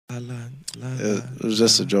It was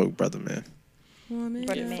just a joke, brother, man.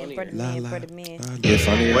 Brother man. Yeah,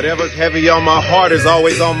 funny. Whatever's heavy on my heart is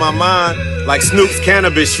always on my mind. Like Snoop's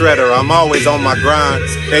cannabis shredder, I'm always on my grind.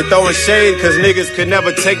 They throwing shade cause niggas could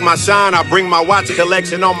never take my shine. I bring my watch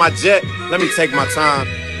collection on my jet, let me take my time.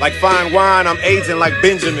 Like fine wine, I'm aging like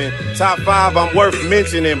Benjamin. Top 5, I'm worth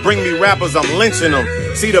mentioning. Bring me rappers, I'm lynching them.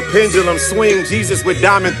 See the pendulum swing, Jesus with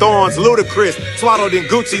diamond thorns. Ludicrous, swaddled in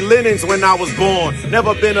Gucci linens when I was born.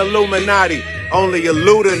 Never been Illuminati, only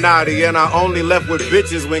Illuminati. And I only left with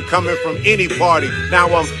bitches when coming from any party.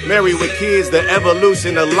 Now I'm married with kids, the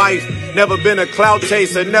evolution of life. Never been a clout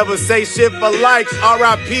chaser, never say shit for likes.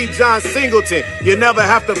 R.I.P. John Singleton. You never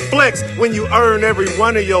have to flex when you earn every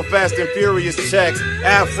one of your Fast and Furious checks.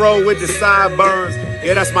 Afro with the sideburns,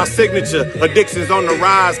 yeah, that's my signature. Addictions on the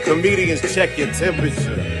rise, comedians check your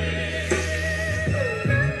temperature.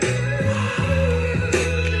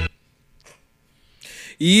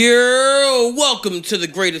 You're welcome to the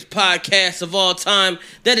greatest podcast of all time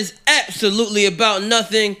that is absolutely about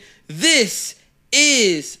nothing. This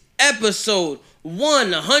is episode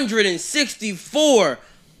 164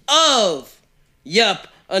 of Yup,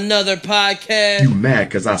 Another Podcast. You mad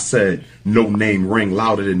cause I said no name ring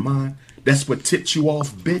louder than mine? That's what tipped you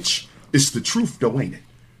off, bitch. It's the truth though, ain't it?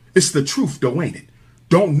 It's the truth though, ain't it?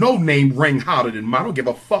 Don't no name ring hotter than mine. I don't give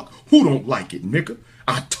a fuck who don't like it, nigga.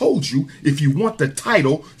 I told you, if you want the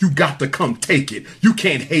title, you got to come take it. You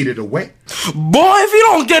can't hate it away. Boy, if you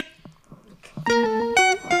don't get...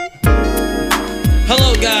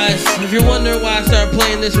 Hello, guys. If you're wondering why I started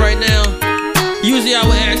playing this right now, usually I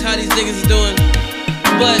would ask how these niggas are doing,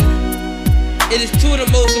 but it is two of the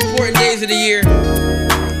most important days of the year.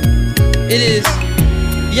 It is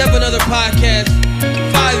Yup, Another Podcast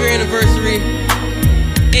 5-year anniversary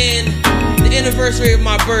and the anniversary of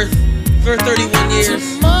my birth for 31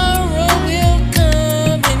 years. Tomorrow will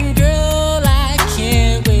come and girl, I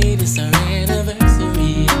can't wait. It's our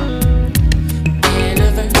anniversary.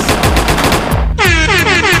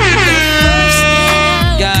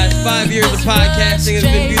 Guys, 5 years of podcasting has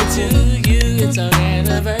been beautiful. It's our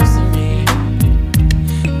anniversary.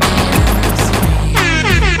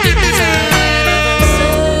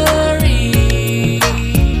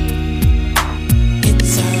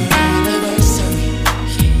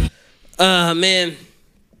 Man,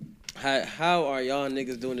 how are y'all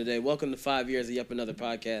niggas doing today? Welcome to 5 years of Yup, Another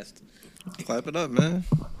Podcast. Clap it up, man.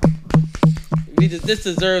 This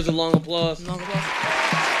deserves a long applause.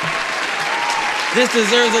 This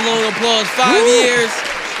deserves a long applause. 5 years.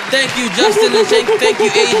 Thank you, Justin, and thank you,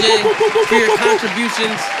 AJ, for your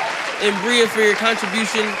contributions, and Bria for your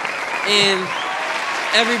contribution, and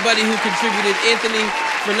everybody who contributed. Anthony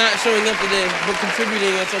for not showing up today, but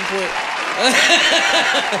contributing at some point.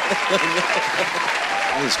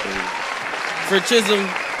 That was crazy. For Chisholm,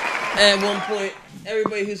 at one point,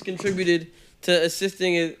 everybody who's contributed to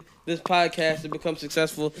assisting this podcast to become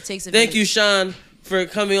successful. Thank you, Sean, for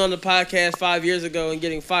coming on the podcast 5 years ago and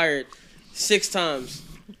getting fired 6 times.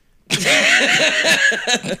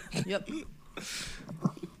 Yep.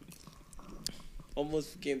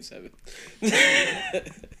 Almost became 7.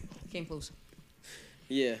 Came close.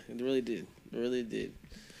 Yeah, it really did. It really did.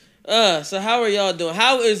 So how are y'all doing?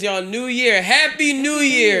 How is y'all New Year? Happy New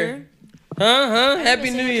Year.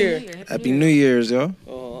 Happy New Year. Happy New Year's, yo.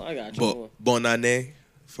 Oh, I got you. Bon année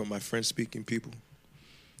for my French-speaking people.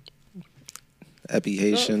 Happy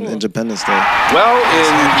Haitian Independence Day. Well,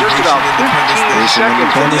 in just about 15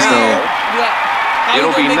 seconds from now,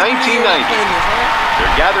 it'll be 1990.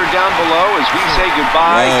 They're gathered down below as we say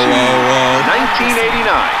goodbye to 1989.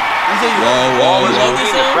 Wall is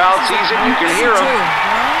moving, the crowd sees it, you can hear them.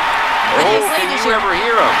 Oh, can you ever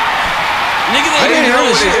hear them? Niggas I didn't hear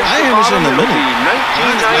this shit. I ain't heard this shit in a minute.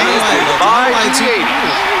 1990s goodbye to the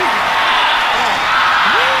 80s.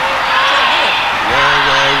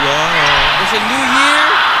 It's a new year,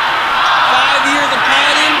 5 years of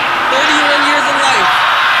partying, 31 years of life.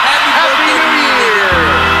 Happy birthday, New Year!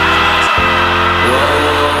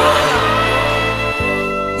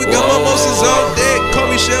 We got mimosas all day.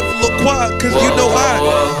 Call me Chef LaCroix, cause you know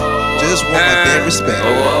I just want my damn respect.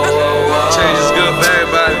 Change is good for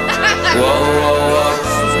everybody.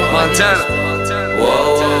 Montana.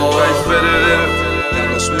 Right fitted in it.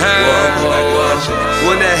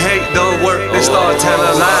 When that hate don't work, they start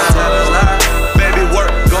telling lies. Baby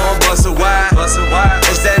work, gon' bust a wide.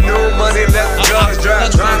 It's that new money, let the drugs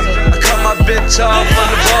drop. I cut my bitch off on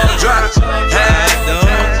the ball drop.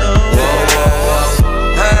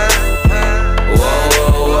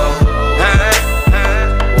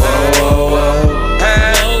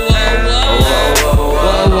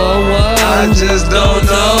 I just don't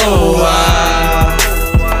know why.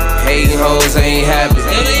 hoes ain't happy.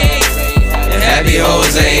 And happy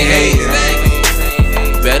hoes ain't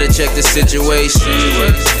hating. Better check the situation.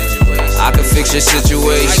 I can fix your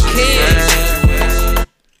situation.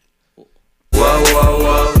 Whoa, whoa,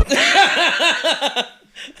 whoa.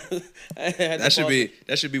 That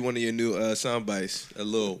should be one of your new sound bites. A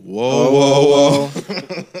little whoa, whoa, whoa.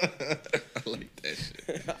 I like that shit.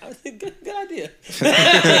 Good idea.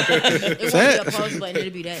 It won't be a pause button.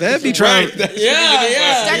 It'll be that. Fat be trying.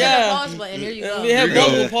 Yeah. A pause button. Here you go. We have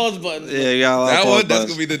multiple pause buttons. Yeah, you got a lot That of one, pause that's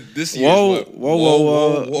buttons. gonna be this year's Whoa, one. whoa,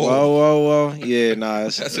 whoa, whoa. Yeah, nah.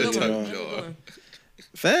 That's a tough job.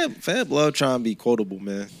 Fab love trying to be quotable,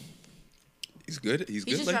 man. He's good. He's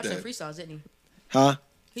He good just like dropped some that. freestyles, didn't he? Huh?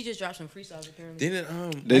 He just dropped some freestyles apparently.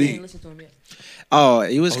 Didn't Did I he? didn't listen to him yet. Oh,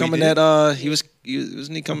 he was Oh, he coming did? at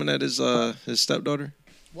wasn't he coming at his stepdaughter?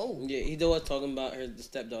 Whoa. Yeah, he was talking about her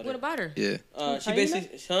stepdaughter. What about her? Yeah. She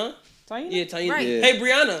basically, huh? Taina? Yeah, Taina. Right. Yeah. Hey,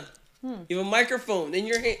 Brianna, you have a microphone in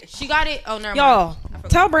your hand. She got it. Oh, never Y'all, mind.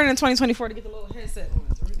 tell Brandon in 2024 to get the little headset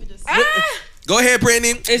on. So we can just Go ahead,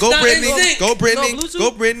 Brittany. It's Go, not Brittany. instinct. Go, Brittany. No Bluetooth?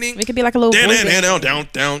 Go, Brittany. It could be like a little Down, voice down,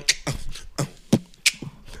 band. down, down.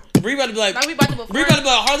 Bree about to be like, Like we about to perform. Bree about to be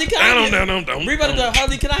like, Harley, can I have Down, you? down, down. Bree about to be like,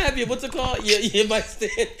 Harley, can I have you? What's it called? Yeah, my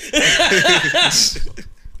stand.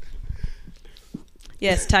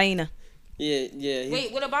 Yes, Taina. Yeah.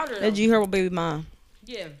 Wait, what about her? Did you hear what baby mom?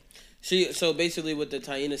 Yeah. So basically with the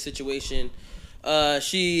Taina situation,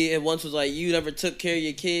 she once was like, you never took care of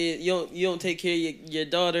your kid. You don't take care of your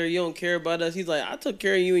daughter. You don't care about us. He's like, I took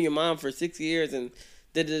care of you and your mom for 6 years and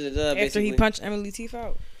da da da da. After Basically. he punched Emily's teeth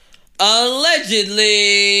out.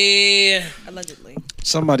 Allegedly.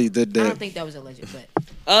 Somebody did I don't that. think that was alleged, but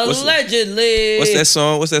Allegedly. What's that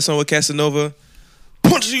song? What's that song with Casanova?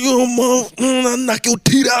 Punch you in mouth, I knock your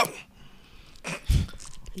teeth out.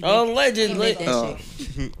 he Allegedly. made that Oh.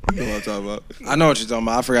 shit. You know what I'm talking about? I know what you're talking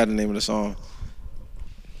about. I forgot the name of the song.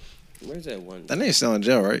 Where's that one? That nigga's still in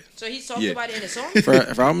jail, right? So he's talking Yeah. about it in a song?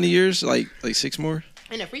 For how many years? Like 6 more?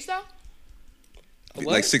 In a freestyle? What?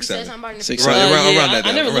 Like He 6, said 7. something about it in a 6, freestyle? 7. Around that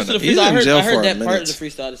I never around listened to the He's freestyle. in jail I heard for that a part of minute. the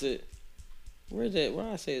freestyle. That's it. Where's that? Where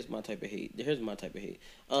I say it's my type of hate. Here's my type of hate.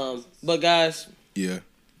 But guys, Yeah.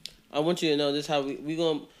 I want you to know this: how we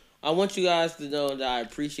gonna. I want you guys to know that I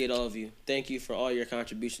appreciate all of you. Thank you for all your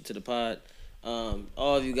contribution to the pod.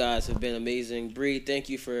 All of you guys have been amazing. Bree, thank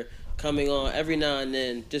you for coming on every now and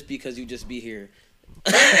then, just because you just be here.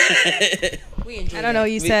 We enjoyed I don't know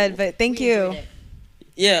what you said, but thank you.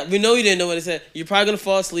 Yeah, we know you didn't know what it said. You're probably gonna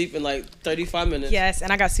fall asleep in like 35 minutes. Yes,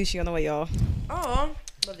 and I got sushi on the way, y'all. Oh,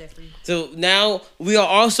 love that for you. So now we are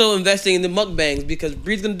also investing in the mukbangs because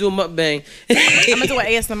Bree's gonna do a mukbang. I'm gonna do an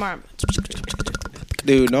ASMR.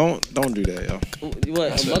 Dude, don't do that, yo.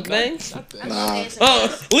 What, a mukbang? Nah.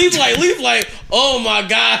 Oh, leave like, oh my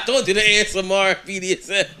God, don't do the ASMR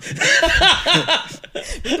BDSM.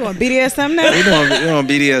 You doing BDSM now? You doing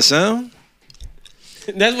BDSM?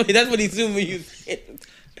 That's what he's doing when you.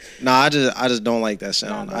 Nah, I just don't like that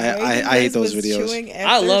sound. I hate those videos.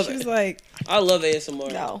 I love She was it. like, I love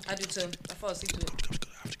ASMR. no, I do too. I fall asleep to it.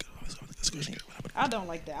 I don't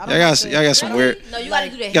like that. Y'all got some weird. No, you gotta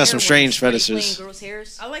do the hair got some strange ones, where you fetishes. playing girls'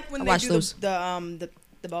 hairs. I like when I they watch do those. the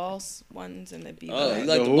balls ones and the be Oh, wet. you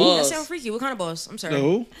like the who? That balls? sound freaky. What kind of balls? I'm sorry. The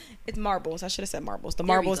who? It's marbles. I should have said marbles. The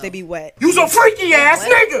There we marbles go. they be wet. You some freaky ass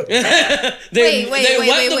nigga. They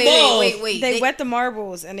wet the balls. They wet the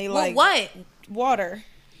marbles and they like what? water.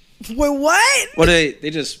 Wait, what? What they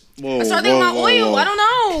just whoa. So are they whoa, my whoa, oil? whoa. I don't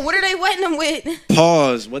know. What are they wetting them with?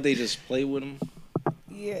 Pause. What they just play with them?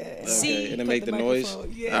 Yeah. Okay, and Put it make the noise.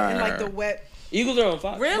 microphone. Yeah, and like the wet Eagles are on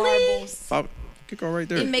fire. Really? marbles. Pop, kick on right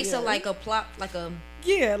there. It makes it like a plop, like a.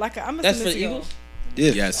 Yeah, like I'm gonna That's send for this the to y'all. Eagles.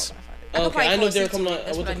 Yeah. Yes. I could Okay, probably I know fall they were asleep coming to on. it.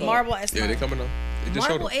 That's What's what I it need. called? Marble and Yeah, they coming on. They just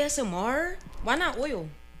Marble showed ASMR? Why not oil?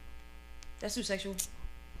 That's too sexual.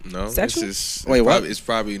 them. No, Sexual? Wait, what? It's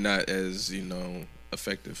probably not as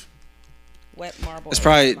effective. Wet marble. It's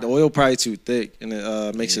probably ASMR. the oil probably too thick and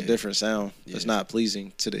it makes a Yeah. different sound. It's Yeah. not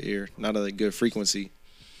pleasing to the ear. Not a good frequency.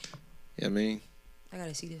 You know what I mean? I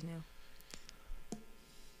gotta see this now.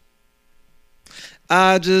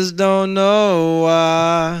 I just don't know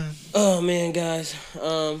why. Oh man, guys.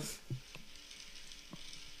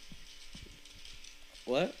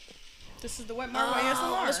 What? This is the wet marble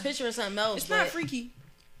ASMR. I was picturing something else. It's not freaky.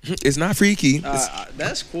 It's not freaky.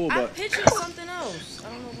 That's cool, I but pictured something else. I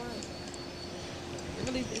don't know why.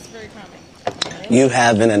 It's very common. You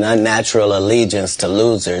having an unnatural allegiance to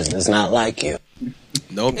losers does not like you.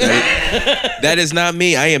 Nope. That is not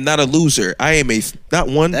me. I am not a loser. I am a not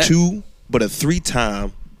one, two, but a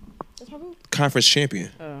 3-time conference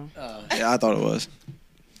champion. yeah, I thought it was.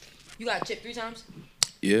 You got chipped 3 times?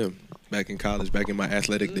 Yeah, back in college, back in my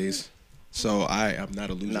athletic days. So I'm not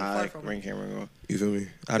a loser. Nah, ring camera go. You feel me?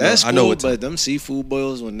 That's I know cool, what but them seafood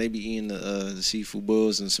boils when they be eating the seafood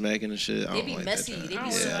boils and smacking and shit, I They don't be like messy. that. They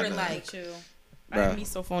be super like. I have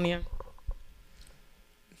misophonia.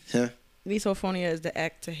 Huh? Misophonia is the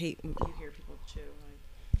act to hate when you hear people chew.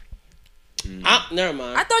 Never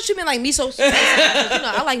mind. I thought you meant like miso soup.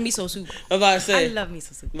 I like miso soup. I'm about to say. I love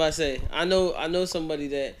miso soup. I'm about to say. I know somebody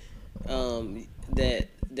that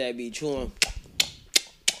that be chewing.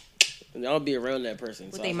 And I'll be around that person.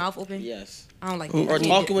 With their mouth open? Yes. I don't like that. that. Or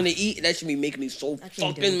talking when they eat. That should be making me so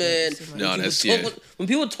fucking mad. No, that's when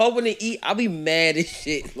people talk when they eat, I'll be mad as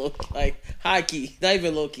shit. Like high key, not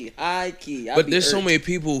even low key, high key. But there's so many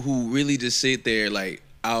people who really just sit there like,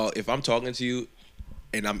 if I'm talking to you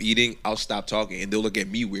and I'm eating, I'll stop talking and they'll look at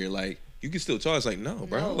me weird like, you can still talk. It's like, no,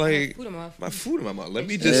 bro. No, like, my food in my mouth. Let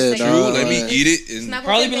me just let me eat it. And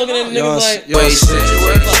probably be looking at the niggas like,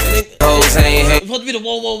 supposed to be the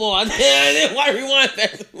whoa. I didn't why rewind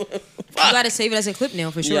that? You gotta save it as a clip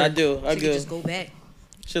now for sure. Yeah, I do. So you can just go back.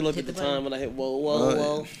 Should look at the time when I hit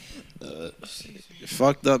whoa. You're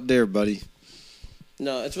fucked up there, buddy.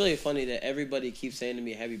 No, it's really funny that everybody keeps saying to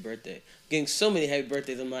me happy birthday. I'm getting so many happy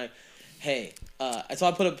birthdays. I'm like, hey, so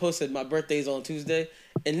I put a post that my birthday's on Tuesday,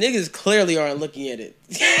 and niggas clearly aren't looking at it.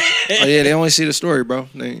 Oh yeah, they only see the story, bro.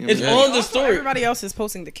 It's on the story. Everybody else is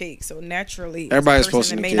posting the cake, so naturally, everybody's as a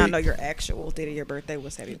person posting that the may not cake. know your actual date of your birthday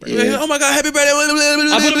was happy birthday. Yeah. oh my god, happy birthday!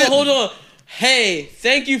 I put them hold on. Hey,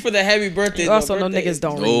 thank you for the happy birthday. You also know niggas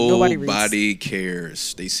don't read. Nobody reads. Nobody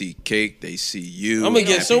cares. They see cake. They see you. I'm gonna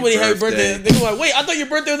get so many happy birthdays. They're like, wait, I thought your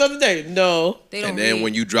birthday was the other day. No. They don't And then read.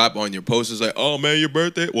 when you drop on your post, it's like, oh man, your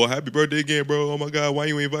birthday. Well, happy birthday again, bro. Oh my god, why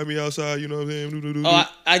you ain't invite me outside? You know what I'm saying?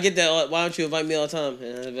 Oh, I get that. Why don't you invite me all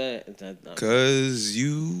the time? Cause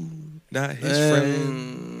you not his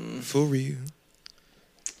friend for real.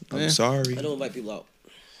 I'm sorry. I don't invite people out.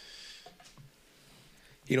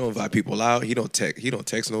 He don't invite people out. He don't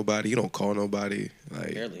text nobody. He don't call nobody.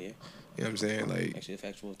 Like, Barely. Yeah. You know what I'm saying? Like, Actually, a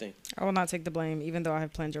factual thing. I will not take the blame, even though I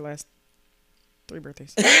have planned your last 3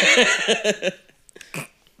 birthdays.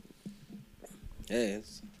 Hey,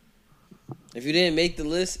 if you didn't make the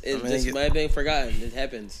list, it just might have been forgotten. It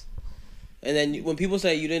happens. And then when people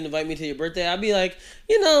say you didn't invite me to your birthday, I'll be like,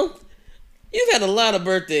 you've had a lot of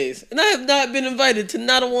birthdays, and I have not been invited to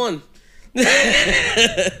not a one.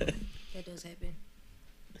 That does happen.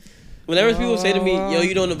 Whenever people say to me, yo,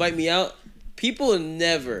 you don't invite me out, people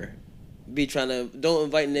never be trying to, don't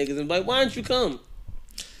invite niggas and be like, why don't you come?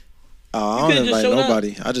 I don't invite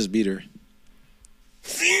nobody. I just beat her.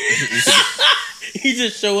 He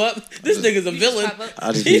just show up. This nigga's a villain.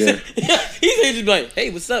 I just beat her. He's just like, hey,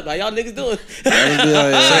 what's up? How y'all niggas doing?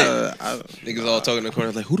 niggas all talking in the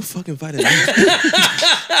corner like, who the fuck invited me?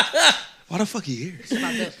 Why the fuck he here?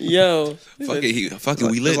 Yo. Fuck it,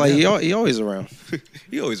 we lit. Like he always around.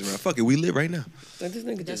 He always around. Fuck it, we lit right now. Like, this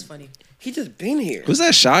nigga That's funny. He just been here. Who's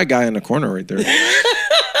that shy guy in the corner right there?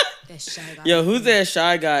 That shy guy. Yo, who's that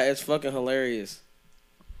shy guy? It's fucking hilarious.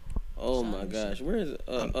 Oh my gosh. Where is it?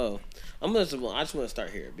 I just want to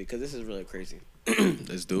start here because this is really crazy.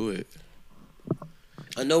 Let's do it.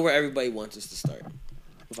 I know where everybody wants us to start.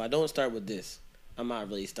 If I don't start with this, I'm not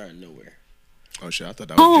really starting nowhere. Oh shit, I thought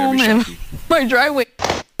that was Jeremy Shockey. My driveway.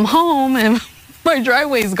 I'm home and my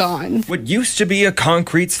driveway's gone. What used to be a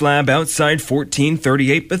concrete slab outside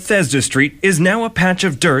 1438 Bethesda Street is now a patch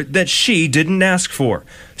of dirt that she didn't ask for.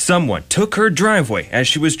 Someone took her driveway as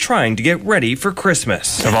she was trying to get ready for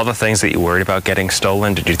Christmas. Of all the things that you worried about getting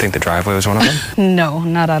stolen, did you think the driveway was one of them? No,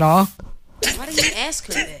 not at all. Why did you ask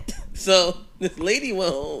her that? So this lady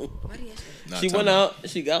went home. Why did you ask her? She went out.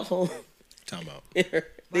 She got home. Time out.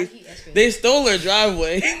 They stole her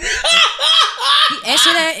driveway. He asked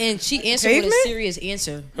her that, and she answered with a serious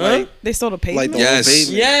answer. Huh? They stole the pavement? Like the whole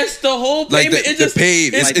pavement? Yes, the whole pavement. Like the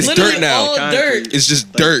paved. It's literally dirt now. all dirt. It's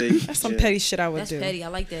just dirt. That's some petty shit I would do. That's petty. I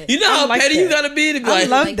like that. You know how petty you gotta be to be like, I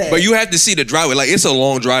love that. But you have to see the driveway. Like, it's a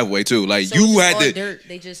long driveway too. Like, So you it's had all to. dirt.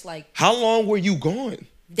 They just like. How long were you gone?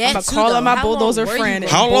 I'm gonna call up my bulldozer friend.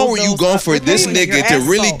 How long were you gone for this nigga to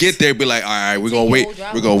really get there? Be like, all right, we're gonna wait.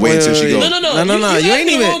 We're gonna wait until she goes. No. You ain't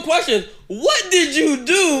even. Wrong question. What did you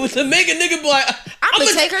do to make a nigga be like? I'm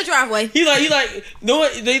gonna take her driveway. He like, you know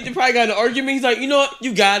what? They probably got in an argument. He's like, you know what?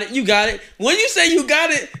 You got it. When you say you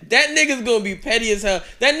got it, that nigga's gonna be petty as hell.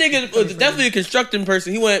 That nigga was definitely a constructing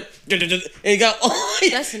person. He went and he got.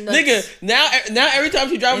 That's nuts. Nigga, now every time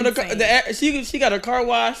she driving the car, she got her car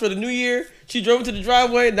washed for the new year. She drove into the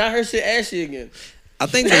driveway. Now her shit ashy again. I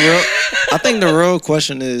think the real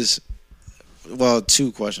question is, well,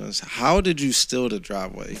 2 questions. How did you steal the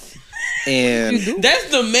driveway? And that's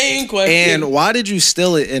the main question. And why did you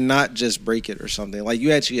steal it and not just break it or something? Like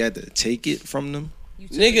you actually had to take it from them.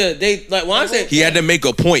 Nigga, they like when I said he had to make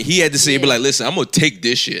a point. He had to say, "Be like, listen, I'm gonna take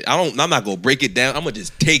this shit. I'm not gonna break it down. I'm gonna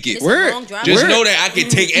just take it. Just know that I can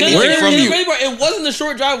take anything from you." It wasn't a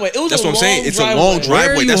short driveway. It was. That's a what I'm long saying. It's driveway. a long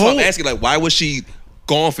driveway. That's why I'm asking. Like, why was she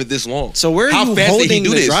gone for this long? So where are How you fast did he holding do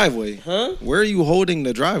the this? driveway? Huh? Where are you holding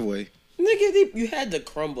the driveway? Nigga, you had to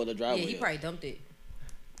crumble the driveway. Yeah, he probably dumped it.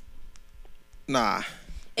 Nah.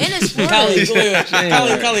 And it's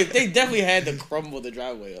Colin, they definitely had to crumble the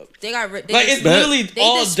driveway up. They got like it's literally they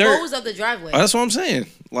all disposed dirt. of the driveway. That's what I'm saying.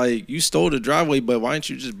 Like you stole the driveway, but why didn't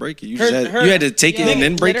you just break it? You Her- just her- you had to take it and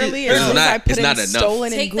then break Literally, it. as soon as I put in not enough.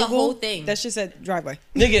 stolen Take in the Google, whole thing. that shit said driveway.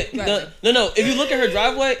 Nigga, no. If you look at her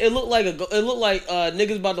driveway, it looked like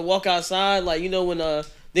niggas about to walk outside. Like you know when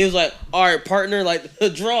they was like, all right, partner, like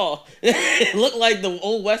draw. It looked like the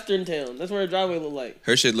old Western town. That's where her driveway looked like.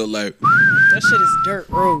 Her shit look like. That shit is dirt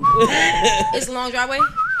road. It's a long driveway.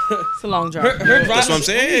 It's a long drive. Her driveway, That's what I'm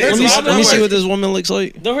saying. Her Let me see driveway, what this woman looks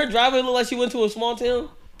like. don't her driveway look like she went to a small town?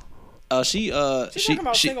 She's talking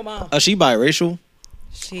about single mom. she biracial.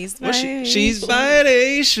 She's She's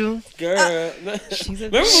biracial. Girl, She's a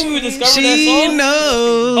remember when we discovered that She song?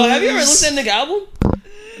 knows. Oh, have you ever listened to that nigga album?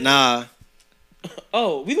 Nah.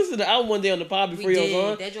 Oh, we listened to the album one day on the pod before We he was did.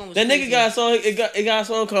 on. That joint was That nigga crazy. got a song. It got a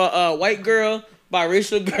song called "White Girl,"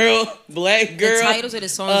 biracial girl, black girl. The titles of the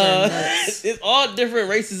songs are nuts. It's all different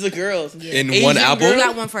races of girls. In Asian one album? We girl.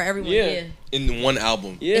 got one for everyone. Yeah. In one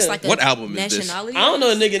album. Yeah. It's like What a album is this? nationality. I don't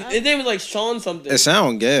know, nigga. His name was like Sean something. It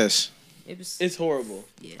sound gas. It was, It's horrible.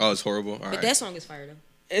 Oh, it's horrible. All but right. that song is fire though.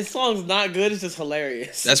 His song's not good. It's just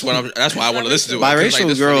hilarious. That's why I want to listen to it. Biracial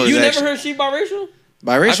Like, girl You is never actually heard she biracial? I've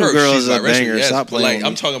biracial heard girl she's is a biracial, banger. yes, Stop but playing. like with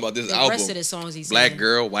I'm me. talking about this The album. rest of the songs he's Black singing.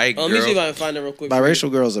 girl, white girl. Let me see if I can find it real quick. Biracial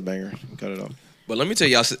girl is a banger. Cut it off. But let me tell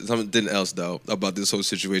y'all something else though about this whole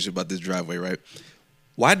situation about this driveway, right?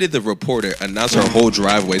 Why did the reporter announce her whole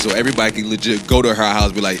driveway so everybody can legit go to her house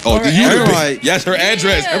and be like, oh, do you Everybody- yes, her address.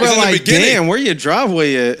 Yeah. It's Everybody in the like, beginning. damn, where your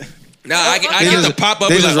driveway at? Nah, I They get the just- pop up.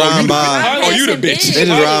 they Like, just oh, riding you the by. bitch. Oh, you the bitch. They just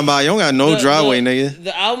riding by. You don't got no driveway, nigga.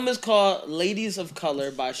 The album is called "Ladies of Color"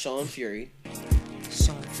 by Sean Fury.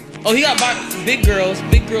 Oh, he got Big Girls 2.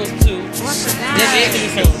 That's Anthony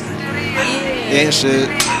song. Ain't shit.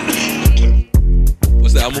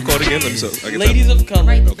 What's the album called again? Let me I get Ladies of Color.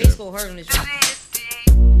 Right, the bass go hard on this one.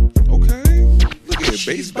 Okay. Look at it. Bass.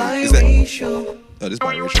 Is that? Oh, this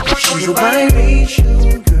biracial. She's a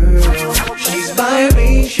biracial girl. She's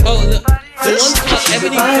biracial. Oh, the one called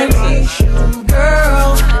Ebony Princess.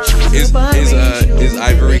 Girl. Is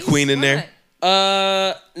Ivory Queen in there?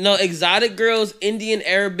 No, exotic girls, Indian,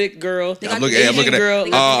 Arabic girl. I'm looking at Asian girl.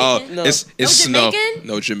 Oh, No. it's No snow. Jamaican?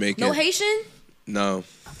 No Jamaican. No Haitian? No.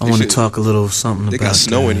 I want to talk a little something They about got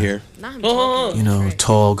snow in here. Not him Uh-huh. You know,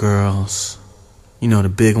 tall girls. You know, the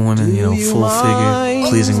big women. You know, full figured,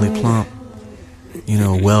 pleasingly plump. You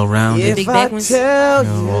know, well-rounded. Big back ones. You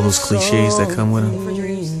know, all those cliches that come with them.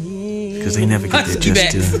 Because they never get their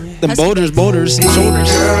just due. The boulders, shoulders.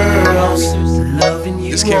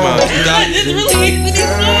 This came out. This really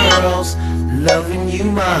Girls, loving you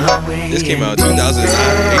my way. This came out 2009.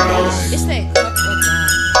 It's that cup of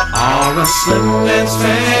All a slim man's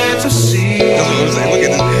fantasy. That's what I'm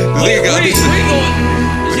saying. Look at this. This nigga got this shit.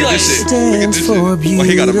 Look at this shit. Look at this shit. Oh,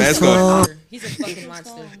 he got a mask on. He's a fucking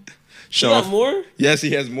monster. You got Sean. more? Yes,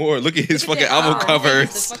 he has more. Look at his Look at fucking that. album The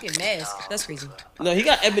covers. fucking mask. That's crazy. No, he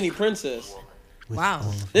got Ebony Princess. Wow.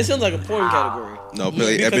 This sounds like a porn category. No,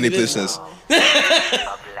 play Because Ebony it is. Princess.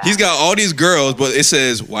 He's got all these girls, but it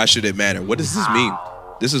says, "Why should it matter?" What does this mean?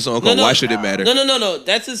 This is a song called "Why Should It Matter." No.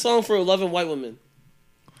 That's his song for 11 white women.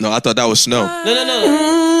 No, I thought that was Snow.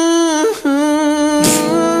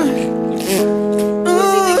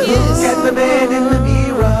 Get the man in the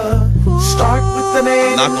mirror. Start with the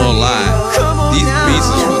man. Not gonna lie, these beats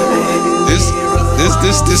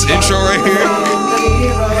is this intro right here.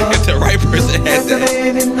 If the right person had that,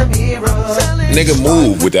 Nigga,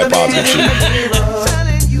 move with that positive shit.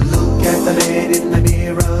 Get the man in the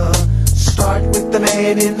mirror. Start with the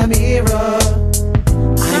man in the mirror.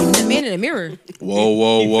 I'm the man in the mirror.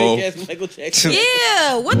 whoa. Fake ass Michael Jackson.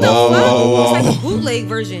 Yeah, what the Whoa, fuck? whoa, It's like whoa. a bootleg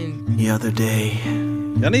version. The other day,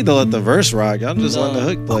 Y'all need to let the verse rock. Y'all just let the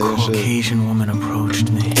hook play and shit. Caucasian woman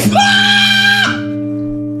approached me.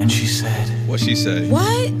 And she said, What she say?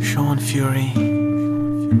 What? Sean Fury,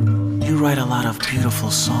 you write a lot of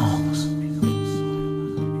beautiful songs.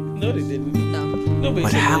 No, they didn't. No. Nobody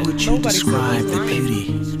But said how that. would you describe the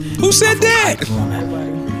beauty Who said that? of a white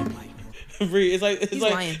woman? Bree, it's like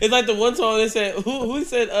the one song they said who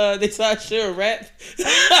said they saw Cher rap.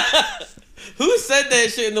 Who said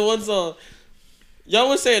that shit in the one song? Y'all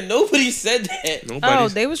was saying nobody said that. Oh,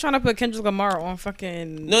 they was trying to put Kendrick Lamar on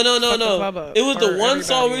fucking. No. It was the one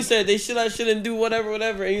song everybody. we said they shouldn't do whatever,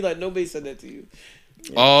 and you like nobody said that to you.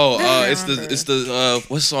 Oh, it's the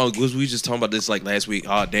what song was we just talking about this like last week?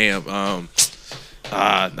 Oh damn.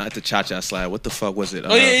 Not the Cha Cha Slide. What the fuck was it?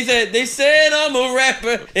 Oh yeah, he said they said I'm a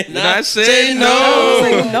rapper and I say no. I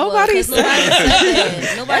was like, nobody said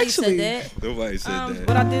that. Nobody said that. Nobody said that.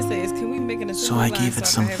 What I did say is, can we make an So I gave it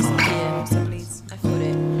some thought. Yeah, some of these. I feel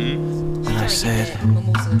that. And I said,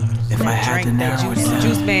 if I had to narrow it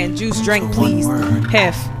down, juice drink, please.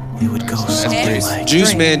 Half. it would go something like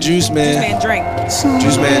Juice man. Juice man drink.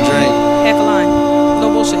 Juice man drink. Half a line. No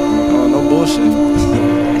bullshit. Oh, no bullshit.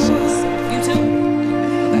 You too?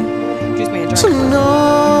 Okay. Juice man drink. Juice man.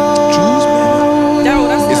 No,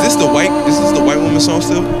 that's Is this the white woman song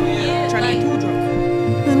still? Yeah, trying to get too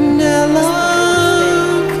drunk.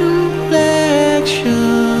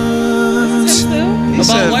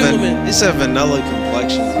 About white women. He said vanilla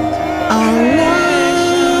complexion.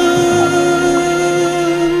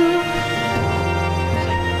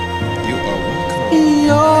 You are welcome.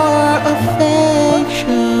 Your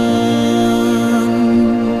affection.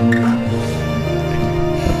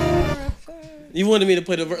 You wanted me to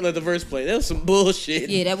play let the verse play. That was some bullshit.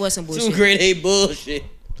 Yeah, that was some bullshit. Some grade A bullshit.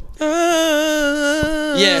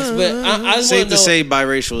 Yes, but I just Safe want to know. say,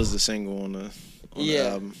 biracial is the single on the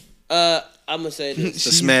album. I'm gonna say this.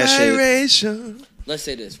 The smash hit. Let's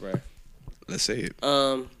say this, bro. Let's say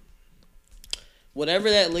it. Whatever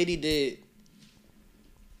that lady did,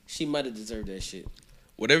 she might have deserved that shit.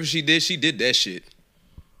 Whatever she did that shit.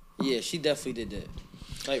 Yeah, she definitely did that.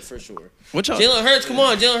 Like, for sure. What y'all? Jalen Hurts, come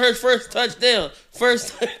on. Jalen Hurts first touchdown.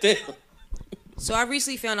 So I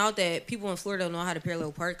recently found out that people in Florida don't know how to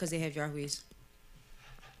parallel park because they have driveways.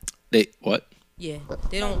 They what? Yeah,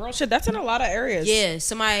 they don't. Real shit. That's in a lot of areas. Yeah,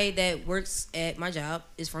 somebody that works at my job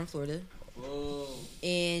is from Florida. Whoa.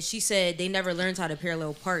 And she said they never learned how to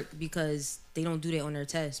parallel park because they don't do that on their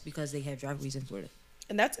test because they have driveways in Florida.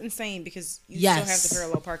 And that's insane because you Yes. still have to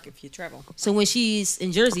parallel park if you travel. So when she's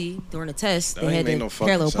in Jersey during the test, That they ain't had make to no fucking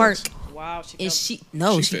parallel park. sense. Wow. And she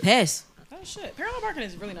She passed. Oh shit. Parallel parking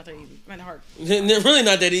is really not that easy. Not hard. Really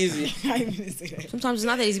not that easy. I didn't even say that. Sometimes it's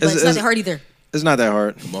not that easy, but it's not that hard either. It's not that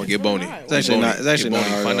hard. Come on, get bony. It's actually not. It's actually not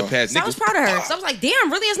hard. Find at the all. pass, So I was nigga. proud of her. So I was like, damn,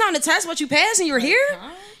 really? It's not on the test, but you passed and you're here?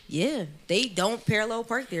 Yeah, they don't parallel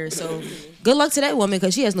park there. So good luck to that woman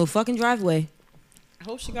because she has no fucking driveway. I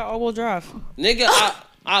hope she got all-wheel drive. Nigga,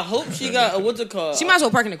 I hope she got what's it called? She might as well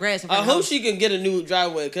park in the grass. I hope she can get a new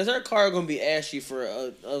driveway because her car gonna be ashy for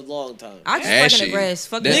a long time. I just park in the grass.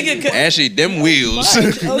 Fuck That- nigga. Ashy, them wheels.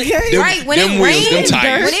 Okay. Right, when them it wheels, them rains,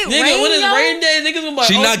 tires. when it Nigga, rains, when it's yo, rain day, niggas gonna be like,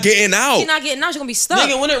 She not getting out. she not getting out. She gonna be stuck.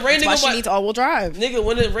 Nigga, when it rain, That's why nigga she gonna needs all-wheel drive. nigga,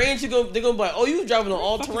 when it rains, they gonna be like, oh, you driving on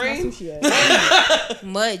all terrain?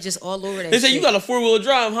 Mud just all over that. They say shit. you got a 4-wheel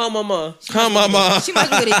drive, huh, mama? Come on, ma. She might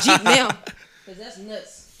go get a Jeep now. Cause that's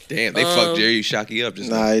nuts. Damn, they fucked Jerry Shockey up just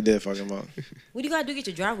now. Nah, he did fuck him up. What do you gotta do to get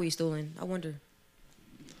your driveway stolen? I wonder.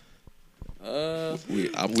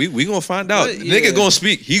 We gonna find out. But, The yeah. nigga gonna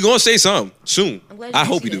speak. He gonna say something soon. I'm glad I you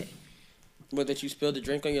hope he see do. that. But that you spilled the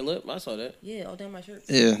drink on your lip? I saw that. Yeah, all down my shirt.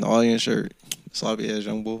 Yeah, all in your shirt. Sloppy ass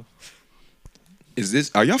young bull.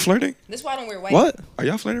 Are y'all flirting? That's why I don't wear white. What? Are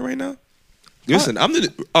y'all flirting right now? Listen, I'm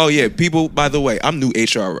the. Oh yeah, people. By the way, I'm new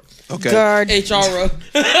HR. Okay. HR. All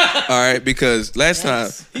right, because last time,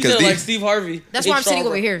 He because said like Steve Harvey. That's why I'm sitting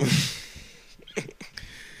over here.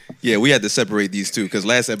 yeah, we had to separate these two because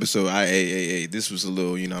last episode, this was a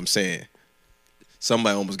little, you know what I'm saying.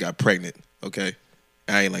 Somebody almost got pregnant. Okay,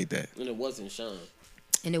 I ain't like that. And it wasn't Sean.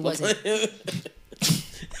 And it wasn't.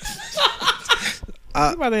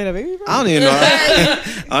 I about to have a baby, bro? don't even know.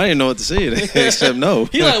 I don't even know what to say except no.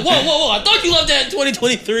 He like, whoa! I thought you loved that in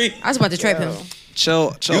 2023. I was about to trap him.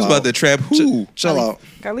 Chill You was about to trap who? Chill out.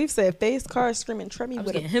 Khalif said, "Face car screaming, trap me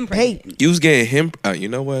with a him baby." You was getting him. You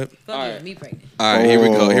know what? Fuck yeah, me pregnant. All right, here we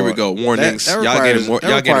go. Here we go. Warnings. That Y'all getting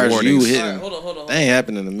warnings. You hitting. All right, hold on. That ain't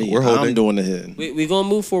happening to me. We're holding. I'm doing the hitting. We gonna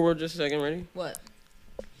move forward just a second. Ready? What?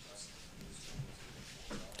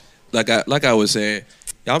 Like I was saying,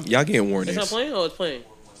 y'all getting warnings. It's not playing. Oh, it's playing.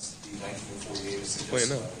 Wait,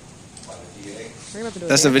 no.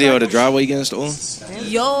 That's the video of the driveway getting stolen.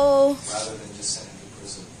 Yo.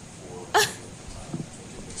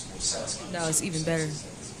 No, it's even better.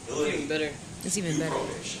 Even better. It's even better.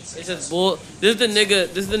 It's just bull. This is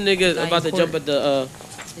the nigga Guy about in to jump at The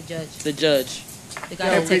judge. the judge. The guy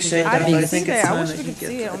that takes his I driver's didn't license. see that. I wish we you could get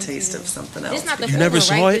see it a on taste TV. of something This else. is not the You full never one,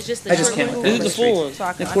 saw right? it? It's just the I just short came one. with This is the full one. So I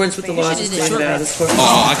In can accordance with the laws This of is the the state of short Nevada, this court. Oh,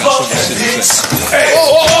 I got so much shit to say.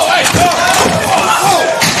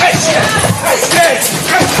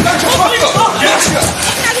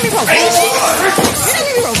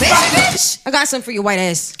 I got something for your white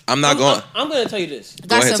ass. I'm not going. I'm gonna tell you this. I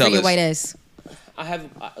got something for your white ass. I have.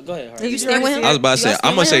 Go ahead. Do you stand with him? I was about to say.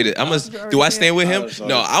 I'm gonna say this. Do I stand with him?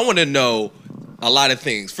 No. I want to know a lot of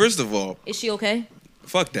things. First of all, is she okay?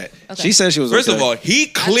 Fuck that. Okay. She said she was. First okay. of all, he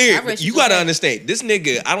cleared. read You gotta understand. This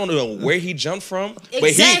nigga, I don't know where he jumped from,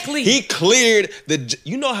 Exactly. but he cleared the.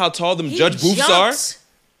 You know how tall them judge booths are.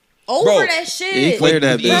 Over Bro, that shit. He cleared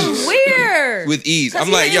that bitch. From where? With ease. I'm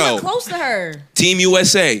he like, ain't yo, even close to her. Team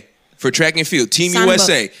USA for track and field. Team Sign him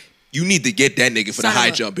USA. You need to get that nigga for the Sign him high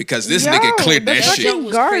up. jump because this nigga cleared that shit. The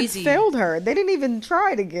guards failed her. They didn't even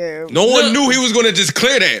try to give. No one knew he was gonna just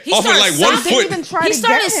clear that off of like 1 foot. They didn't even try He to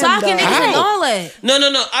started get him, socking though. niggas and all that.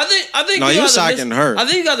 No. I think. No, you you guys are socking her. I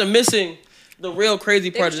think you guys are missing the real crazy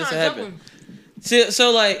part of this that happened.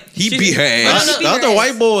 So like He beat her ass. The other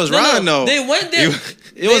white boy was riding though. They went there.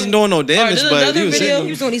 It wasn't doing no damage, there's but another he was video. hitting.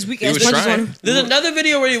 He was doing these weak He ass was punches trying. on him. There's another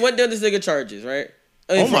video where he went down this nigga charges, right?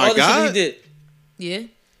 Oh For my all the shit God. he did. Yeah.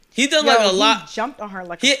 He done like a He lot. jumped on her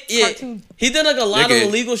like He a cartoon. he did like a lot Nigga. of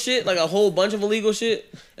illegal shit, like a whole bunch of illegal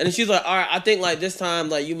shit. And then she's like, all right, I think like this time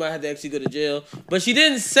like you might have to actually go to jail. But she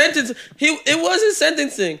didn't sentence. It wasn't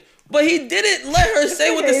sentencing. But he didn't let her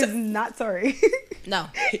say what the. Is not sorry. No.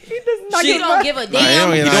 He does not She give don't a- give a Nah,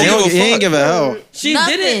 damn. he ain't give a hell. She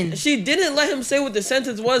Nothing. didn't let him say what the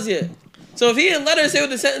sentence was yet. So if he didn't let her say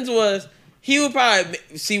what the sentence was, he would probably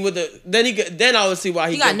see what the then I would see why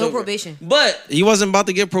he He got jumped no over. probation. But He wasn't about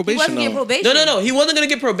to get He probation. wasn't getting though. probation. no, he wasn't gonna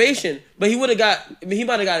get probation, but he would have got. I mean, he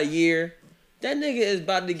might have got a year. That nigga is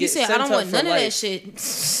about to get. He said, sent I don't up want for none of life. that shit.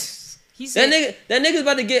 He said, That nigga's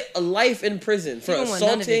about to get a life in prison for He don't want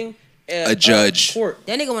none of assaulting A judge. court,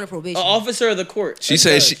 that nigga wanted probation. an officer of the court. She A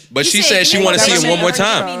said judge. she said she want to see him one more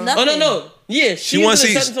time. Oh no, yeah, she's gonna wants to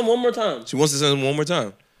see- sentence him one more time. She wants to send him one more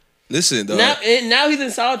time. Listen, though. Now he's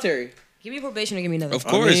in solitary. Give me probation or give me another. Of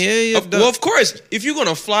course. Well, of course. If you're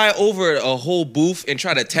gonna fly over a whole booth and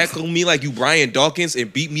try to tackle me like you Brian Dawkins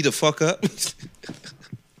and beat me the fuck up,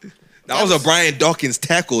 that was a Brian Dawkins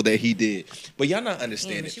tackle that he did. But y'all not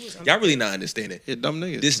understanding. Y'all really not understanding. Yeah, dumb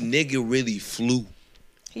nigga. This nigga really flew.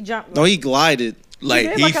 He jumped. No, he glided. Like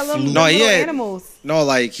did he like a little- flew. No, he little had. animals. No,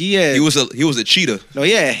 like he had. He was a cheetah. No,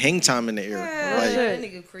 he had hang time in the air. Like, That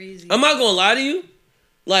nigga crazy. I'm not gonna lie to you.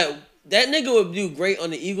 Like that nigga would do great on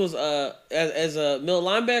the Eagles as a middle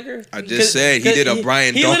linebacker. I just said he did a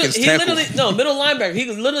Brian Dawkins tackle. Middle linebacker. He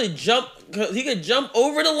could literally jump. He could jump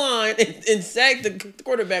over the line and sack the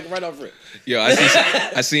quarterback right off rip. Yo,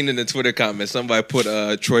 I seen in the Twitter comments somebody put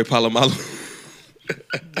Troy Polamalu.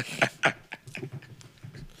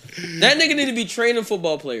 That nigga need to be training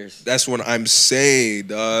football players. That's what I'm saying,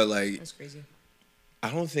 dog. Like, That's crazy.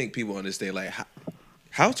 I don't think people understand like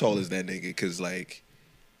how tall is that nigga?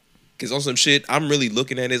 Cause on some shit, I'm really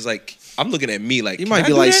looking at it as like I'm looking at me like he can might I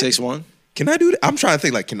be do like that? 6'1". Can I do that? I'm trying to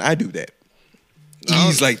think like, can I do that?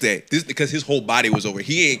 He's like that. This because his whole body was over.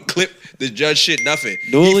 He ain't clipped the judge shit. Nothing.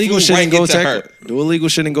 Do He illegal flew shit right and go into tackle. her. Do illegal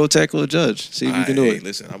shit and go tackle a judge. See if you can do Hey, it.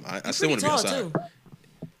 listen, I still want to be Pretty tall, outside.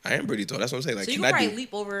 too. I am pretty tall. That's what I'm saying. Like, So you can could I probably do?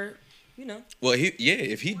 leap over, you know. Well,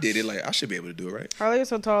 if he did it, like I should be able to do it, right? Harley was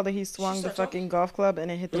so tall that he swung the fucking golf club and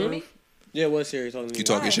it hit the roof. Yeah, what series? You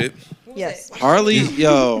talking shit? Yes. Harley,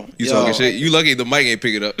 yo, You yo, talking shit? You lucky the mic ain't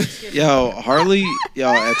pick it up. Yo, Harley,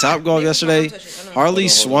 at Top Golf yesterday, Harley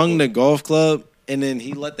swung the golf club and then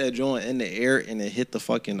he let that joint in the air and it hit the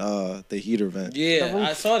fucking the heater vent. Yeah,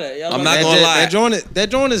 I saw that. Yeah, I'm not gonna lie. That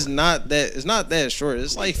joint is not that. It's not that short.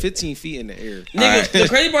 It's like 15 feet in the air. Nigga, the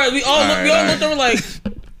crazy part is we all looked over like.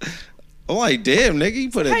 I'm like, damn, nigga, you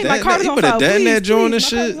put a Hey, my dent. car is You on put a fire. dent in Please, that joint and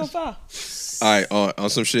please, my car shit. is on fire. All right, on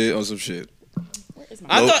some shit.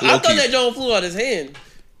 I thought Low-key. that joint flew out his hand.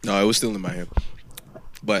 No, it was still in my hand.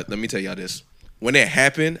 But let me tell y'all this. When it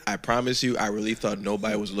happened, I promise you, I really thought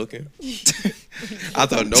nobody was looking. I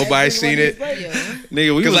thought nobody seen it.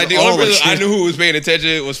 Nigga, we Because was like the all only person like I shit. knew who was paying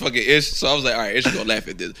attention was fucking Ish. So I was like, all right, Ish is gonna laugh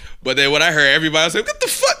at this. But then when I heard everybody, I was like, what the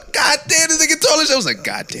fuck? God damn, this nigga told us. I was like,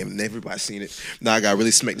 God damn, everybody seen it. Now I got really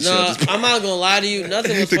smacked the No, shit. I'm not gonna lie to you.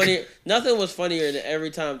 Nothing was funnier than every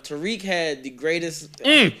time Tariq had the greatest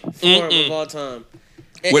form of all time.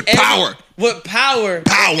 And With power. With power.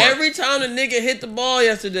 Power. And every time the nigga hit the ball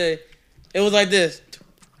yesterday, it was like this.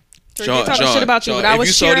 Sean, talking shit about you, but I if was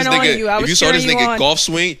you saw cheering this on nigga, you. I if was you saw this cheering you nigga on. golf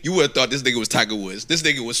swing, you would have thought this nigga was Tiger Woods. This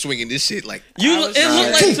nigga was swinging this shit like It looked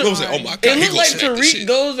like I was like, oh my god, it he looked gonna like smack this Tariq shit.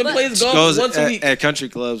 goes and plays golf Goes once a week. at country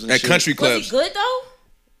clubs and At shit. country Was clubs. he good though?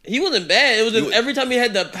 He wasn't bad. It was just every time he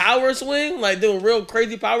had the power swing, like do a real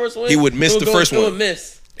crazy power swing, He would miss the first It one. would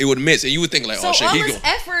miss. It would miss, and you would think like, So oh shit, all he this going.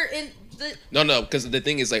 effort in the No, because the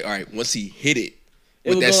thing is like, all right, once he hit it, It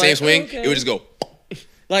with would that go same like, swing, okay. it would just go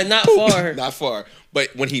like not far. not far.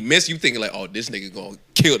 But when he missed, you thinking like, oh, this nigga gonna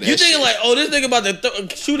kill that. You thinking shit. like, oh, this nigga about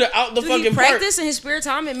to shoot it out the Do fucking he park. practice in his spare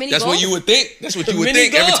time at mini That's golf? what you would think. That's what you would Mini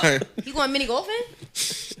think every golf. time. He going mini golfing?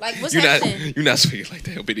 Like, what's You're happening? not swinging like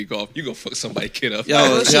that in mini golf. You gonna fuck somebody kid up.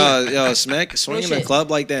 Yo, swinging a shit. club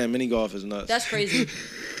like that in mini golf is nuts. That's crazy.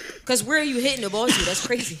 Cause where are you hitting the ball to? That's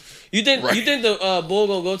crazy. You think the bull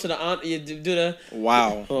gonna go to the aunt? You do the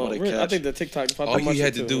Wow. Oh, What a I catch. think the TikTok. All he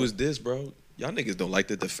had to do was this, bro. Y'all niggas don't like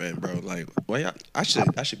to defend, bro. Like, well, I should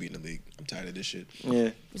be in the league. I'm tired of this shit.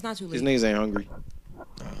 Yeah. It's not too These late. niggas ain't hungry.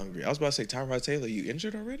 Not hungry. I was about to say, Tyrod Taylor, you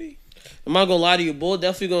injured already? I'm not gonna lie to you. Bull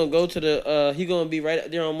definitely gonna go to the. He gonna be right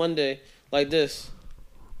there on Monday like this.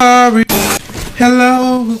 Sorry.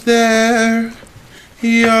 Hello there.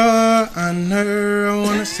 Your Honor, I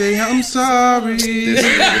wanna say I'm sorry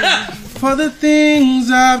for the things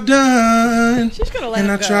I've done,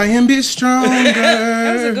 and I try and be stronger.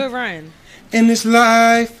 That was a good run. In this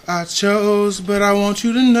life I chose, but I want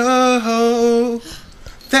you to know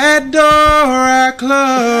that door I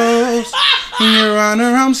closed. In your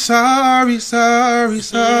honor, I'm sorry. He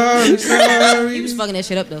was fucking that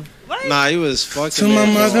shit up though. Nah, he was fucking. To my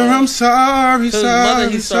mother, I'm sorry. To his mother,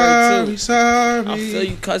 he's sorry too. Sorry. I feel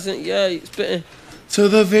you, cousin. Yeah, you spitting. To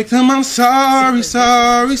the victim, I'm sorry.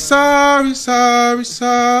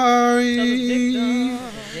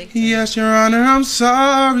 Yes, Your Honor, I'm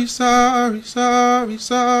sorry.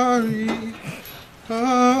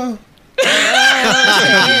 Oh.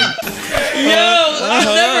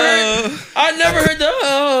 I never heard the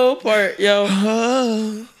oh part, yo.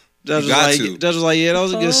 Judge was like, yeah, that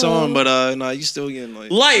was a good song, but nah, you still getting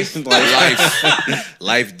like life,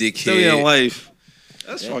 life, dickhead. Still getting life.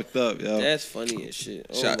 That's fucked up, yo. That's funny as shit.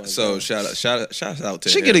 Oh Shout out to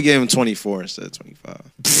She him. could have given him 24 instead of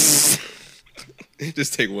 25.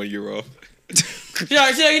 Just take 1 year off. Yeah,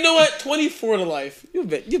 you know what? 24 to life. You'll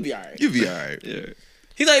be all right. You'll be all right. Yeah.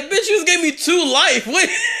 He's like, bitch, you just gave me 2 life. Wait.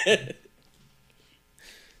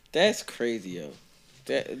 That's crazy, yo.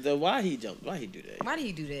 Why he jumped? Why he do that? Why did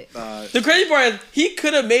he do that? The crazy part is he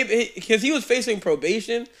could have maybe because he was facing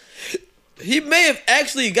probation. He may have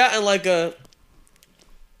actually gotten like a.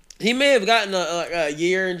 He may have gotten a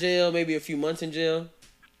year in jail, maybe a few months in jail.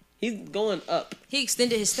 He's going up. He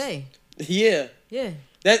extended his stay. Yeah. Yeah.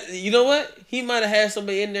 That you know what? He might have had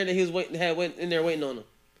somebody in there that he was waiting on him.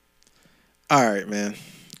 All right, man.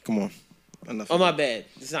 Come on. Enough. Oh, my bad.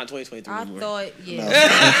 It's not 2023 I anymore. thought, yeah.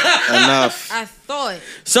 Enough. I thought.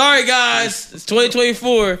 Sorry, guys. It's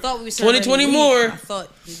 2024. I thought we was 2020 turning more. over a new leaf. I thought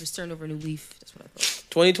we was turning over a new leaf. That's what I thought.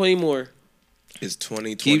 2020 more. It's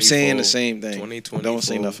 2024. Keep saying the same thing. 2024. Don't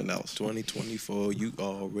say nothing else. 2024. You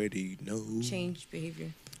already know. Change behavior.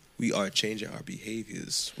 We are changing our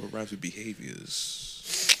behaviors. What rhymes with behaviors?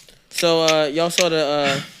 So y'all saw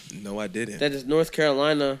the no, I didn't. That is North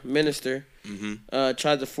Carolina minister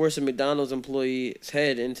tried to force a McDonald's employee's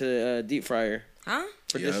head into a deep fryer. Huh?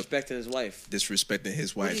 For disrespecting his wife. Disrespecting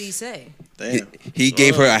his wife. What did he say? Damn. He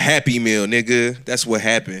gave her a Happy Meal, nigga. That's what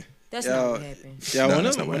happened. That's not what happened. Yeah, No, when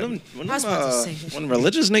that's not what happened. when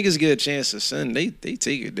religious niggas get a chance to sin, they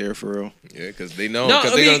take it there for real. Yeah, because they know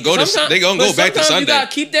because they're gonna go back to sometimes Sunday. You gotta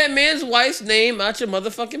keep that man's wife's name out your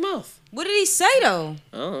motherfucking mouth. What did he say though?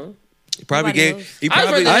 He probably Nobody gave. knows. He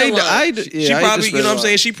probably. She She probably. You know what I'm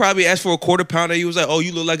saying? She probably asked for a quarter pounder. He was like, "Oh,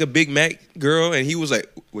 you look like a Big Mac girl," and he was like,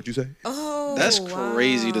 "What'd you say?" Oh, That's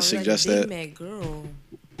crazy to suggest like a that. Big Mac girl.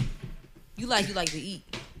 You like to eat.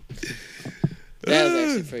 That was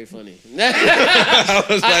actually very funny. I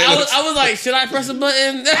was like, should I press a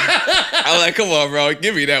button? I was like, "Come on, bro,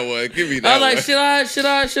 give me that one. Give me that I was one." like,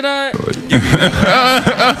 should I?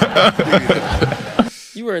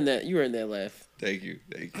 You were in that laugh. Thank you.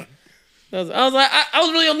 I was like, I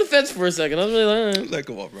was really on the fence for a second. I was really like, I was like,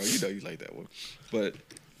 "Come on, bro. You know you like that one." But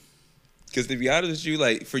because to be honest with you,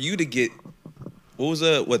 like for you to get what's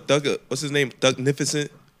his name? Thugnificent.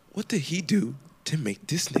 What did he do to make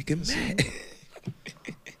this nigga mad?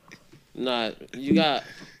 Nah, you got.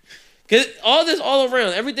 Cause all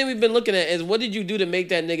around, everything we've been looking at is what did you do to make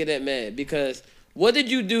that nigga that mad? Because what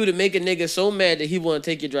did you do to make a nigga so mad that he want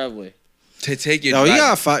to take your driveway? To take your No,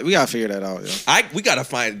 drive. we gotta figure that out, yo. We gotta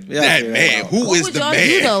find gotta that figure man. that out. Who What is would the y'all man?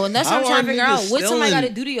 do though? And that's what I'm How trying are to figure out. niggas What somebody got to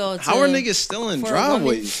stealing- do to y'all? How are niggas stealing for a woman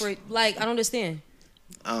driveways? For, like, I don't understand.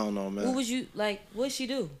 I don't know, man. What would you like? What'd she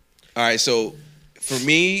do? All right, so for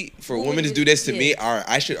me, for a woman to do this to me,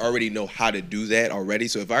 I should already know how to do that already.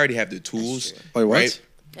 So if I already have the tools, Wait, what? right?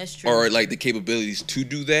 That's true. Or like the capabilities to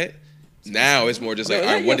do that, now it's more just like, all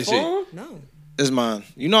right, what is it? No. It's mine.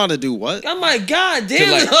 You know how to do what? I'm like, God damn.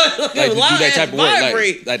 To like do that type of work,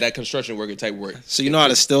 vibrate. like that construction worker type work. So you know how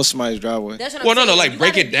to steal somebody's driveway? That's what Well, I'm no, saying. like You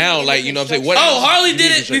break gotta it down, be like in you know what I'm saying. construction. What? Oh, Harley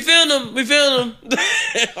did it. We found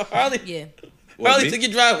him. Harley. Yeah. Harley me? took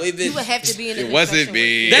your driveway, bitch. You would have to be in the It wasn't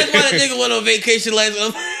me. That's why that nigga went on vacation last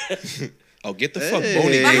month. Oh, get the fuck Hey.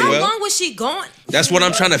 Boney. But how Well, long was she gone? that's what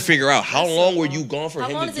I'm trying to figure out. How long were you gone for How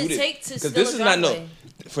him long to does do it this? take to Because steal this a is not driveway?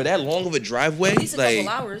 for that long of a driveway. At least a like, couple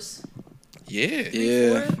hours. yeah,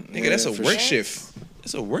 Yeah. nigga, that's a for work sure. shift.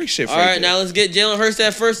 That's a work shift. All right right, there. now let's get Jalen Hurts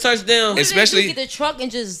that first touchdown. What Especially- did they do? Get the truck and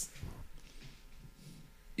just.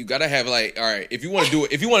 You gotta have like, all right, if you want to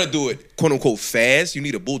do it, quote unquote fast, you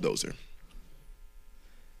need a bulldozer.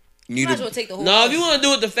 You You need might as a, well take the whole. No, house. if you want to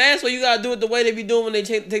do it the fast way, you gotta do it the way they be doing when they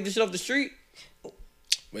take the shit off the street.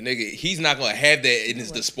 but nigga, he's not gonna have that in his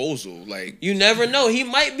disposal. Like, You never know. He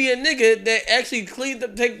might be a nigga that actually cleaned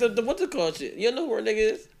up, take the what's it called shit. You know who a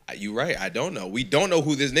nigga is? you right. I don't know. We don't know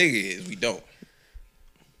who this nigga is. We don't.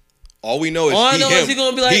 All we know is All I he know him. is he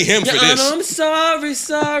gonna be like, he him for Your this. Honor, I'm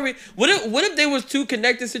sorry. What if they was two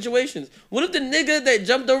connected situations? What if the nigga that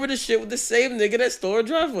jumped over the shit with the same nigga that stole a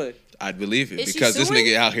driveway? I'd believe it Is she because this suing?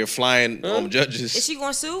 nigga out here flying on judges. Is she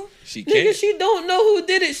gonna sue? She Nigga, can't. she don't know who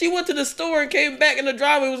did it. She went to the store and came back and the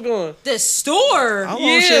driveway was gone. The store. How long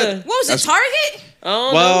Yeah. should- What was it? Target? I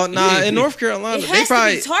don't Well, know. nah. In North Carolina, It they has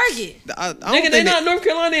probably. to be Target. I don't Nigga, they think not in North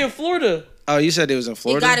Carolina, they in Florida. Oh, you said it was in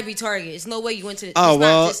Florida. It gotta be Target. It's no way you went to. Oh it's not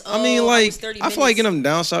well, just, I mean, was like 30 I feel like minutes. getting them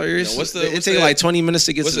down south areas. Yeah, what's the- it what's take the- like 20 minutes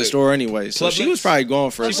to get what's to the it? store anyway. So she Publix? was probably going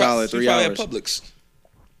for a She solid probably 3 at hours. Publix.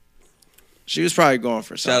 She was probably going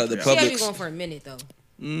for a Shout out solid to 3 She hours. gotta be Publix. going for a minute though.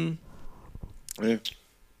 Yeah.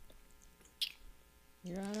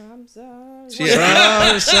 I'm sorry.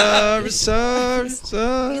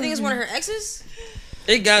 sorry. You think it's one of her exes?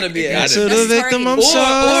 It gotta be an To extra. the victim, I'm Or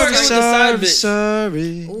it was the side bitch.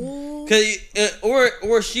 sorry. Ooh.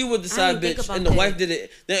 Or she was the side didn't think bitch about and the that. wife did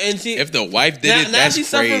it. And she If the wife did now, it, now that's she's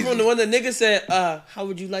suffering crazy. from the one the nigga said, how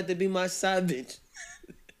would you like to be my side bitch?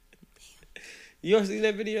 You ever seen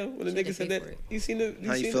that video when the nigga said that? You seen it?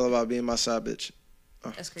 How you seen feel it? about being my side bitch?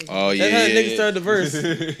 That's crazy. Oh yeah, That's how the yeah, nigga started the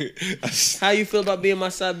verse. How you feel about being my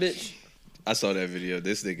side bitch? I saw that video.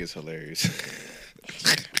 This nigga's hilarious.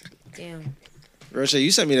 Damn. Roche, you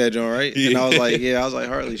sent me that joint, right? And I was like, yeah, I was like,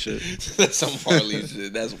 Harley shit. That's some Harley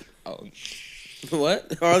shit. That's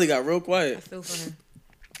What? Harley got real quiet. I feel for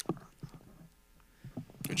her.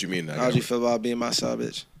 what you mean? How'd you feel about being my side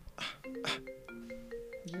bitch?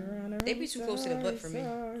 They be too close to the butt for me.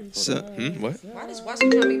 What? Why she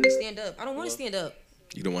trying to make me stand up? I don't want to stand up.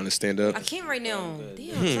 You don't want to stand up? I can't right now.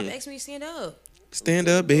 Damn, stop asking me to stand up. Stand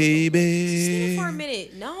up, baby. Stand up for a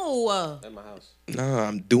minute. No. At my house. Nah,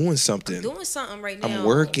 I'm doing something. I'm doing something right now. I'm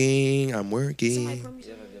working. I'm working. Somebody put me-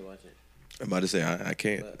 I'm about to say I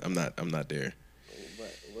can't. I'm not there.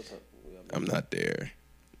 I'm not there.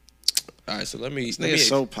 All right, so let me. This nigga's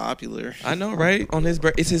so popular. I know, right? On his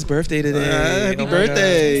it's his birthday today. Happy Oh my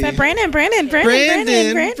birthday. Is that Brandon? Brandon.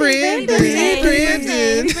 Happy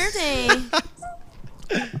birthday.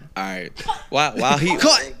 All right. While he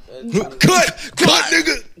cut,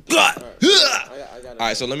 nigga, cut. All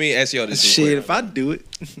right, so let me ask y'all this. Shit, if I do it.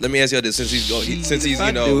 Let me ask y'all this since he's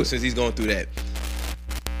going through that.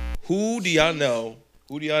 Who do y'all know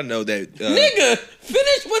that? Nigga,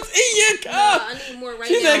 finish what's in your cup. I need more right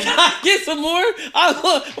She now. said, "Can I get some more?"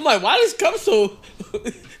 I'm like, "Why this cup so?"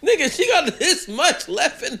 Nigga, she got this much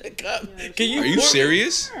left in the cup. Can you? Are you pour me?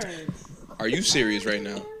 serious? Are you serious right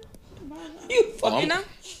now? You I'm, fucking.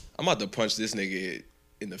 I'm about to punch this nigga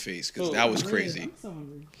in the face because that was crazy.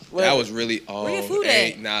 What? That was really. Oh, Where your food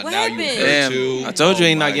hey, at? now What you happened? hurt Damn, too. I told you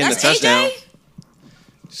ain't not getting That's the touchdown. AJ?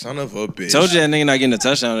 Son of a bitch. Told you that nigga not getting a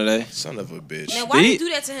touchdown today. Son of a bitch. Now, why Did did he- you do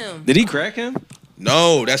that to him? Did he crack him?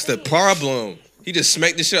 No, that's the problem. He just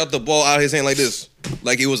smacked the shit out the ball out of his hand like this,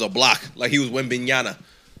 like it was a block, like he was Wembenyama.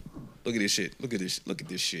 Look at this shit. Look at this. Look at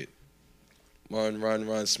this shit.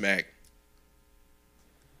 Run, smack.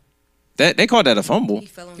 They called that a fumble. He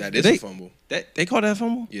fell on That his is a fumble. They called that a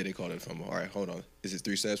fumble? Yeah, they called it a fumble. All right, hold on. Is it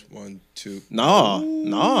 3 steps? 1, 2. Nah.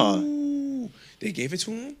 They gave it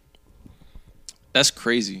to him. That's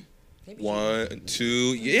crazy. 1, 2.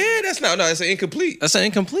 Yeah, that's not. No, it's an incomplete. That's an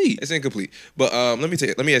incomplete. It's incomplete. But let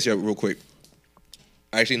me ask you real quick.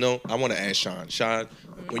 Actually, no. I want to ask Sean. Sean,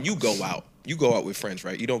 when you go out with friends,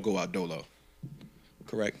 right? You don't go out dolo.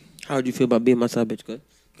 Correct. How would you feel about being my side bitch? Good.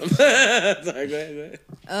 Sorry, go ahead.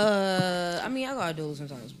 I mean, I gotta do it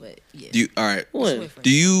sometimes, but yeah. Do you? All right. What? Do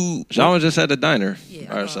you? Sean was just at the diner Yeah,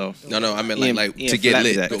 by herself. No. I meant Ian- like Ian to get Flat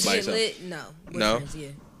lit. Jack. Go To by get yourself. lit? No. With No? friends, yeah.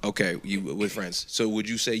 Okay, you with friends. So would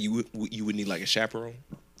you say you would need like a chaperone?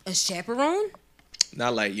 A chaperone?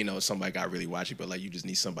 Not like, you know, somebody got really watching, but like you just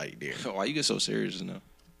need somebody there. Why you get so serious now?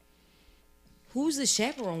 Who's the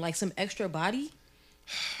chaperone? Like some extra body?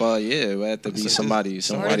 Well, yeah, it would have to be somebody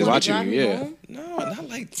Somebody watching drive you. you Yeah. home? No,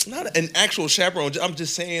 not an actual chaperone. I'm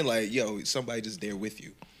just saying, like, yo, somebody just there with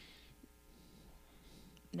you.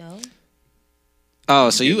 No. Oh,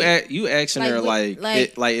 so you asking Like, her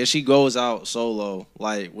what- like if she goes out solo,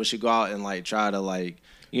 like would she go out and like try to like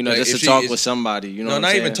you know Like, just if to she talk is- with somebody? You know, No, what not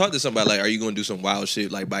I'm even saying? talk to somebody. Like, are you gonna do some wild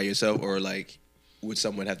shit like by yourself, or like would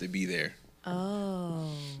someone have to be there? Oh.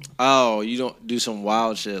 Oh, you don't do some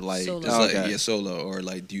wild shit like Solo. Just like, okay. yeah, solo, or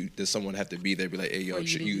like does someone have to be there? Be like, hey, yo, Or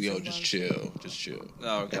you do some wild just chill, just chill.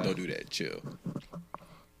 Oh, okay. Like, don't do that, chill.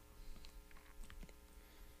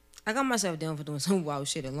 I got myself down for doing some wild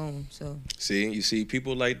shit alone. So See, you see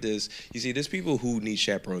people like this. You see, there's people who need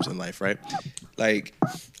chaperones in life, right? Like,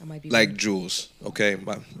 I might be like one. Jules. Okay, I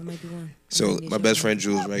might be one. So my best friend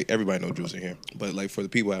Jules, right? Everybody know Jules in here, but like for the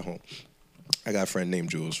people at home, I got a friend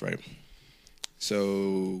named Jules, right?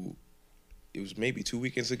 So it was maybe 2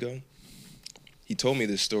 weekends ago. He told me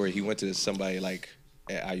this story. He went to somebody like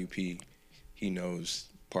at IUP, he knows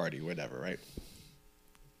party, whatever, right?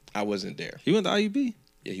 I wasn't there. He went to IUP?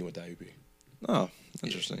 Yeah, he went to IUP. Oh,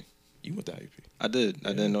 interesting. You went to IUP. I did. I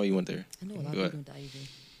didn't know you went there. I know a lot of Go people ahead. went to IUP.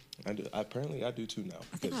 I do. Apparently, I do too now.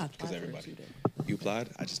 I think I applied Because for it everybody. too, though. You applied?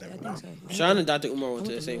 I just never. I think so. Sean and Dr. Umar I went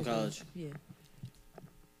to the same Louisville. college. Yeah.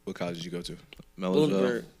 What college did you go to?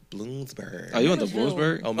 Millersville. Bloomsburg. Oh, you went to Millersville.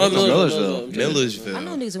 Bloomsburg? Oh, Millersville. Millersville. I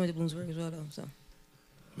know niggas that went to Bloomsburg as well, though. So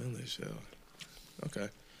Millersville. Okay.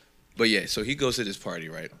 But yeah, so he goes to this party,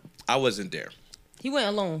 right? I wasn't there. he went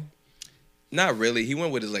alone. Not really. He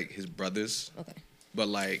went with his brothers. Okay. But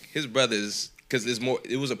like his brothers, because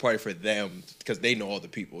it was a party for them because they know all the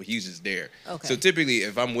people. He's just there. Okay. So typically,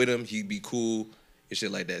 if I'm with him, he'd be cool and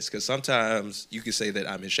shit like that. Because sometimes you can say that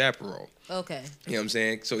I'm his chaperone. Okay. You know what I'm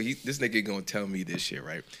saying? So this nigga gonna tell me this shit,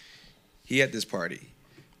 right? He at this party.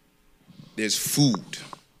 There's food,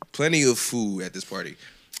 plenty of food at this party,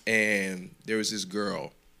 and there was this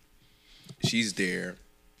girl. She's there.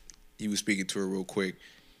 He was speaking to her real quick.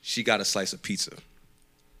 She got a slice of pizza,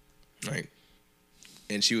 right?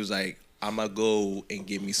 And she was like, "I'm gonna go and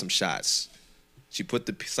get me some shots." She put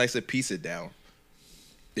the slice of pizza down.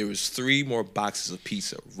 There was 3 more boxes of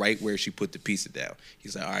pizza right where she put the pizza down.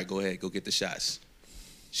 He's like, all right, go ahead, go get the shots.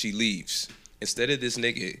 She leaves. Instead of this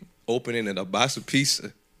nigga opening a box of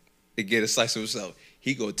pizza and get a slice of himself,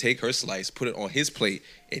 he go take her slice, put it on his plate,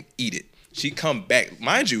 and eat it. She come back.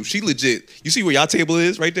 Mind you, she legit. You see where y'all table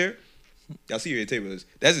is right there? Y'all see where your table is?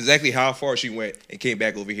 That's exactly how far she went and came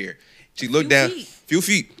back over here. She looked down, few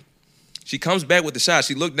feet. She comes back with the shot.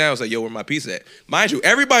 She looked down, was like, yo, where my pizza at? Mind you,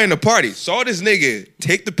 everybody in the party saw this nigga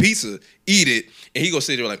take the pizza, eat it, and he go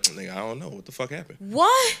sit there like, nigga, I don't know. What the fuck happened?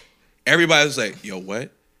 What? Everybody was like, yo,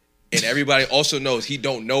 what? And everybody also knows he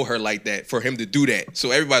don't know her like that for him to do that.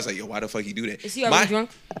 So everybody's like, yo, why the fuck he do that? Is he already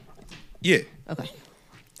drunk? Yeah. Okay.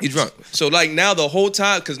 He's drunk. So like now the whole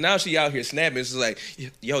time, because now she out here snapping. It's like,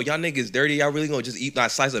 yo, y'all niggas dirty. Y'all really gonna just eat my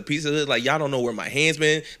slice of pizza? Like y'all don't know where my hands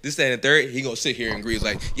been. This, that, and the third. He gonna sit here and agree. It's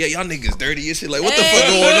like, yeah, y'all niggas dirty and shit. Like what the fuck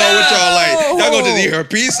going on with y'all? Like y'all gonna just eat her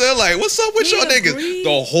pizza? Like what's up with y'all niggas?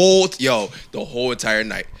 The whole entire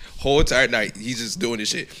night. He's just doing this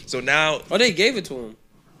shit. So now, they gave it to him.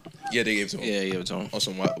 Yeah, they gave it to him. Yeah, they gave it to him on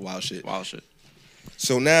some wild shit. Wild shit.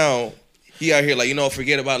 So now he out here like,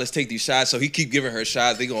 forget about it, let's take these shots. So he keep giving her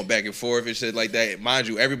shots. They going back and forth and shit like that. Mind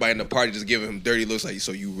you, everybody in the party just giving him dirty looks like,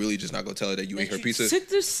 so you really just not gonna tell her that you ate her pizza? Took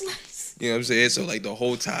the slice. You know what I'm saying? So like the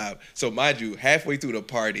whole time. So mind you, halfway through the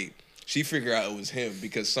party, she figured out it was him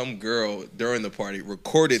because some girl during the party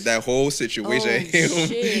recorded that whole situation of him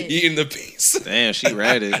eating the pizza. Damn, she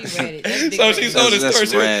read it. So she told this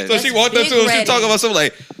story. So she walked up to him. She talking about something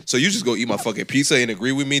like, so you just go eat my fucking pizza and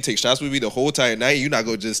agree with me, take shots with me the whole entire night. You're not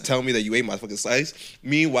gonna just tell me that you ate my fucking slice.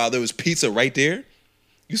 Meanwhile, there was pizza right there.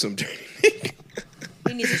 You some dirty nigga.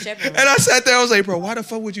 He needs a chaperone. And I sat there. I was like, bro, why the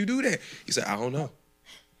fuck would you do that? He said, I don't know.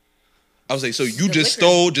 I was like, so you just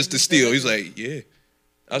stole just to steal? He's like, yeah.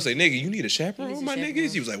 I was like, nigga, you need a chaperone, my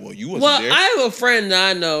niggas? He was like, well, you wasn't there. I have a friend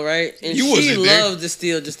that I know, right? And You she wasn't there. loves to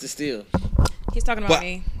steal just to steal. He's talking about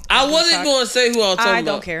me. I wasn't going to say who I was talking about. I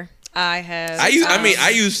don't care. I have. I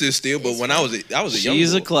used to steal, but when I was a young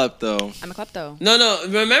She's a boy. klepto. I'm a klepto. No.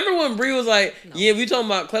 Remember when Bree was like, yeah, we talking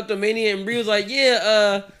about kleptomania, and Bree was like,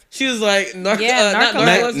 yeah, she was like, not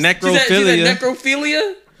narcolepsy. Necrophilia. She said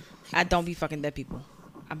necrophilia? I don't be fucking dead people.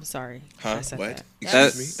 I'm sorry. Huh? I said What?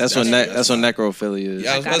 that. That's what necrophilia is.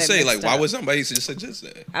 Yeah, I was about to got it say, like, mixed why up. would somebody just suggest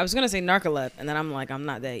that? I was gonna say narcolep, and then I'm like, I'm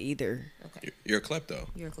not that either. You're a klepto.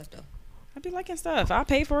 You're a klepto. I be liking stuff. I'll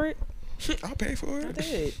pay for it. I'll pay for I it.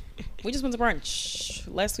 did. We just went to brunch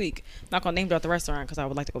last week. Not gonna name drop the restaurant because I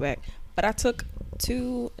would like to go back. But I took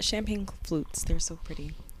 2 champagne flutes. They're so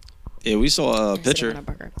pretty. Yeah, we saw a picture.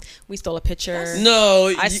 We stole a picture.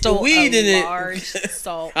 No, I stole we a didn't. large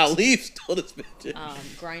salt Ali stole this picture.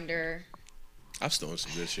 grinder. I've stolen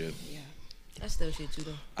some good shit. I still shit too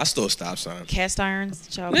though. I stole stop sign. Cast irons.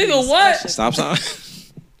 Child, Nigga, please. what? That shit- Stop sign.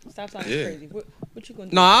 Stop sign Yeah. is crazy. What you gonna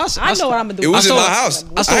do? No, I know what I'm gonna do. It was in stole- my house.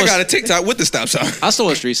 I got a TikTok with the stop sign. I stole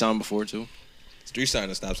a street sign before too. Street sign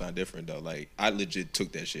and stop sign different though. Like I legit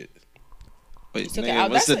took that shit. Wait, took it nigga,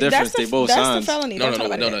 out. what's the That's difference? the- They both that's the signs. felony. No, Don't talk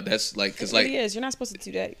about no. it. That's like because It like really is. You're not supposed to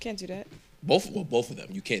do that. You can't do that. both of them.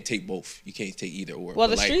 You can't take both. You can't take either or. Well,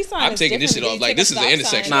 the But, like, street sign I'm is taking this shit different. off. Like You this take is a an stop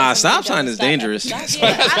sign. intersection. Nah, stop sign is dangerous. Stop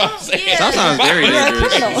sign is very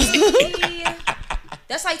dangerous.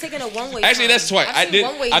 That's like taking a one-way. Actually, that's twice. I've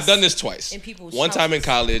I've done this twice. in people's One time in houses.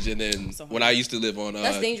 college, and then when I used to live on.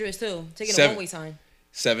 That's dangerous too. Taking a 7th one-way sign.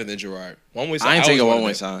 7th and Girard. One-way sign. I ain't taking a always one-way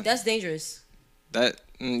wanted sign. That's dangerous. That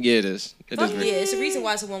yeah, it is. It Fuck is. yeah, it's a reason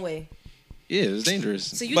why it's a one-way. Yeah, it's dangerous.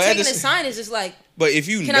 So you taking a sign is just like, But if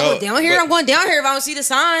you can know, I go down here? I'm going down here if I don't see the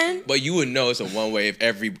sign. But you would know it's a one-way if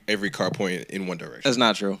every car pointed in one direction. That's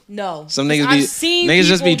not true. No. Some niggas I've be seen niggas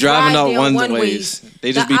just be people driving drive up down one ways.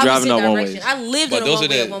 They just be driving up one ways. I lived in a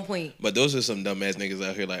one-way at one point. But those are some dumbass niggas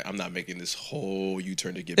out here. Like I'm not making this whole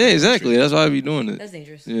U-turn to get. Yeah, back exactly. That's why I be doing it. That's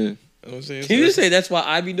dangerous. Yeah. You know what I'm saying? Can you just say that's why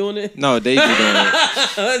I be doing it? No, they be doing it.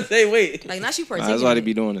 Let's say wait. Like not you Nah, partaking. that's why they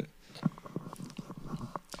be doing it.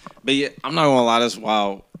 But yeah, I'm not gonna lie. That's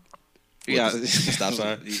wild. Yeah, the stop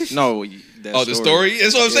sign. No. The story.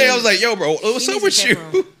 That's what I'm saying. I was like, yo, bro, what's He up needs with to you?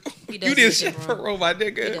 check wrong. He does You need didn't to check shit for wrong. roll, my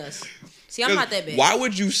nigga. He does. See, I'm not that bad. Why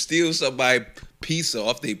would you steal somebody's pizza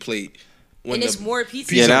off their plate? When And it's more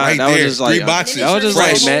pizza. Yeah, that, right that was there, just like 3 boxes. that was just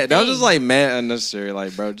Right. like mad. That was just like mad unnecessary.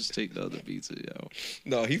 Like, bro, just take the other pizza, yo.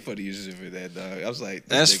 No, he funny as shit for that, dog. I was like,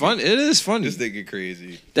 That's fun. It is funny. This nigga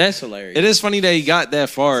crazy. That's hilarious. It is funny that he got that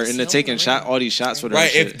far into taking all these shots with her. Right.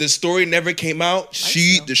 and If shit. the story never came out,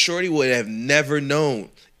 the shorty would have never known.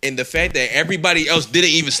 And the fact that everybody else didn't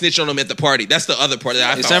even snitch on him at the party. That's the other part that I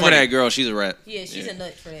found except for funny. that girl, she's a rat. Yeah, she's a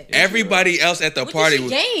nut for that. Everybody else at the What party did she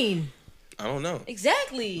was. gain? I don't know.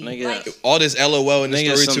 Exactly. Nigga, Like, All this LOL in the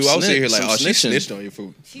Nigga, story some too. I was sitting here snitch- like, oh, some she snitching. snitched on you for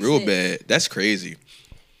real snitched. bad. That's crazy.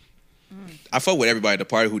 I fuck with everybody at the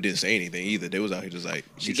party who didn't say anything either. They was out here just like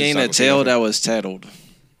she gained a tail that was tattled.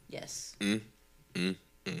 yes. Mm. You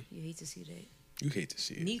hate to see that. You hate to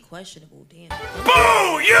see it. Knee questionable. Damn.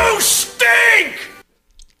 Boo! You stink!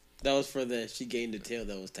 That was for the she gained the tail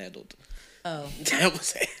that was tattled. Oh. That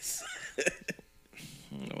was ass.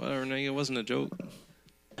 Whatever, nigga. It wasn't a joke.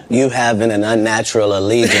 You having an unnatural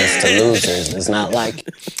allegiance to losers is not like.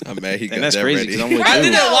 I'm mad he got And that's that crazy ready. because I'm with I you.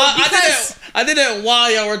 did that while I did that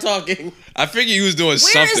while y'all were talking. I figured you was doing Where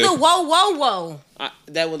something. is the whoa, whoa, whoa?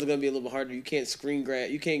 That one's gonna be a little bit harder. You can't screen grab.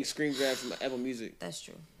 You can't screen grab from Apple Music. That's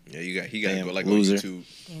true. Yeah, he got to Damn, go like loser. on YouTube.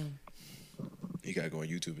 Damn. He got to go on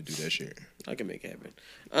YouTube and do that shit. I can make it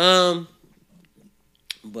happen.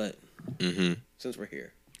 But since we're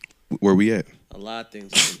here, Where we at? a lot of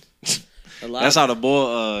things. A lot. That's how the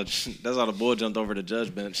bull. That's how the bull jumped over the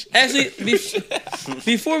judge bench. Actually,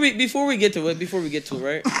 before we get to it,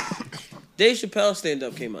 right? Dave Chappelle stand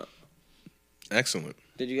up came out. Excellent.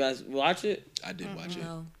 Did you guys watch it? I did watch it.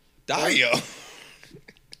 No. Dio.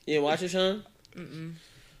 You didn't watch it, Sean?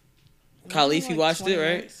 Khalif, you watched it,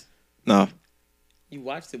 right? No, You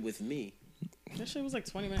watched it with me. That shit was like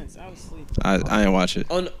 20 minutes. I was asleep. I didn't watch it.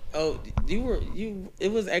 Oh, no,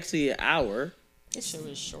 It was actually an hour. This shit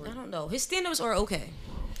was short. I don't know. His stand-ups are okay.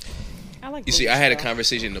 I like. You see, Dave I had a Chappelle.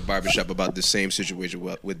 conversation in the barbershop about the same situation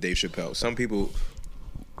with Dave Chappelle. Some people,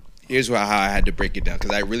 here's how I had to break it down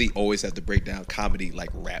because I really always have to break down comedy like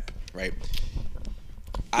rap, right?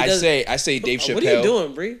 I say Dave Chappelle. What are you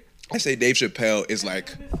doing, Bree? I say Dave Chappelle is like.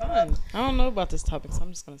 Fun. I don't know about this topic, so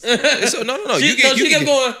I'm just gonna say. So, no. She kept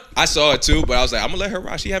going. I saw it too, but I was like, I'm gonna let her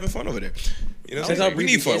rock. She having fun over there. You know, what I'm saying? We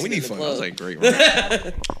need fun. We need fun. I was like, great.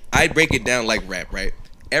 I break it down like rap, right?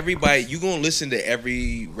 Everybody, you gonna listen to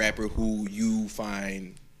every rapper who you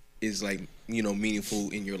find is like, you know, meaningful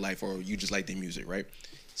in your life, or you just like their music, right?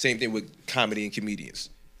 Same thing with comedy and comedians.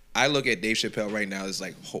 I look at Dave Chappelle right now as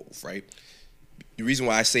like Hov, right? The reason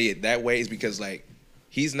why I say it that way is because like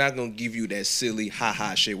he's not gonna give you that silly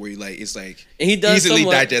ha shit where you like it's like And he does easily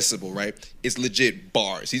somewhat- digestible, right? It's legit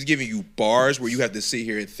bars. He's giving you bars where you have to sit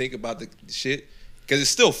here and think about the shit. Because it's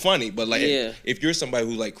still funny, but like Yeah. if you're somebody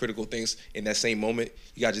who like critical thinks in that same moment,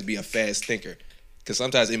 you gotta just be a fast thinker. Because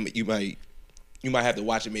sometimes you might have to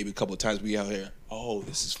watch it maybe a couple of times. Be out here, oh,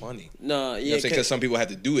 this is funny. No, You know what I'm saying? Because some people have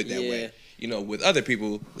to do it that Yeah. way. You know, with other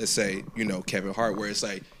people, let's say, you know, Kevin Hart, where it's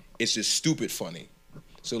like it's just stupid funny.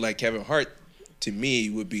 So like Kevin Hart, to me,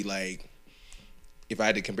 would be like, if I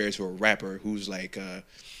had to compare it to a rapper who's like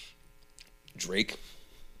Drake,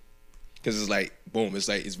 because it's like boom, it's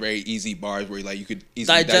like it's very easy bars where like you could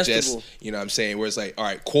easily digest. You know what I'm saying? Where it's like, all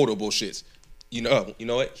right, quotable shits. You know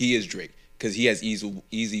what? He is Drake because he has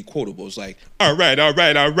easy quotables like all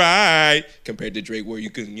right, compared to Drake where you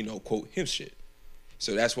can quote him shit.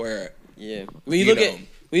 So that's where when you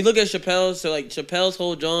look at Chappelle's, so like Chappelle's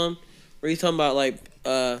whole John where he's talking about like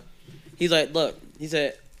he's like, look, he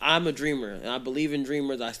said, I'm a dreamer and I believe in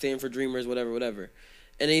dreamers, I stand for dreamers, whatever.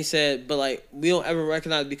 And he said, but like we don't ever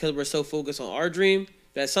recognize because we're so focused on our dream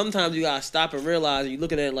that sometimes you gotta stop and realize and you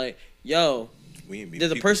looking at it like, yo,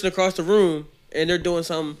 there's a person across the room and they're doing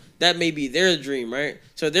something that may be their dream, right?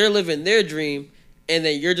 So they're living their dream and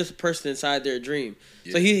then you're just a person inside their dream.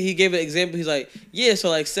 Yeah. So he gave an example. He's like, yeah, so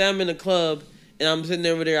like say I'm in a club and I'm sitting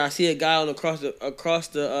over there, I see a guy across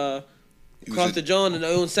the John in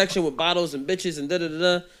their own section with bottles and bitches and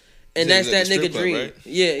da-da-da-da. And that's that nigga dream. Right?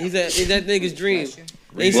 Yeah, he's that nigga's dream.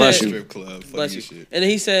 And he said, strip club, bless you. Shit. And then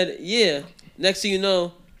he said, yeah, next thing you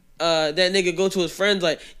know, that nigga go to his friends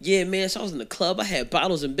like, yeah, man, so I was in the club, I had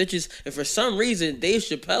bottles and bitches, and for some reason, Dave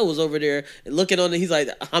Chappelle was over there and looking on it, he's like,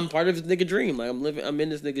 I'm part of his nigga dream. Like, I'm in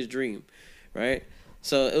this nigga's dream, right?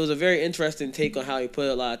 So it was a very interesting take on how he put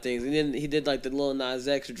a lot of things. And then he did like the Lil Nas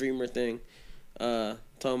X dreamer thing,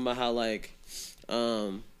 talking about how like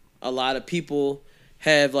a lot of people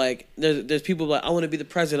have like there's people like I want to be the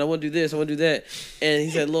president, I want to do this, I want to do that, and he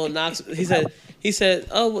said Lil Nas, he said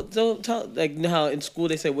oh well, don't tell, like you know how in school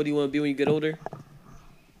they say what do you want to be when you get older?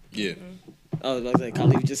 Yeah. Oh, I was like,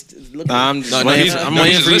 Khalid just look. I'm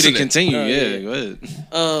waiting for you to continue. Go ahead.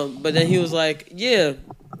 But then he was like, yeah,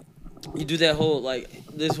 you do that whole like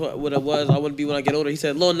this what it was. I want to be when I get older. He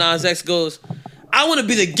said Lil Nas X goes, I want to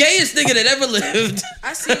be the gayest nigga that ever lived.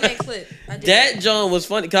 I seen that clip. That John was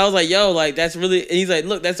funny because I was like, yo, like that's really. And he's like,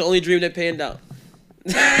 look, that's the only dream that panned out.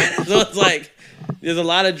 So it's like there's a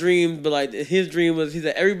lot of dreams, but like his dream was, he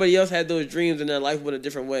said everybody else had those dreams and their life went a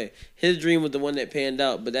different way. His dream was the one that panned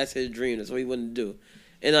out, but that's his dream. That's what he wanted to do.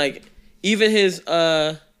 And like even his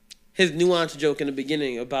nuance joke in the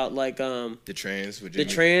beginning about like the trans when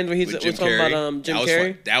he's talking about Jim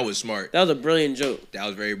Carrey. That was smart. That was a brilliant joke. That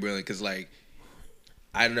was very brilliant because like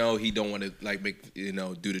I know he don't want to like make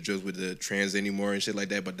do the jokes with the trans anymore and shit like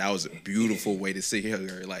that, but that was a beautiful way to sit here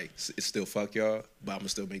like it's still fuck y'all, but I'm gonna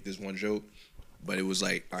still make this one joke. But it was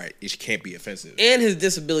like, all right, it can't be offensive. And his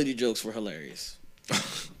disability jokes were hilarious.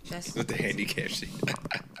 With the handicap shit.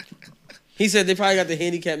 He said they probably got the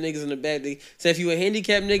handicapped niggas in the back. They said if you a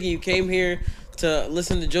handicapped nigga, you came here to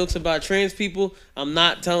listen to jokes about trans people, I'm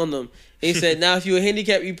not telling them. And he said now if you a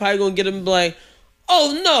handicapped, you probably gonna get them like,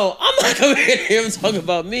 oh no, I'm not coming here and talking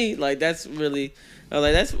about me. Like that's really, I was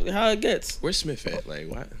like that's how it gets. Where's Smith at? Like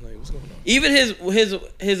what? Like what's going on? Even his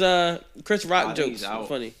Chris Rock jokes are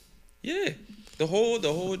funny. Yeah, the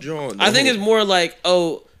whole John. I think it's more like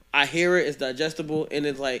I hear it, it's digestible, and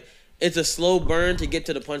it's like it's a slow burn to get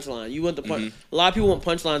to the punchline. You want the punch. A lot of people want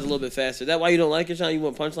punchlines a little bit faster. Is that why you don't like it, Sean? You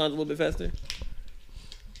want punchlines a little bit faster?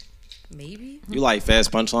 Maybe. You like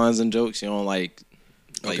fast punchlines and jokes. You don't like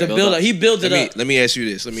the build up. He builds it up. Let me ask you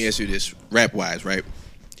this. Rap wise, right?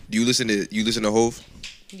 Do you listen to Hov?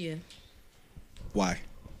 Yeah. Why?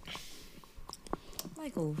 I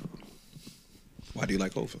like Hov. Why do you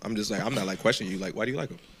like Hov? I'm not like questioning you. Like, why do you like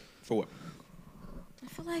him? For what? I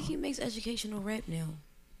feel like he makes educational rap now.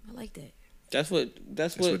 I like that. That's what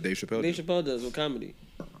Dave Chappelle does with comedy.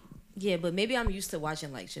 Yeah, but maybe I'm used to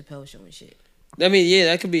watching like Chappelle Show and shit. I mean, yeah,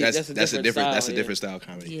 that could be. That's a different style, style of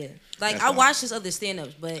comedy. Yeah, like I watched his other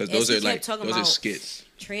stand-ups, but as those he are kept like talking those about are skits.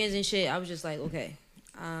 Trans and shit, I was just like, okay.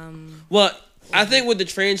 Well, I think with the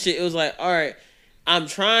trans shit, it was like, all right, I'm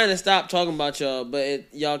trying to stop talking about y'all,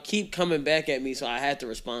 but y'all keep coming back at me, so I had to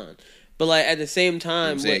respond. But like at the same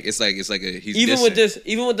time, it's like he's even dissing. with this,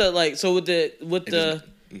 even with the like, so with the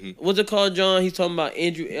what's it called, John? He's talking about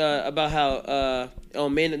Andrew about how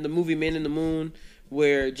the movie Man in the Moon,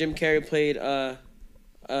 where Jim Carrey played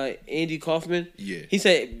Andy Kaufman. Yeah, he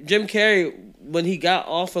said Jim Carrey when he got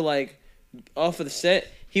off of the set,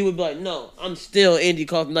 he would be like, no, I'm still Andy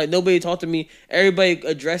Kaufman. Like nobody talked to me, everybody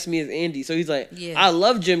addressed me as Andy. So he's like, I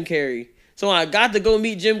love Jim Carrey. So when I got to go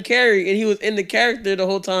meet Jim Carrey and he was in the character the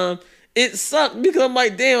whole time, it sucked because I'm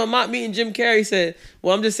like, damn, I'm not meeting Jim Carrey. He said,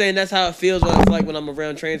 well, I'm just saying that's how it feels when it's like when I'm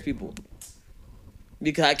around trans people.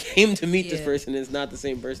 Because I came to meet this person and it's not the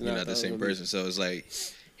same person. You're not the same person. So it's like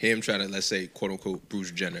him trying to, let's say, quote unquote,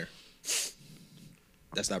 Bruce Jenner.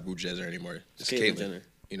 That's not Bruce Jenner anymore. It's Caitlyn Jenner.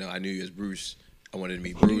 You know, I knew you as Bruce. I wanted to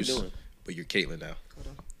meet Bruce, but you're Caitlyn now.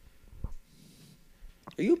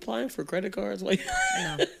 Are you applying for credit cards? Like,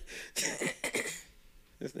 No.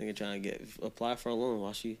 This nigga trying to apply for a loan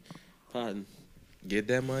while she potting. Get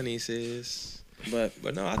that money, sis.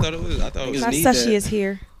 But no, I thought it was. That sushi is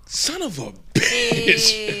here. Son of a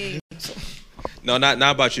bitch. No, not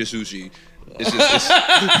about your sushi. It's just.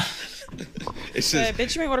 It's just.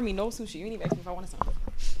 Bitch, you ain't order me no sushi. You ain't even ask me if I wanted some.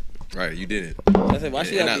 Right, you didn't. I said, why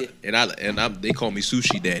she gotta be? And they call me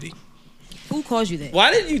Sushi Daddy. Who calls you that?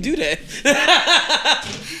 Why didn't you do that?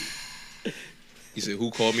 You said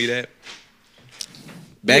who called me that?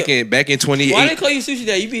 Back in 28. Why they call you Sushi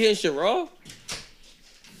Daddy? You be hitting shit raw?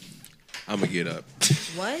 I'm gonna get up.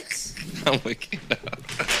 What? I'm gonna get up.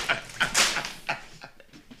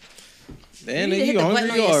 Damn, You need to nigga, hit you the button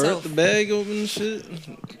hungry? on You all rip yourself. the bag open and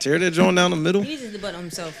shit. Tear that joint down the middle. He needs to hit the button on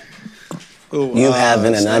himself. You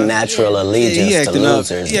having an unnatural allegiance to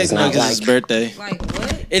losers He is acting not like it's his birthday. Like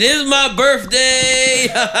what? It is my birthday.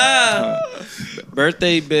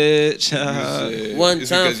 Birthday, bitch. One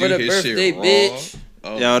time for the birthday, bitch.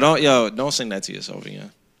 Oh. Don't sing that to yourself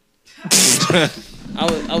again.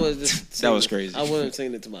 I was just That was crazy. I wasn't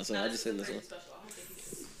singing it to myself. I just sang this one.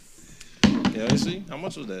 Yeah, you see? How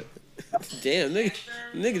much was that? Damn,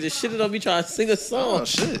 nigga just shitted on me trying to sing a song. Oh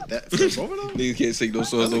shit! That for both of them? Niggas can't sing those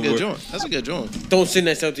songs That's a no good more. joint. That's a good joint. Don't sing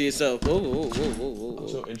that stuff to yourself. Whoa.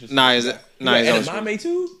 So interesting. Nah, is it? Nah, You he's got always. edamame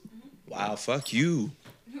too? Wow, fuck you.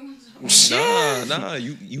 Nah,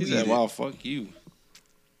 you He eat said, it. "Wow, fuck you."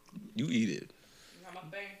 You eat it.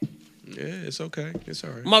 Yeah, it's okay. It's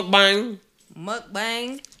alright. Mukbang.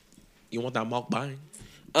 You want that mukbang?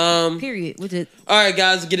 Period. With it. All right,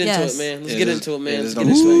 guys, let's get into Yes. it, man. Let's Yeah, get this- into it, man. yeah, Let's this get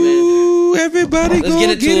don't into it, man. Ooh, everybody Let's go get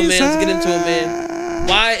into it, man. Let's get inside. into it, man.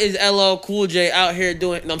 Why is LL Cool J out here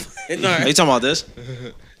doing? No, all Are you right. talking about this?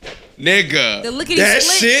 Nigga, The lickety that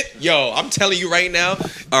split. shit, yo, I'm telling you right now.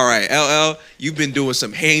 All right, LL, you've been doing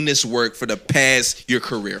some heinous work for the past your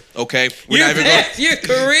career. Okay, Your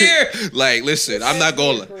career. Like, listen, I'm not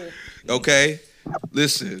gonna. Okay,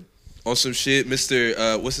 listen. On some shit,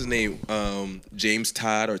 Mr. What's his name? James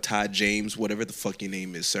Todd or Todd James, whatever the fuck your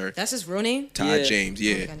name is, sir. That's his real name? Todd Yeah. James,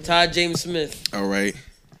 yeah. Todd James Smith. All right.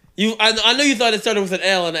 I know you thought it started with an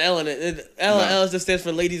L and an L in it. L just stands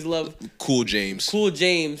for Ladies Love Cool James. Cool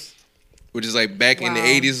James. Which is like back in the Wow.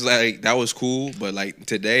 80s, like that was cool, but like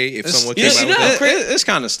today, if It's, someone you came know- out you with know that, how it's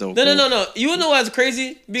kind of still. No, cool. no. You wanna know why it's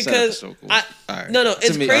crazy? Because so cool. all right. no,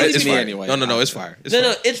 it's To me, crazy. it's to me me. anyway. No, it's fire. It's No,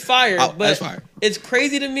 fire. it's fire. Oh, but that's fire. It's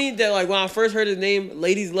crazy to me that like when I first heard his name,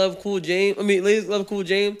 Ladies Love Cool James. Ladies Love Cool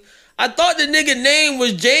James. I thought the nigga name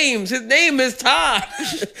was James. His name is Todd.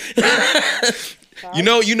 You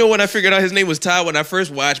know when I figured out his name was Todd, when I first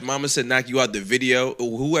watched Mama Said Knock You Out the video,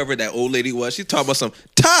 whoever that old lady was, she talking about some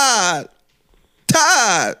Todd.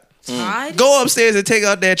 Todd? Go upstairs and take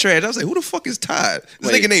out that trash. I was like, who the fuck is Todd?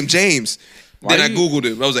 This Wait. nigga named James. Why Then I you- Googled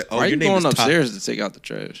him. I was like, oh, Why your you name going is Todd. upstairs to take out the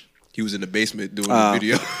trash? He was in the basement doing the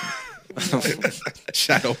video.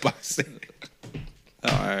 Shadow boxing.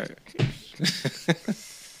 All right.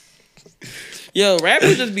 Yo,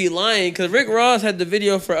 rappers just be lying because Rick Ross had the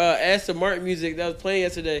video for Aston Martin music that was playing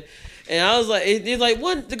yesterday. And I was like, it's like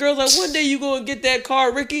the girl's like, one day you gonna get that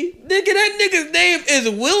car, Ricky. Nigga, that nigga's name is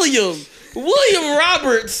William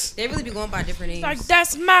Roberts. They really be going by different names. Like,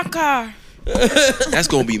 that's my car. That's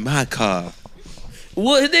gonna be my car.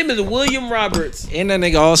 His name is William Roberts. And that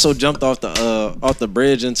nigga also jumped off the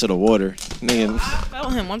bridge into the water. Nigga, I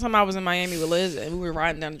felt him. One time I was in Miami with Liz and we were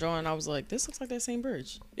riding down the draw and I was like, this looks like that same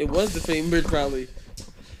bridge. It was the same bridge, probably.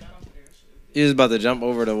 he was about to jump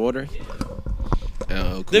over the water.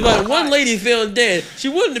 Oh, They're cool. like, one lady found dead. She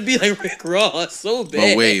wanted to be like Rick Ross so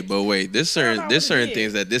bad. But wait. There's certain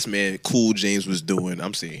things that this man Cool James was doing.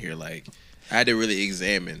 I'm sitting here like I had to really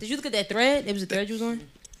examine. Did you look at that thread? It was a thread you was on?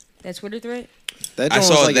 That Twitter thread? That I joint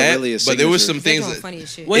saw was like that, really a but there was signature. some That things joint that funny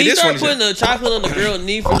as shit. When It he is started funny putting the chocolate on the girl's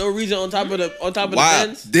knee for no reason on top of the wow,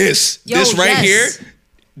 fence. this right here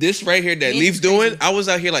that It's Leaf's crazy. doing. I was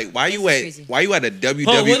out here like, why you at a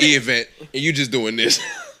WWE event and you just doing this?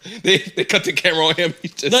 they cut the camera on him. He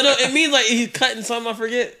just, No, it means like he's cutting something. I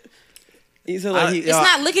forget. He said like It's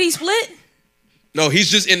not lickety split? no, he's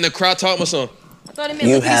just in the crowd talking about something. I thought it meant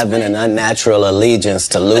You lickety having split. an unnatural allegiance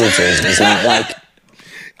to losers is not like.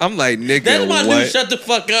 I'm like, nigga, That's my new what? shut the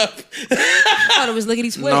fuck up. I thought it was lickety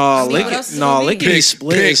split. No, I mean, what else is it gonna be? lickety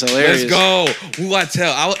split is hilarious. Let's go. Who I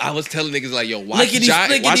tell? I was telling niggas like, yo, watch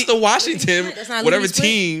the Washington, That's not whatever lickety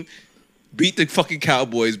split. team beat the fucking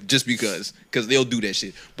Cowboys just because they'll do that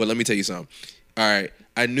shit. But let me tell you something. All right,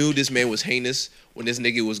 I knew this man was heinous when this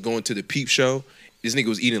nigga was going to the peep show. This nigga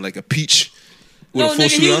was eating like a peach with No, a full nigga,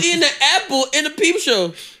 suit he on. was eating the apple in the peep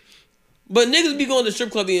show. But niggas be going to strip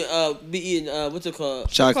club be eating what's it called?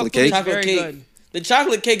 Chocolate cake. Chocolate Very cake. good. The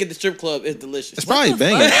chocolate cake at the strip club is delicious. It's probably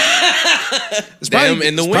banging. It's probably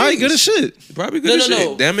in the wings. Probably good as shit. Probably good as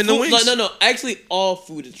shit. Damn in the wings. No. Actually, all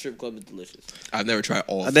food at the strip club is delicious. I've never tried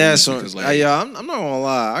all food. That's because, I'm not gonna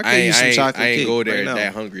lie. I could use some chocolate cake. I ain't go there right now.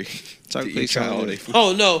 that hungry. Chocolate cake try all sounds day good. food.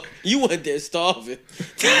 Oh no, you went there starving.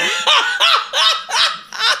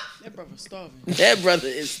 That brother's starving. That brother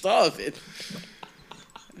is starving.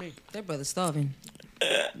 That brother's starving.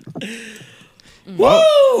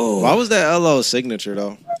 Why was that LO signature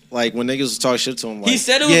though? Like when niggas was talking shit to him, like, He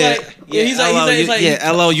said it was like, yeah, he's like,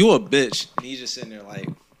 yeah, LO, you a bitch. And he's just sitting there like,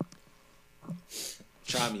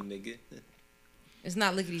 try me, nigga. It's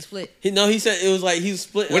not lickety split. He said it was like he was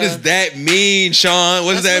split. What does that mean, Sean?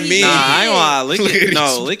 What does that mean? Nah, I ain't gonna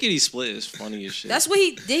lie. Lickety split is funny as shit. That's what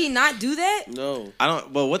he did. He not do that? No, I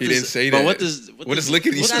don't. But what He does, didn't say but that. What does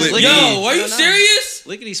lickety split Yo, mean? are you serious?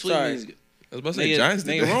 Lickety split Sorry. means. I was about to say Nigga, Giants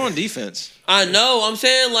did we're that. on defense. I know. I'm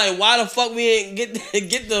saying like, why the fuck we ain't get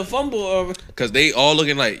the fumble? Or... Cause they all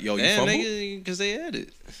looking like, yo, you Damn, fumbled? because they had it.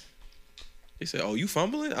 They said, oh, you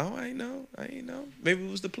fumbling? Oh, I ain't know. Maybe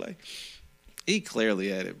it was the play. He clearly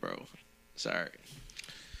had it, bro. Sorry.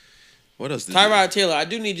 What else did Tyrod Taylor, I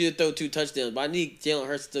do need you to throw 2 touchdowns, but I need Jalen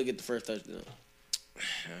Hurts to still get the first touchdown.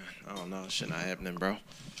 I don't know. Shit not happening, bro.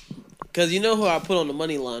 Because you know who I put on the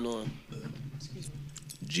money line on?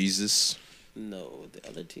 Jesus. No, the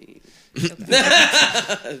other team.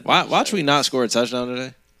 Watch we not score a touchdown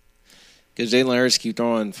today. Because Jalen Hurts keep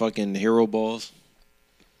throwing fucking hero balls.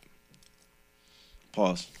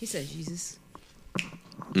 Pause. He said Jesus.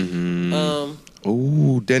 Mm-hmm.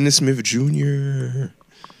 Oh, Dennis Smith Jr.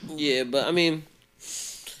 Yeah, but I mean,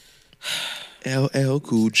 LL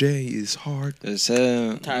Cool J is hard. Let's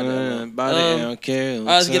get to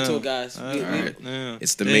it, guys.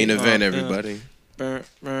 It's the main event, everybody. It's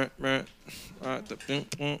the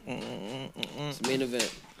main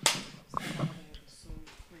event.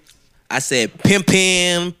 I said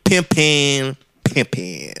pimpin'.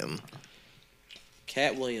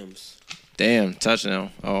 Cat Williams. Damn,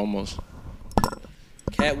 touchdown. Oh, almost.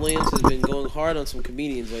 Cat Williams has been going hard on some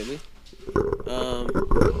comedians lately.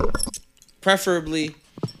 Preferably,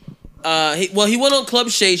 he went on Club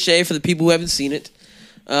Shay Shay for the people who haven't seen it.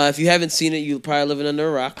 If you haven't seen it, you're probably living under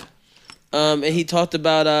a rock. And he talked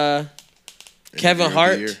about Kevin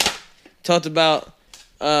Hart. Talked about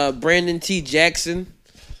Brandon T. Jackson.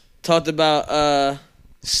 Talked about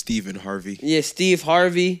Stephen Harvey. Yeah, Steve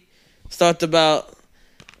Harvey. Talked about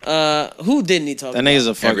who didn't he talk that about? Nigga's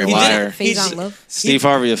a fucking liar. Faison Love. Steve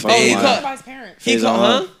Harvey a fucking liar. He talked about his parents. He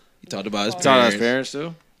talked about his parents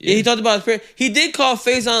too. Yeah, he talked about his parents. He did call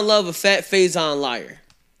Faison Love a fat Faison liar.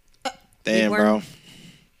 Damn, bro.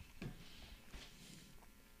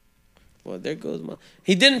 Well, there goes my.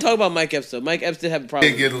 He didn't talk about Mike Epps though. Mike Epps did have a problem.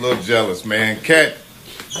 I did get a little jealous, man. Cat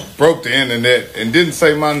broke the internet and didn't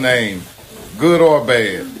say my name, good or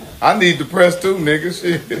bad. I need the press too, nigga.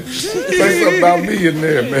 Shit. Say something about me in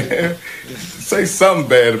there, man. Say something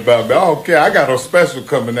bad about me. I don't care. I got a special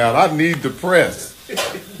coming out. I need the press.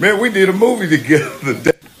 Man, we did a movie together.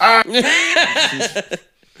 He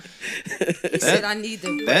said, I need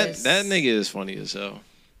the press. That nigga is funny as hell.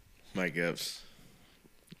 Mike Epps.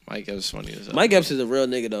 Mike Epps is funny as hell. Mike Epps is a real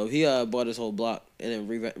nigga though. He bought his whole block and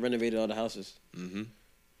then renovated all the houses. Mm-hmm.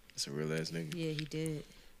 That's a real ass nigga. Yeah, he did.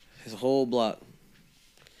 His whole block.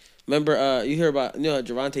 Remember, you hear about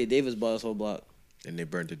Javante Davis bought his whole block. And they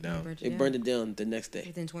burned it down. They burned it down the next day.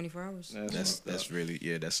 Within 24 hours. That's really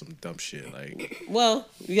that's some dumb shit. Like, well,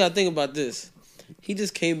 you gotta think about this. He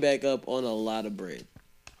just came back up on a lot of bread.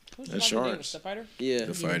 Insurance. The fighter? Yeah.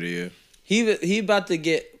 The fighter, yeah. He about to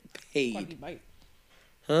get paid.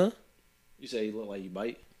 Huh? You say he look like you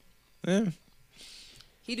bite? Yeah.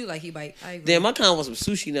 He do like he bite. I agree. Damn, I kind of want some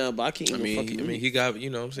sushi now, but I can't. He got,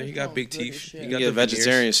 you know what I'm saying? He got big teeth. He got the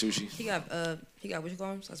vegetarian sushi. He got what you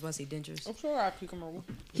call them? I was about to say dentures. I'm sure I cucumber.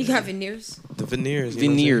 He got veneers. The veneers.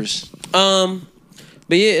 Veneers.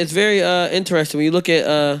 But yeah, it's very interesting when you look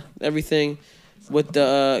at everything with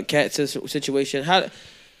the cat situation. How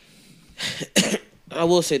I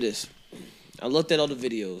will say this: I looked at all the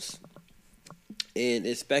videos, and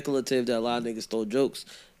it's speculative that a lot of niggas stole jokes,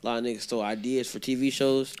 a lot of niggas stole ideas for TV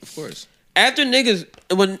shows. Of course. After niggas,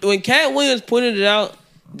 when Cat Williams pointed it out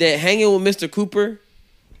that Hanging with Mr. Cooper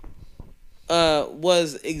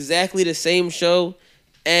was exactly the same show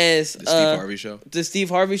as The Steve Harvey show. The Steve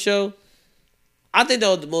Harvey show. I think that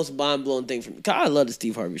was the most mind-blowing thing for me. 'Cause I love the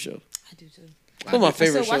Steve Harvey show. I do too. One of my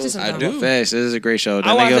favorite shows. I do. Facts. This is a great show. That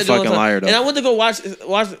I watched nigga a that joint fucking liar though. And I went to go watch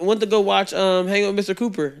Hanging with Mr.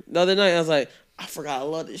 Cooper the other night. I was like, I forgot I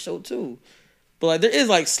love this show too. But like there is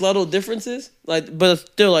like subtle differences, like but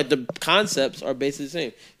still like the concepts are basically the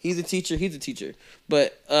same. He's a teacher.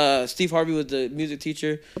 But Steve Harvey was the music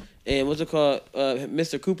teacher, and what's it called?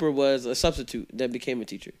 Mr. Cooper was a substitute that became a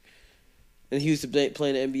teacher, and he used to play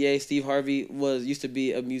in the NBA. Steve Harvey used to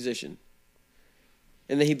be a musician,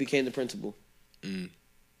 and then he became the principal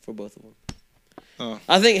for both of them. Oh.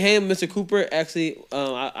 I think him, Mr. Cooper, actually,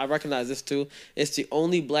 I recognize this too. It's the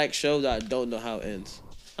only black show that I don't know how it ends.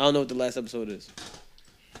 I don't know what the last episode is.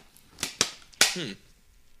 I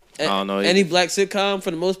don't know. Any black sitcom, for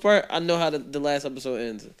the most part, I know how the last episode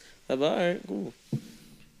ends. I'm like, all right, cool.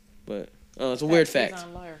 But it's a weird fact.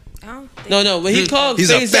 No, when he called he's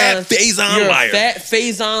a fat Faison liar. A fat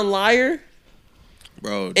Faison liar.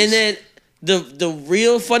 Bro. And then the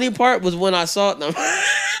real funny part was when I saw it.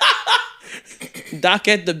 Doc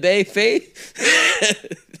at the Bay face.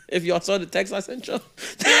 If y'all saw the text I sent y'all.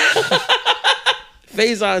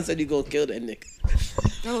 Faison said he gonna kill that nigga.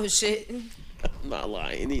 Oh shit. I'm not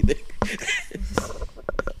lying either.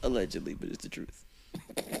 Allegedly, but it's the truth.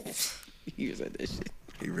 He said that shit.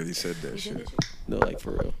 He really said that shit. No, like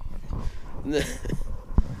for real.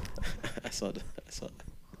 I saw that.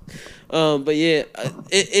 But yeah,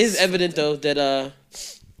 it is evident though that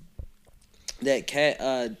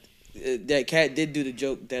Cat did do the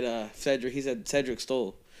joke that Cedric. He said Cedric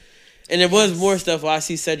stole. And there was more stuff where I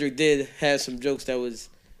see Cedric did have some jokes that was,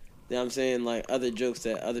 you know what I'm saying, like other jokes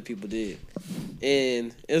that other people did.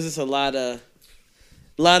 And it was just a lot of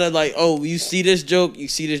like, oh, you see this joke,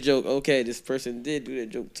 okay, this person did do that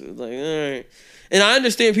joke too. Like, all right. And I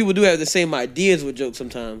understand people do have the same ideas with jokes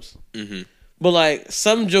sometimes. Mm-hmm. But like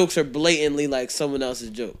some jokes are blatantly like someone else's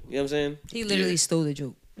joke. You know what I'm saying? He literally stole the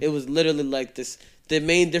joke. It was literally like this. The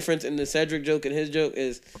main difference in the Cedric joke and his joke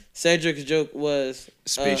is Cedric's joke was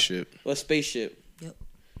spaceship. Yep.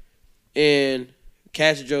 And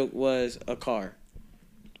Cat's joke was a car.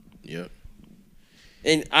 Yep.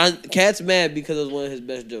 And Cat's mad because it was one of his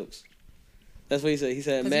best jokes. That's what he said. He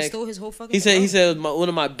said, "He stole his whole fucking." He said it was one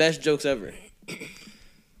of my best jokes ever.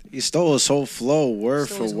 He stole his whole flow, word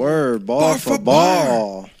for word, ball for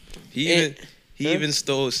ball. He even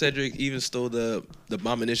stole Cedric. Even stole the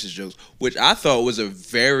Bominicious jokes, which I thought was a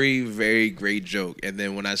very, very great joke. And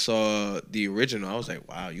then when I saw the original, I was like,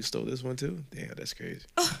 "Wow, you stole this one too? Damn, that's crazy."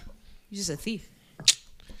 You're just a thief.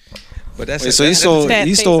 But that's so he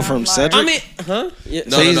stole from Cedric. I mean, huh? Yeah.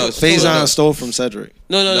 No. Faison stole from Cedric.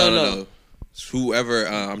 No. Whoever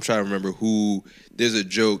I'm trying to remember who. There's a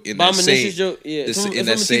joke in that Bominicious same joke. Yeah, it's from a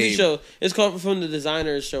TV show. It's called from the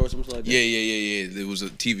Designer's show or something like that. Yeah. It was a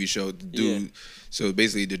TV show. Dude. Yeah. So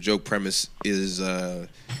basically, the joke premise is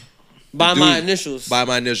by my initials. By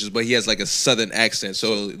my initials, but he has like a southern accent.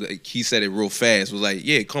 So like, he said it real fast. Was like,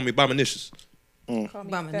 yeah, call me by my initials. Call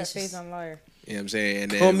me a fat face on liar. You know what I'm saying?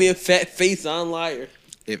 And then, call me a fat face on liar.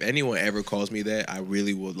 If anyone ever calls me that, I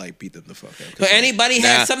really would like beat them the fuck up. If anybody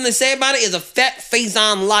has something to say about it, is a fat face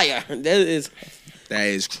on liar. That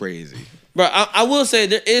is crazy. Bro, I will say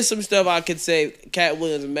there is some stuff I could say Cat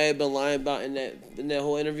Williams may have been lying about in that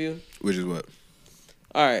whole interview. Which is what?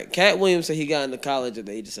 All right, Cat Williams said he got into college at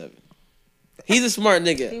the age of 7. He's a smart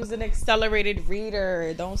nigga. He was an accelerated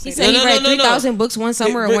reader. Don't say he said he read 3,000 books one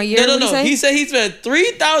summer or 1 year. No. He said he spent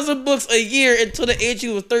 3,000 books a year until the age he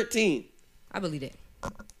was 13. I believe it.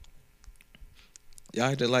 Y'all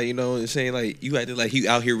had to like, you know what I'm saying? Like, you had to like, he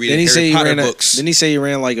out here reading Didn't Harry Potter books. Didn't he say he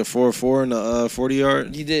ran like a 4.4 in the 40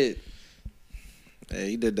 yard? He did. Yeah,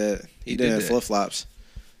 he did that. He did it flip flops.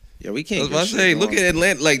 Yeah, we can't. I was about to say, look at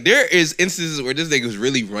Atlanta. Like, there is instances where this nigga was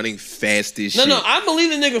really running fast as shit. No, I believe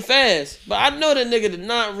the nigga fast, but I know that nigga did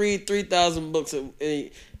not read 3,000 books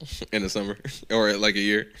in the summer or like a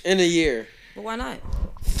year. In a year. But why not?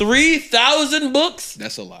 3,000 books?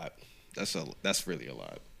 That's a lot. That's really a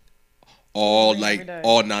lot. All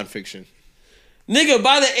nonfiction. Nigga,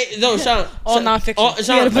 by the Sean, all nonfiction.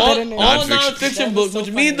 All nonfiction books,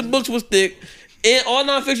 which means the books was thick. And all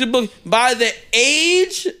nonfiction books by the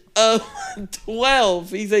age of 12,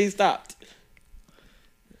 he said he stopped.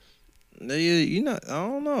 You not? I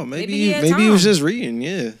don't know. Maybe he he was just reading.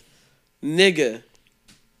 Yeah, nigga.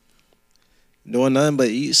 Doing nothing but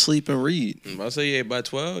eat, sleep, and read. I say yeah, by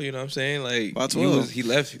 12, you know what I'm saying? Like by 12, he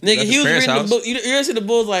left. Nigga, he was reading house. the book. You ever see the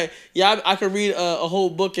Bulls like, yeah, I could read a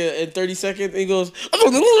whole book in 30 seconds. And he goes,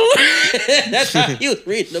 that's how he was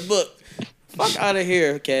reading the book. Fuck out of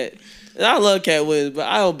here, Cat. And I love Cat Williams, but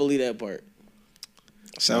I don't believe that part.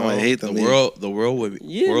 Sound like hate them. The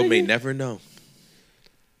world may never know.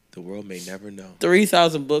 The world may never know.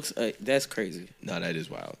 3,000 books, that's crazy. No, that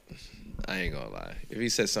is wild. I ain't gonna lie. If he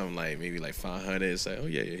said something like maybe like 500, it's like, oh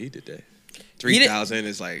yeah, he did that. 3,000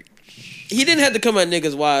 is like. He didn't have to come at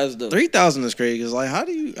niggas wise though. 3,000 is crazy. Cause like, how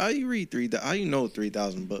you read 3,000? How you know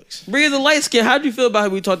 3,000 books? Bria the light skin. How'd you feel about how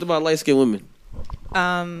we talked about light skinned women?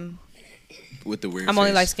 With the weird. I'm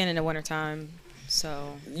only light skinned in the wintertime,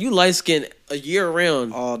 so you light skinned a year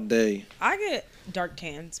round, all day. I get dark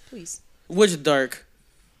tans, please. Which dark?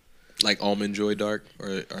 Like almond joy dark,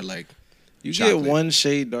 or like you chocolate. get one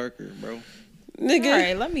shade darker, bro. Nigga, all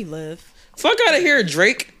right, let me live. Fuck out of here,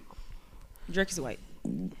 Drake. Drake is white.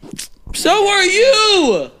 So are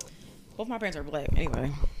you. Both my parents are black.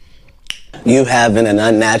 Anyway. You having an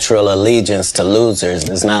unnatural allegiance to losers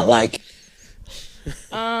is not like.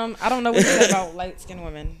 I don't know what you said about light skinned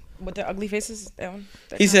women with their ugly faces. That one.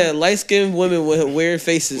 He said light skinned women with weird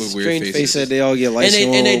faces, With weird strange faces. They said they all get light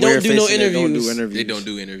skin and they with don't weird do no faces, and interviews. They don't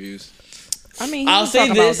do interviews. I mean, I'll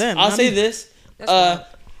say this. Them. I'll say this. And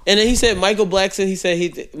then he said Michael Blackson. He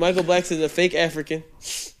said Michael Blackson is a fake African.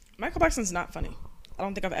 Michael Blackson's not funny. I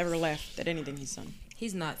don't think I've ever laughed at anything he's done.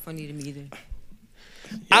 He's not funny to me either.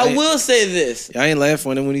 I will say this. I ain't laugh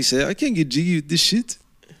when he said, "I can't get jiggy with this shit."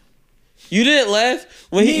 You didn't laugh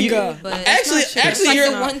when he. But Actually, like you're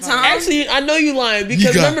the one time. Actually, I know you lying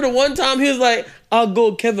because remember the one time he was like, "I'll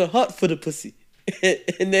go Kevin Hart for the pussy,"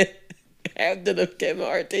 and then after the Kevin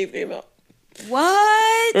Hart tape came out.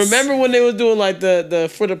 What? Remember when they was doing like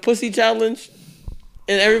the for the pussy challenge,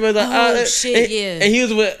 and everybody's like, Oh, shit, yeah. And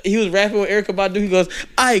he was rapping with Erykah Badu. He goes,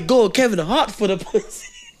 "I go Kevin Hart for the pussy."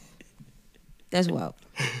 That's wild.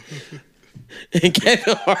 And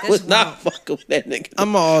Kevin Hart was not fucking with that nigga.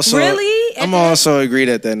 I'm also Really? I'm also agree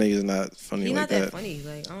that nigga's not funny He's like not that that. funny.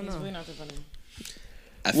 Like I don't know. Really not that funny.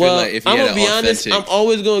 I feel Well, like if he I'm had gonna an be honest. authentic, I'm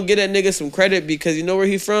always gonna get that nigga some credit because you know where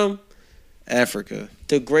he's from. Africa,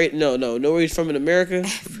 know where he's from in America.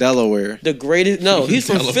 Delaware. The greatest. No, he's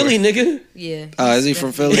from Delaware. Philly, nigga. Yeah. Is he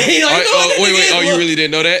from Philly? He like, wait, you really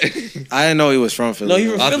didn't know that? I didn't know he was from Philly. No, he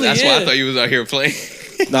from Philly. That's yeah. why I thought you was out here playing.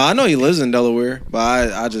 No, I know he lives in Delaware,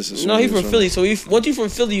 but I just assumed No, he he's was from Philly. So once you from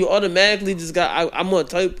Philly, you automatically just got. I'm gonna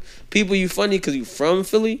type people you funny because you from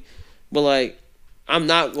Philly, but like I'm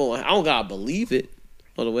not going. I don't gotta believe it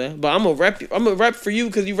all the way. But I'm gonna rap. I'm gonna rap for you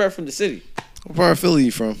because you rap from the city. What part of Philly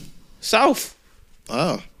you from? South.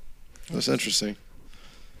 Oh, that's interesting.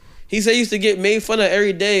 He said he used to get made fun of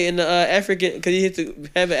every day in the African because he had to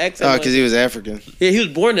have an accent. Oh, because he was African. Yeah, he was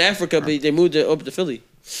born in Africa, but they moved up to Philly.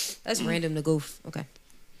 That's random to go. Okay.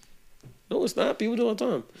 No, it's not. People do it all the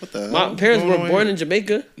time. What the hell? My parents were Going on born here? in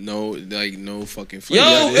Jamaica. No fucking.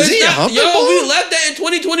 Yo, Is he humping ball? we left that in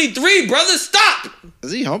 2023, brother. Stop.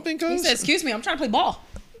 Is he humping? He Cuz? said, "Excuse me, I'm trying to play ball."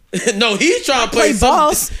 No, he's trying to play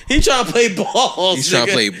balls. He's trying to play balls. He's trying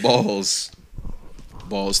to nigga. play balls.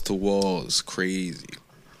 Balls to walls, crazy.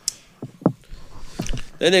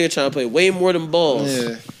 That nigga trying to play way more than balls.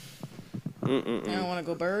 Yeah. You don't want to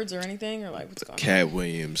go birds or anything, or like what's going on? Cat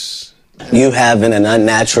Williams. You having an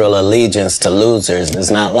unnatural allegiance to losers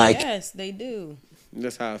is not like. Yes, they do.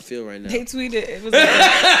 That's how I feel right now. They tweeted it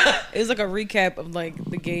was like a recap of like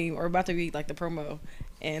the game or about to be like the promo,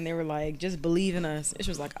 and they were like, "Just believe in us." It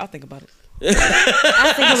was like, "I'll think about it."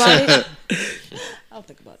 I think about it. I'll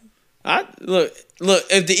think about it. Look.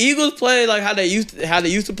 If the Eagles play like how they used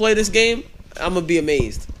to play this game, I'm gonna be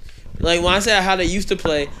amazed. Like when I say how they used to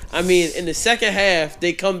play, I mean in the second half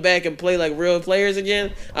they come back and play like real players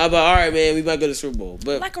again. I'm like, all right, man, we might go to the Super Bowl.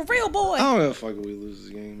 But Like a real boy. I don't know if we lose this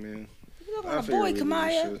game, man. You look I like a figure boy, we lose this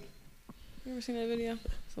Kamaya. shit. You ever seen that video?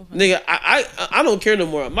 So funny. nigga, I don't care no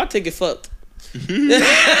more. My ticket fucked.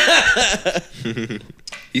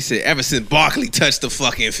 He said ever since Barkley touched the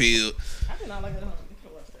fucking field. I did not like that.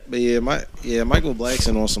 But Michael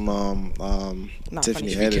Blackson on some Not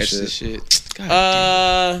Tiffany funny. Haddish Catch shit. this shit.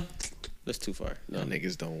 God That's too far. no,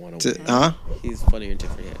 niggas don't want to. Huh? He's funnier than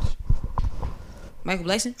Tiffany Haddish. Michael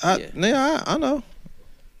Blackson. I know.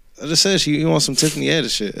 I just said he wants some Tiffany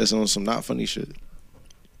Haddish shit. It's on some not funny shit.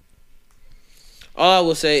 All I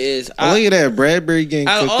will say is, Look at that Bradbury getting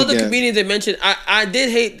out of cooked all the again. comedians they mentioned, I did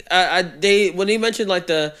hate. When they mentioned like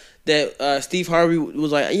that Steve Harvey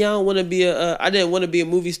was like, yeah, I don't want to be I didn't want to be a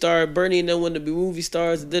movie star. Bernie and them wanted to be movie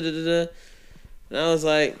stars. Da da da da. And I was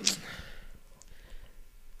like,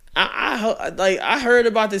 I heard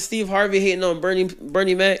about this Steve Harvey hating on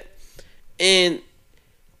Bernie Mac, and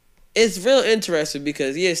it's real interesting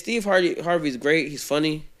because Steve Harvey's great. He's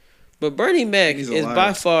funny. But Bernie Mac He's a is liar.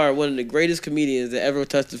 by far one of the greatest comedians that ever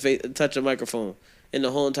touch a microphone in the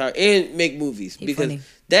whole entire and make movies because funny.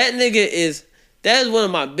 that is one of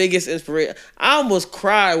my biggest inspirations. I almost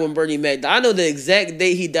cried when Bernie Mac died. I know the exact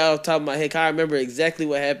date he died off the top of my head. I remember exactly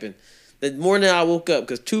what happened. The morning I woke up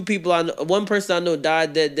because one person I know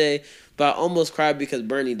died that day, but I almost cried because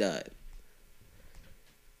Bernie died.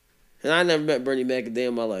 And I never met Bernie Mac a day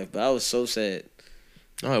in my life, but I was so sad.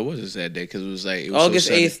 Oh, it was a sad day because it was like August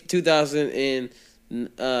so 8th,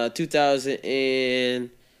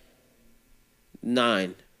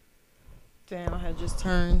 2009. Damn, I had just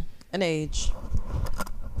turned an age.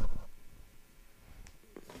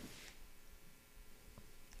 I'm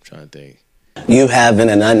trying to think. You having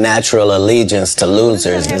an unnatural allegiance to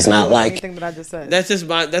losers is not like. Anything that I just said.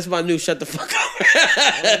 That's my new shut the fuck up.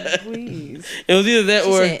 Please. It was either that She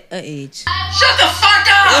or said age. Shut the fuck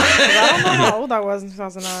up! I don't know how old I was in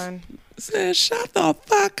 2009. Said shut the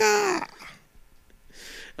fuck up.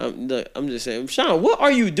 Look, I'm just saying, Sean, what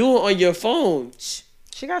are you doing on your phone?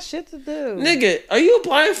 She got shit to do. Nigga, are you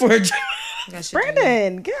applying for a job?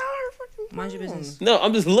 Brandon, get out her fucking Mind your business. No,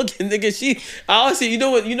 I'm just looking, nigga. I always see, you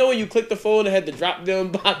know when you click the phone and had the drop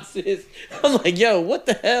down boxes. I'm like, yo, what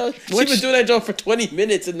the hell? She been doing that job for 20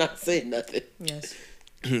 minutes and not saying nothing. Yes.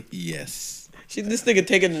 Yes. This nigga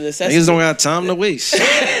taking an assessment. Niggas don't got time to waste.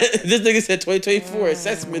 This nigga said 2024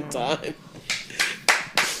 assessment time.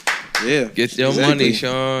 Yeah. Get your money,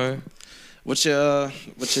 Sean. What's your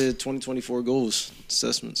 2024 goals,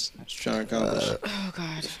 assessments? What you trying to accomplish? Oh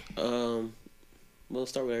God. We'll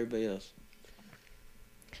start with everybody else.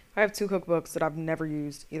 I have 2 cookbooks that I've never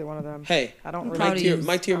used either one of them. Hey, I don't mic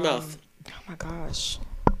really to your mouth. Oh my gosh.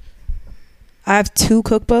 I have 2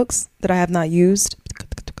 cookbooks that I have not used.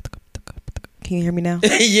 Can you hear me now?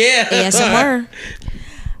 Yeah. ASMR.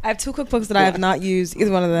 I have 2 cookbooks that I have not used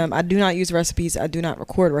either one of them. I do not use recipes. I do not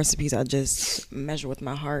record recipes. I just measure with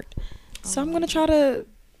my heart. So I'm gonna try to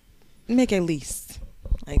make at least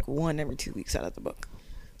like 1 every 2 weeks out of the book,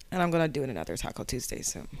 and I'm gonna do another Taco Tuesday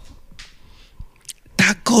soon.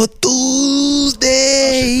 Taco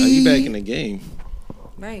Tuesday. Are you back in the game?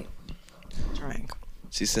 Right. Trying.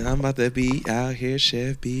 She said, "I'm about to be out here,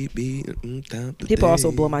 chef. Be People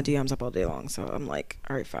also blow my DMs up all day long, so I'm like,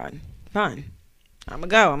 all right, fine. I'ma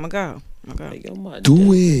go.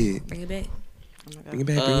 Do it. Bring it back. Bring it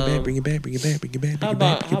back. How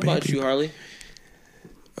about you, Harley?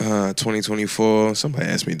 2024. Somebody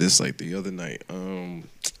asked me this like the other night.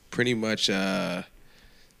 Pretty much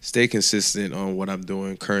stay consistent on what I'm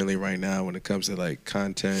doing currently right now when it comes to like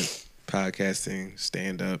content, podcasting,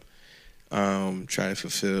 stand up. Try to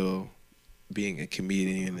fulfill being a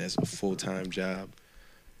comedian as a full-time job,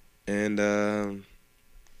 and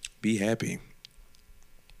be happy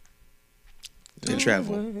and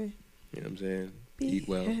travel. You know what I'm saying? Eat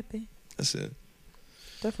well. Happy. That's it.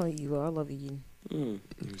 Definitely eat well. I love eating.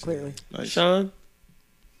 Clearly. Nice. Sean?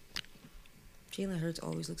 Jalen Hurts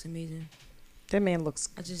always looks amazing. That man looks.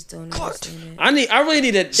 I just don't understand it. I really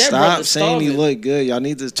need that. Stop saying he look good. Y'all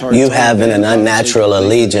need to target. You having an unnatural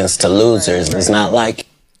allegiance to losers is not like.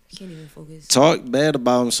 Can't even focus. Talk bad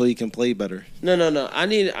about him so he can play better. No. I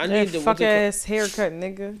need the fuck ass haircut,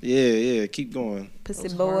 nigga. Yeah. Keep going. Pussy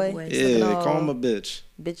boy. Yeah, call him a bitch.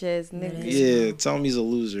 Bitch ass nigga. Yeah, tell him he's a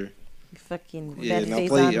loser. Fucking yeah. Now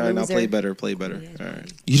play. All right, now play better. Play better. All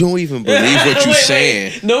right. You don't even believe what you're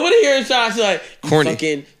saying. Nobody hears Sean. She's like,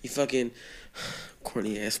 corny. You fucking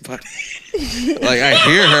corny ass body. Like I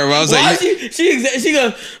hear her, but I was like, she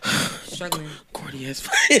goes struggling. Corny ass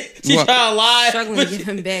body. She trying to lie. Struggling to give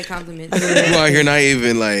him bad compliments. you out here not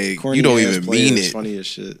even like Corny you don't ass even player mean is it. Funny as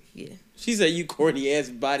shit. Yeah. She said, "You corny ass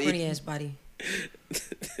body." Corny ass body.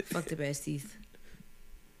 Fuck the bad teeth.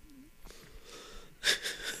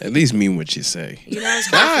 At least mean what you say. You know, it's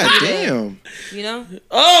God damn. You know?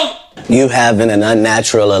 Oh! You having an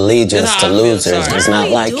unnatural allegiance to losers is not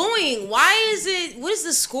like. What are we doing? Why is it? What is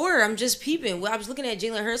the score? I'm just peeping. I was looking at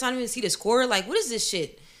Jalen Hurts. I don't even see the score. Like, what is this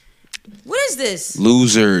shit? What is this?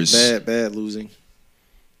 Losers. Bad losing.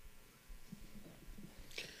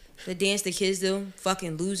 The dance the kids do.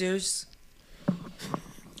 Fucking losers.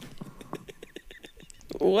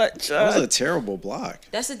 What? That was a terrible block.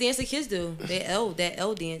 That's the dance the kids do. That L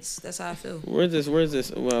dance. That's how I feel. Where's this?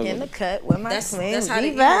 Well, in the cut with my that's twin. how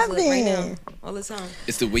We the Eagles look right vibing. now. All the time.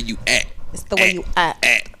 It's the way you act. It's the way you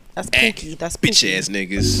act. That's Pookie. That's Bitch Pookie. ass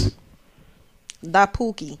niggas. That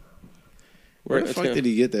Pookie. Where the fuck did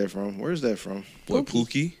he get that from? Where's that from? What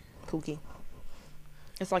Pookie? Pookie.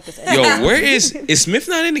 It's like this. Yo, where is Smith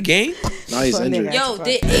not in the game? No, he's injured. Yo,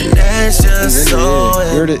 did He's injured.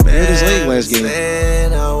 Yeah. Heard his leg last game.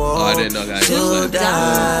 Oh, I didn't know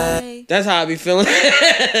that. That's how I be feeling.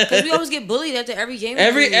 Because we always get bullied after every game.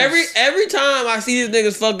 Every time I see these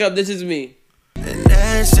niggas fuck up, this is me. And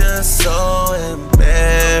that's just so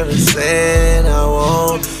embarrassing. I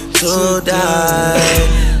want to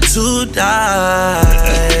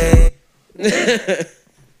die.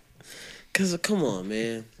 Cause come on,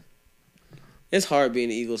 man. It's hard being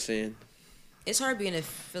an Eagles fan. It's hard being a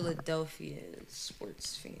Philadelphia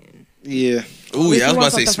sports fan. Yeah. Ooh, yeah, I was about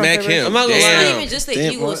to say smack him. I'm not gonna It's lie. not even just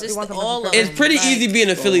the Eagles. It's all of them. It's pretty easy being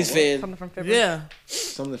a Phillies fan. Something from February. Yeah.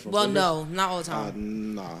 Something from Well, Philly? no, not all the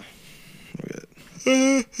time. Nah.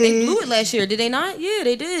 They blew it last year, did they not? Yeah,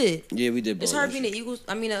 they did. Yeah, we did. It's hard being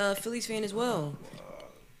a Phillies fan as well.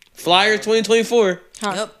 Flyers 2024.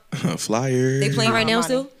 Yep. Flyers. They playing right now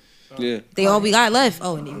still? Yeah. They all we got left.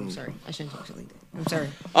 Oh, and Eagles. Sorry, I shouldn't talk shit like that. I'm sorry.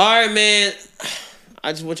 All right, man.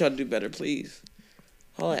 I just want y'all to do better, please.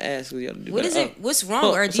 All I ask is y'all to do What better. is it? What's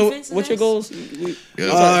wrong? Our defense. So what's your goals?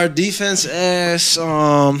 Our defense ass,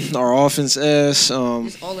 our offense ass, Just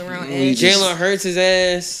all around ass. Jalen Hurts his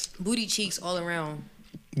ass. Booty cheeks all around.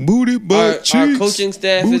 Booty butt cheeks. Our coaching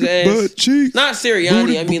staff is ass. Butt cheeks. Not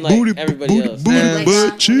Sirianni. I mean like everybody else.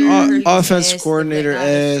 butt cheeks. Offense coordinator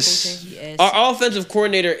ass. Our offensive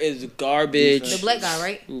coordinator is garbage. The black guy,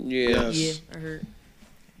 right? Yeah. Yeah, I heard.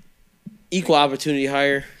 Equal opportunity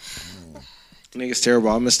hire. Nigga's terrible.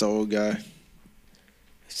 I miss the old guy.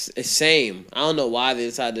 It's same. I don't know why they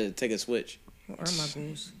decided to take a switch. What are my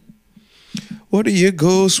goals? What are your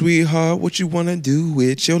goals, sweetheart? What you want to do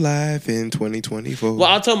with your life in 2024? Well,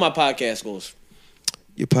 I'll tell my podcast goals.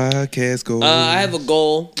 Your podcast goals. I have a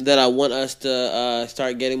goal that I want us to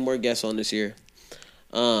start getting more guests on this year.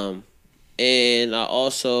 And I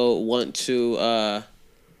also want to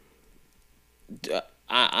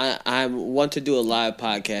I want to do a live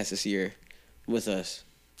podcast this year with us.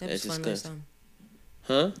 That was fun last time.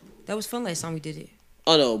 Huh? That was fun last time we did it.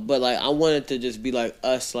 Oh no, but like I wanted to just be like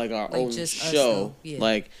us, like our own just us, show. though. Yeah.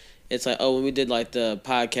 Like it's like when we did like the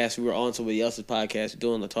podcast, we were on somebody else's podcast,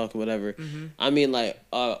 doing the talking, whatever. Mm-hmm. I mean like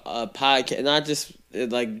a podcast, not just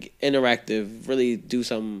like interactive. Really do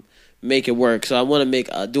something, make it work. So I want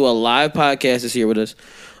to do a live podcast this year with us.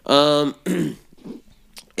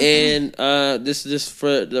 And this is just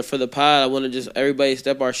for the pod. I want to just everybody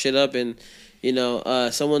step our shit up, and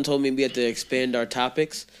someone told me we have to expand our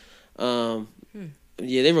topics.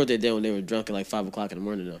 Yeah, they wrote that down when they were drunk at like 5 o'clock in the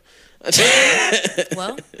morning though.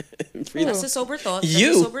 Well, that's a sober thought. That's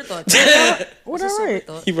You. a sober thought. What I write?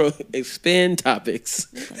 He wrote expand topics.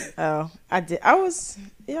 Oh, I did. I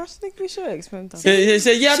should think we should expand topics. He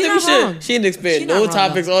said, "Yeah, I She think we not should." wrong. She didn't expand She no not wrong,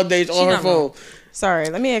 topics all day She on her not phone. wrong. Sorry,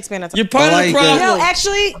 let me expand that. You're part of the problem. No,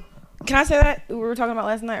 actually, can I say that we were talking about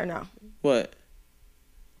last night or no? What?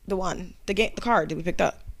 The card that we picked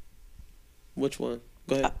up. Which one?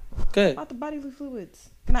 Go ahead. Go ahead. About the bodily fluids.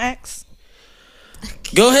 Can I ask?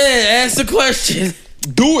 Go ahead. Ask the question.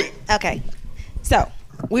 Do it. Okay. So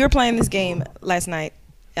we were playing this game last night.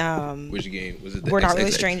 Which game was it? We're not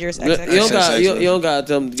really strangers. You don't got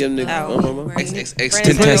them give them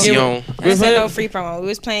Extension. I said no free promo. We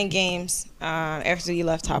was playing games after you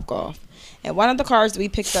left Top Golf. And one of the cards we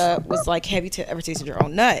picked up was like, have you ever tasted your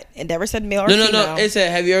own nut? It never said male or female. No. It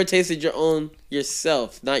said, have you ever tasted your own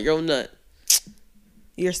yourself, not your own nut?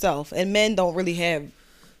 Yourself. And men don't really have,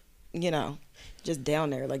 just down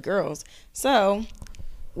there like girls. So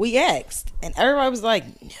we asked, and everybody was like,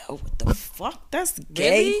 no, what the fuck? That's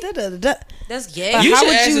gay. Really? Da-da-da-da. That's gay. But You how should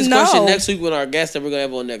would ask you this know? question next week with our guest that we're gonna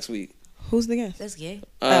have on next week. Who's the guest? That's gay.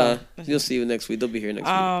 You'll see you next week. They'll be here next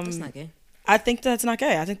week. That's not gay. I think that's not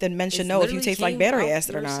gay. I think that men should It's know if you literally taste like came battery out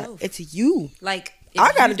acid or not. yourself. It's you. Like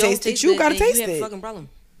I gotta you don't taste it. You gotta then taste you have it. a fucking problem.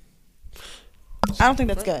 I don't think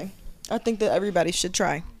that's gay. I think that everybody should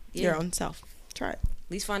try your Yeah. own self. Try it.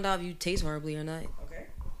 At least find out if you taste horribly or not. Okay.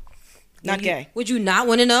 Not gay. Would you not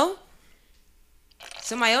want to know?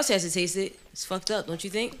 Somebody else has to taste it. It's fucked up, don't you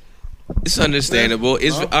think? It's understandable.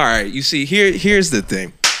 It's all right. You see, here's the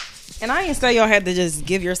thing. And I ain't say y'all had to just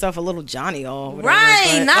give yourself a little Johnny or whatever, Right,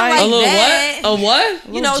 but, not like a little that. what? A what?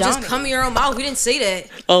 You know, just Johnny. come in your own mouth. We didn't say that.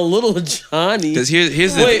 A little Johnny. Because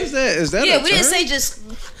here's the Wait, Is that Yeah, a we didn't term? say just.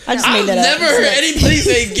 I just I've made that up. never heard anybody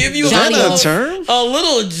say give you Johnny a off. term? A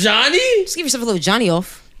little Johnny? Just give yourself a little Johnny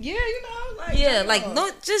off. Yeah, like Yeah, like no,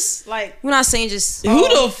 just like we're not saying just Who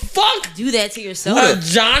the fuck? do that to yourself. A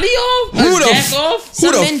Johnny off? Who A the jack off?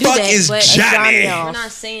 Some Who men the do fuck that, is but Johnny? We're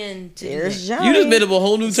not saying to do there's that. Johnny. You just made up a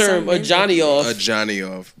whole new term. Some A men Johnny do off. A Johnny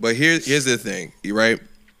off. But here's the thing, you right?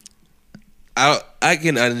 I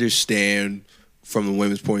can understand from the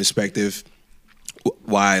women's point of perspective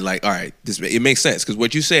why, like, all right, it makes sense because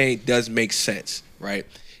what you say does make sense, right?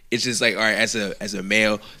 It's just like, all right, as a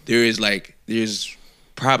male, there's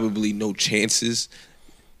probably no chances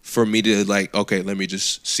for me to like, okay, let me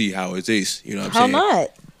just see how it tastes. You know what I'm saying? How not?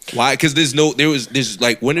 Why? Because there's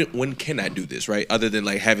like when can I do this, right? Other than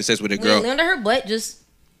like having sex with a girl. Lay under her butt, just.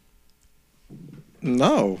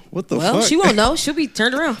 No. What the Well, fuck? she won't know. She'll be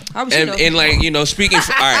turned around. How would she know? And like, speaking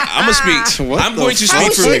for, all right, I'm gonna speak. What I'm the going to fuck? How speak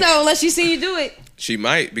would for she me. know unless she see you do it? She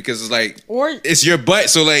might because it's like Or it's your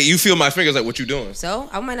butt, so like you feel my fingers. Like, what you doing? So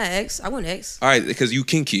I might not X. I wouldn't X. All right, because you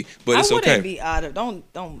kinky, but I it's wouldn't okay. be out of don't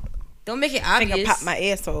make it finger obvious. pop my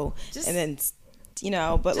asshole and then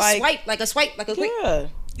but Just like a swipe, like a quick. yeah.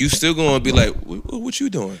 You still gonna be like, what you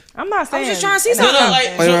doing? I'm not saying. I was just trying to see No, something. no, like,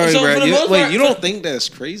 Wait, so Brad, for the most part, you don't think that's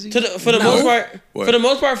crazy? for the most part, What? for the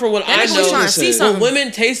most part, for what That I nigga was trying know, to see when something.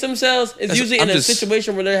 women taste themselves, it's usually I'm in a just-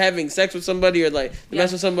 situation where they're having sex with somebody or like they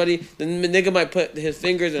mess with somebody. The nigga might put his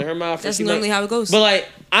fingers in her mouth. or That's she normally might- how it goes. But like,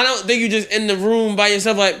 I don't think you just in the room by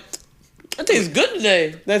yourself like, I think it's good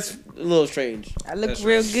today. That's a little strange. I look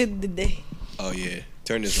real good today. Oh yeah,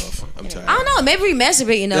 turn this off. I'm tired. I don't know. Maybe we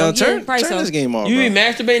masturbating though. Yo, turn probably so. this game off. You bro. be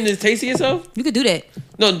masturbating to taste of yourself? You could do that.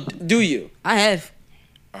 No, do you? I have.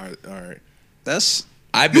 All right. That's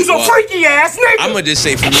I've been. freaky ass nigga. I'm gonna just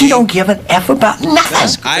say for She me, don't give an F about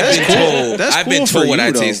nothing. I've been told. That's I've been cool told for what you,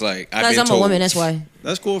 I though. taste like. I've Because been I'm told. a woman. That's why.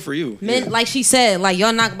 That's cool for you. Men, like she said, like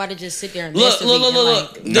y'all not about to just sit there and Look.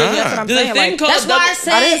 Like, Nah. That's what I'm There's a saying. thing Like, called that's why I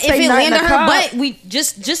said didn't if say it nothing landed to her cup. butt, we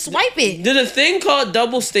just swipe it. There's a thing called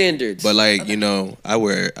double standards. But like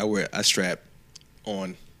I strap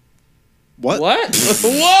on What? What?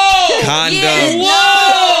 Whoa! condom. Yeah,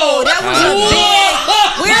 Whoa! That was a big.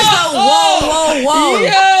 Where's the whoa?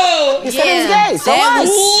 Yo! You said it was gay, so that what? was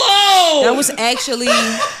Whoa! that was actually You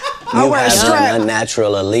wear a have strap. an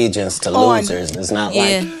unnatural allegiance to On. losers. It's not yeah.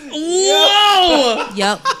 like Whoa!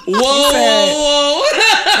 Yep. Whoa!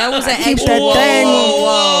 That was an Keep actual that thing.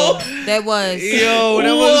 whoa. That was. Yo,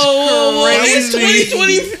 that Whoa! was It's crazy.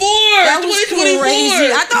 2024. That was 2024.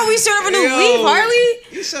 crazy. I thought we started a new Yo. weave, Harley.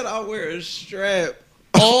 He said I'll wear a strap.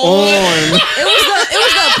 It was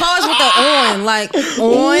the pause with the on, like on.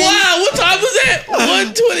 Wow, what time was that?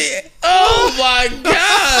 1:20. Oh my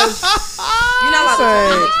gosh. You're not allowed to talk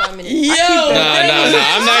for the next 5 minutes. Yo.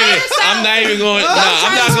 I'm not even going.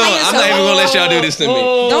 I'm not even gonna let y'all do this to me.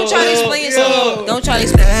 Don't try to explain yourself. Don't try to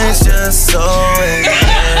explain. It's just so embarrassing.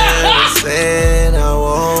 I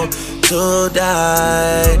want to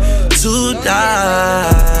die.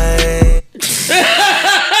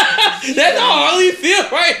 That's how Harley feel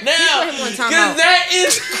right now. You put him on Cause timeout. that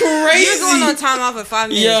is crazy. You're going on timeout for 5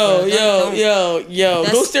 minutes. Yo, bro. yo.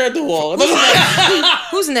 That's- Go stare at the wall.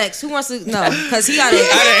 Who's next? Who wants to? No, because he got it.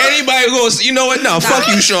 Out of anybody who goes, you know what? No, fuck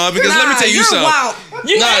you, Sean. Because let me tell you you're something. Wild.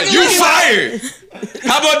 You fired.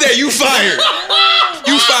 How about that? You fired.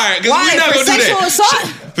 You fired. Because Why? we're not For gonna do sexual that. assault?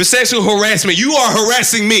 For sexual harassment, you are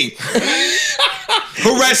harassing me.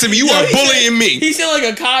 Harassing me. You are bullying me. He sound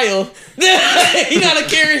like a Kyle. He not a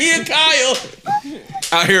Karen. He a Kyle.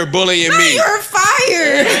 Out here bullying me. You're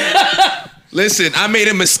fired. Listen, I made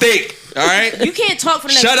a mistake. All right. You can't talk for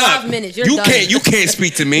the next Shut 5 up. minutes. You're You done. can't. You can't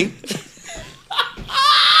speak to me.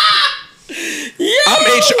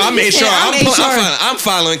 I'm HR. I'm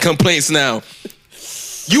filing complaints now.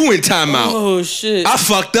 You in timeout. Oh shit. I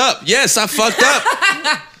fucked up. Yes, I fucked up.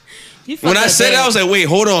 When I said it, I was like, wait,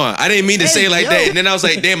 hold on. I didn't mean to say it like that. And then I was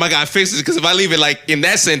like, damn, I gotta fix this. Because if I leave it like in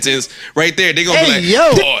that sentence right there, they're gonna be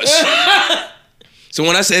like, pause. So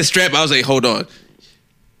when I said strap, I was like, hold on.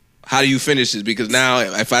 How do you finish this? Because now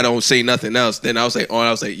if I don't say nothing else, then I was like,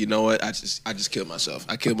 you know what? I just killed myself.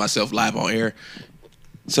 I killed myself live on air.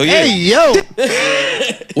 So yeah. Hey, yo.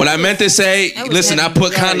 What I meant to say, listen, I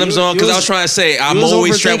put condoms on because I was trying to say I'm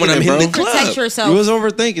always strapped when I'm hitting the club. Protect yourself. You was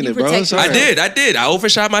overthinking it, bro. protect Sorry. I did. I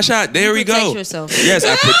overshot my shot. There we go. Protect yourself. Yes,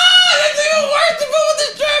 I put. That's even worse to put with the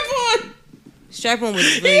strap on. Strap on was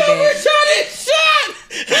He really bad. overshot his shot.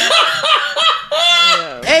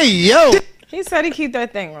 Hey, yo. He said he keep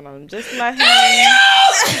that thing on him. Just let him.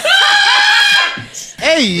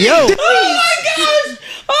 Hey, yo. Oh my gosh.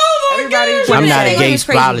 Oh my Everybody. gosh. I'm not a gay It's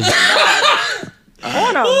crazy. spologist.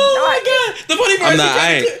 Oh no. Oh my god. The funny part I'm is not. he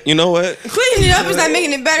kept- You know what? Cleaning it up is not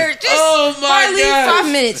making it better. Just Oh my Harley, gosh.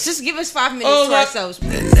 5 minutes. Just give us 5 minutes Oh to my- ourselves.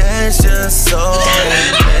 That's just so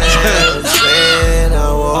embarrassing. I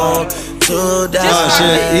want to die. Oh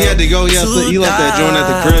shit! He had to go. He left that joint at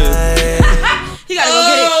the crib. He gotta go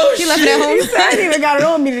get it. He left it at home. He said I didn't even got it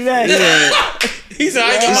on me today. He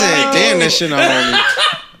said, He said, "Damn, that shit not on me."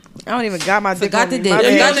 I don't even got my dick Forgot on the me. dick. My You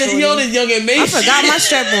bad, got that shorty. he on his young and I Mace. forgot my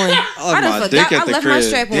strap on. I left my dick at the I left my crib.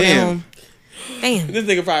 strap on at Damn. home. Damn. This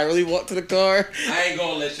nigga probably really walked to the car. I ain't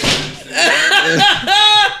gonna let you.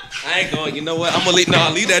 I ain't going. You know what? I'm gonna leave. No,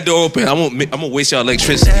 I'll leave that door open. I'm gonna waste y'all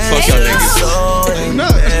electricity. Fuck y'all niggas.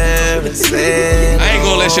 I ain't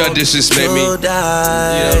gonna let y'all disrespect me. You know what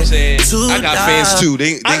I'm saying? I got fans too.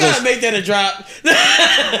 They I gotta go. make that a drop.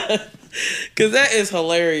 Cause that is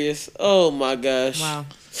hilarious. Oh my gosh. Wow.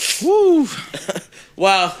 Woo.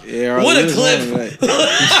 Wow. Yeah, What a it was clip. long, right?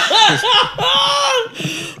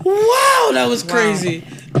 Wow, that was crazy.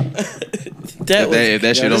 If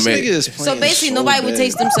that shit don't make. So basically, nobody would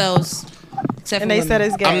taste themselves. Except And for they women. said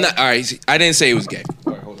it's gay. I'm not. All right. I didn't say it was gay.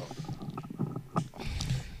 All right, hold on.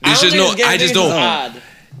 I It's don't just think no. it's gay, I I just think it's don't. odd.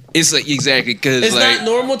 It's like exactly because It's like not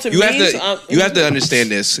normal to you me, have to so you have to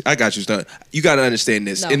understand this. I got you, son. You got to understand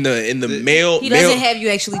this. No. In the male. He male, doesn't have you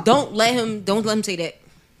actually. Don't let him say that.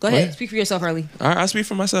 Go ahead. What? Speak for yourself, Harley. All right, I'll speak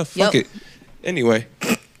for myself. Yep. Fuck it. Anyway,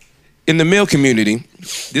 in the male community,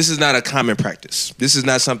 this is not a common practice. This is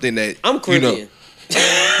not something that I'm Caribbean. You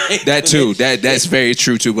know, that too. That's very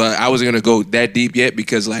true too. But I wasn't gonna go that deep yet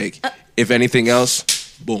because like, if anything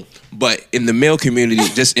else, boom. But in the male community,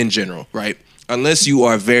 just in general, right? Unless you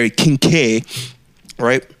are very kinky,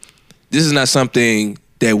 right? This is not something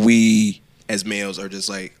that we as males are just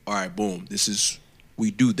like, all right, boom.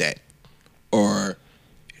 We do that, or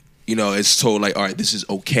you know, it's told like, all right, this is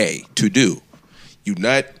okay to do. You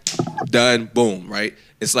nut, done, boom, right?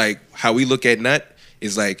 It's like how we look at nut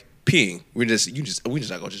is like peeing. We're just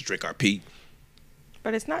not gonna just drink our pee.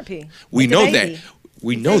 But it's not pee. We It's a know baby. that.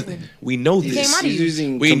 We know. We know It this. came out of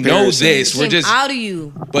you. We know this. It We're came just. out of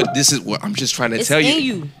you. But this is what I'm just trying to It's tell you. in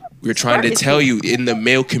you. We're trying to Sperm is tell pee. you in the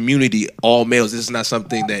male community, all males. This is not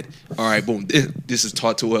something that. All right, boom. This is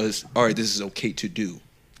taught to us. All right, this is okay to do.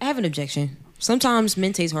 I have an objection. Sometimes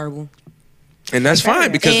men taste horrible. And that's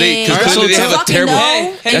fine because they And clearly they have a fucking terrible.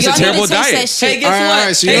 know, and That's a y'all need to terrible taste diet. that shit. Hey, guess what? All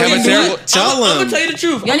right, so you Hey, have a guess terrible. what? Tell I'm them. gonna tell you the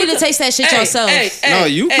truth. Y'all need to taste that shit yourselves. No,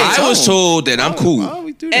 you can I tell was them. told that I'm cool. Why would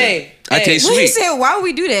we do that? Hey, I taste What he sweet. said? Why would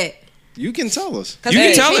we do that? You can tell us. You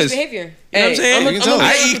can tell change us. behavior. You know what I'm saying? You can tell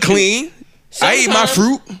us. I eat clean. I eat my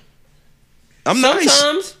fruit. I'm nice.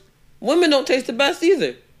 Sometimes women don't taste the best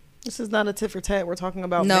either. This is not a tit for tat. We're talking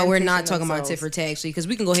about. No, men we're tasting not talking about themselves. tit for tat actually, because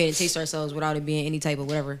we can go ahead and taste ourselves without it being any type of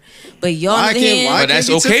whatever. But y'all, Why on the can't- hand, why But that's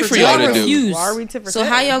can't be okay tit for for y'all tat? to do. refuse. Why are we tit for So tat?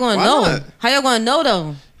 how y'all gonna Why know? not? How y'all gonna know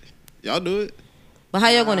though? Y'all do it. But how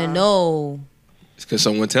y'all gonna know? It's because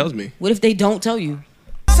someone tells me. What if they don't tell you?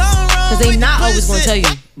 Because they not always gonna tell you.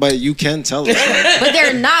 But you can tell us. But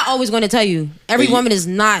they're not always gonna tell you. Every But you- woman is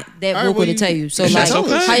not that All right, vocal well, to you- tell you. So you should like,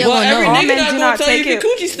 tell us. how y'all Well, gonna every know? nigga men not do gonna not tell you take if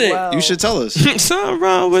your it coochie stink. well. You should tell us. Something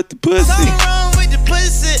wrong with the pussy.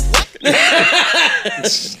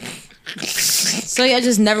 So y'all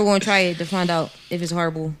just never gonna try it to find out if it's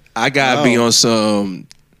horrible. I gotta No. be on some.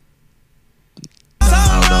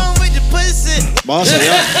 I don't know.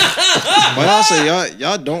 But also,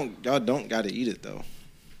 y'all don't gotta eat it though.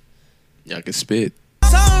 Y'all can spit.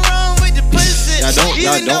 Y'all don't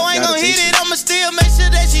gotta taste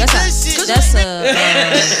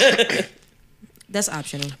it. That's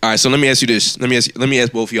optional. All right, so let me ask you this. Let me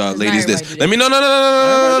ask both of y'all, Not ladies, this. everybody do Let me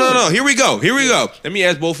no. Here we go. Let me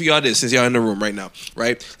ask both of y'all this, since y'all in the room right now,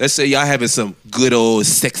 right? Let's say y'all having some good old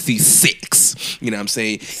sexy sex. You know what I'm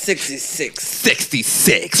saying?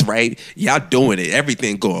 66, right? Y'all doing it.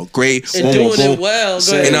 Everything going great. And doing it well.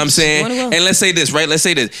 Go You ahead. know what I'm saying? Doing it well. And let's say this, right? Let's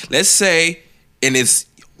say, and it's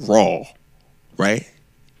raw, right?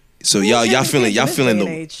 So y'all feeling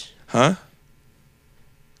the, huh?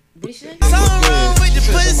 What did she say?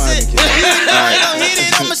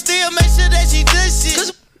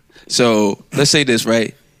 So let's say this,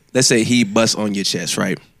 right? Let's say he busts on your chest,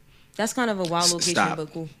 right? That's kind of a wild location, Stop.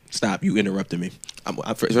 but cool. Stop. You interrupted me.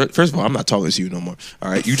 First of all, I'm not talking to you no more.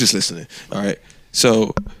 All right? You just listening. All right?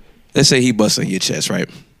 So let's say he busts on your chest, right?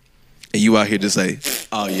 And you out here just like,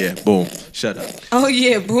 oh yeah, boom, shut up. Oh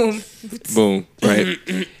yeah, boom. Boom, right?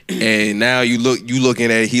 And now he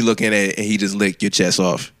looking at it, and he just licked your chest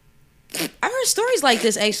off. I heard stories like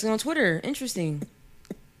this actually on Twitter. Interesting.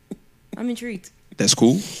 I'm intrigued. That's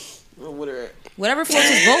cool. Whatever floats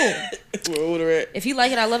his boat. If he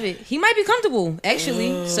like it, I love it. He might be comfortable,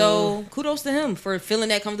 actually. So kudos to him for feeling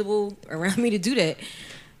that comfortable around me to do that.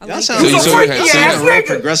 I Y'all like sound that. real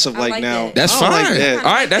progressive I like like now. that. That's I don't fine. like that.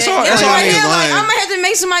 All right, that's all. Yeah, That's I'm all. right here, like, lying. I'm gonna have to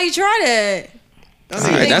make somebody try that. All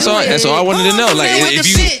right, that's all. That's all I wanted to know. Like, with the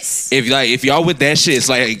shits. if y'all with that shit, it's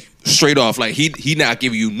like straight off. Like he not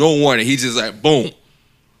giving you no warning. He just like boom.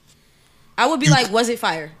 I would be like, was it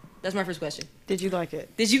fire? That's my first question. Did you like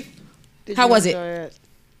it? Did you? Did How you was it? enjoy it?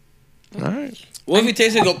 All right. What if he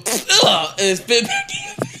tastes it and go ugh, and spit back in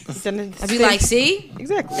your face? I'd be like, see,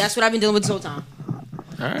 exactly. That's what I've been dealing with this whole time.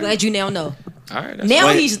 All right. Glad you now know. All right.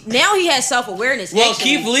 Now he has self-awareness. Well,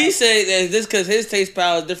 actually. Keith Lee said that this because his taste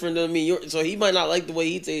palette is different than me. So he might not like the way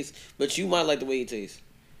he tastes, but you might like the way he tastes.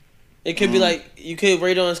 It could be like you could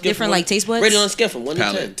rate it on a scale. Different from like taste buds? Rate it on a scale from 1 to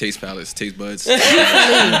 10. Taste palates, taste buds.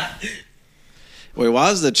 Wait,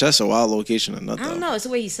 why is the chest a wild location or not? I don't know. It's the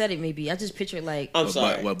way he said it. Maybe I just picture it like. I'm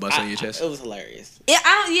sorry. What bust on your chest? It was hilarious. Yeah,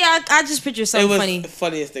 I just picture something it was funny. The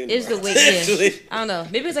funniest thing. It's the way. Yeah. I don't know.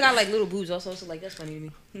 Maybe it's like I like little boobs also. So like that's funny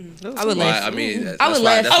to me. I would laugh. I mean, I would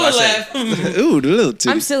laugh. I would laugh. Ooh, the little titty.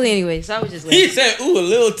 I'm silly anyway, so I would just laugh. He said, "Ooh, a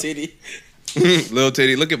little titty." Little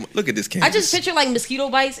titty. Look at this canvas. I just picture like mosquito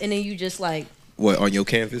bites, and then you just like. What on your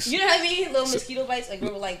canvas? You know what I mean? Little mosquito bites, like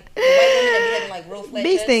real, like white women that be having like real flat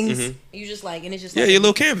Bee chests. stings. Mhm. You just like, and it's just Yeah, like your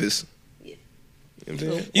little canvas. Yeah. You know what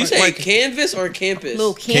I'm saying? You say canvas or campus?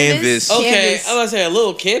 Little canvas. Okay, Canvas. I was about to say a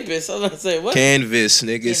little campus. I was about to say what? Canvas,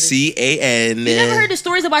 nigga. CAN. You never heard the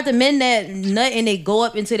stories about the men that nut and they go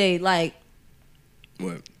up into they like.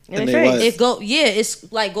 What? And they what? It go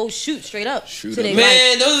it's like go shoot straight up. Shoot to up. they,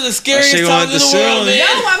 Man, those are the scariest shit times gonna in the hit the world, man.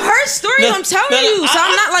 ceiling. Yo, I've heard stories. No, I'm telling no, you, so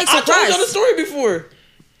I'm not like I told surprised. you the story before.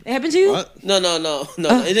 It happened to you? What? No.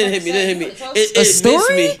 It didn't hit me. It didn't hit me. It A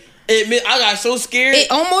story? missed me. I got so scared.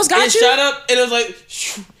 It almost got it you? shot up and it was like,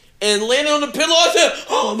 shoo, and landed on the pillow. I said,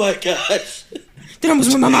 "Oh my gosh!" That almost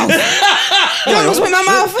went my mouth. That almost went my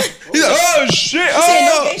mouth. He's like, oh shit! He said,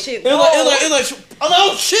 no Oh, gay shit. It was like, I was like,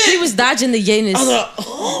 "Oh shit!" He was dodging the gayness. I was like,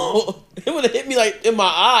 "Oh." It would have hit me like in my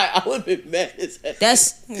eye. I would have been mad as hell.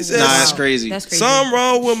 That's that's crazy. That's crazy. something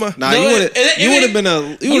wrong with my. Nah, No, you would have been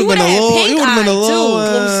a You would've had pink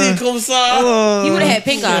eye, too. Come see. He would have had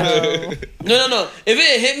pink eye. No. If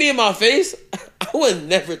it hit me in my face, I would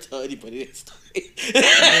never tell anybody this story.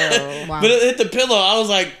 Wow. But it hit the pillow. I was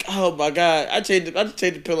like, oh my god! I changed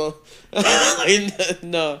the pillow.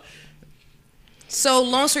 No. So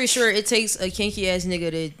long story short, it takes a kinky ass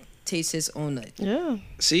nigga to taste his own nut. Yeah.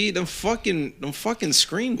 See them fucking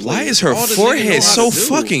screenplays. Why is her All the niggas forehead know how so to do.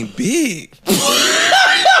 fucking big?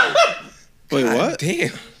 Wait, what?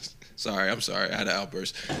 Damn. Sorry, I'm sorry. I had an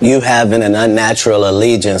outburst. You having an unnatural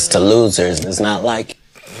allegiance to losers is not like.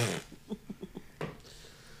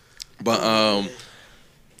 But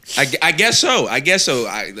I guess so. I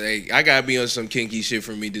gotta be on some kinky shit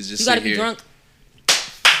for me to just You gotta sit be here. drunk.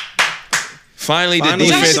 Finally, the Finally,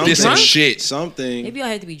 defense something. did some shit. Something. Maybe I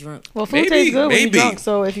have to be drunk. Well, food Maybe, tastes good when maybe. you're drunk.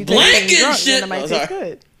 So if you taste it when Blanket you're drunk, shit. then it might Oh, taste sorry.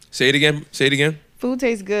 good. Say it again. Say it again. Food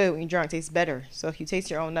tastes good when you're drunk. Tastes better. So if you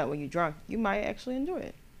taste your own nut when you're drunk, you might actually enjoy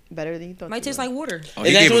it better than you thought. Might you taste would. like water. Oh, And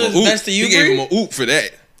he that's gave what him is a oop. best to you, He gave Bree? him a oop for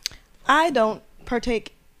that. I don't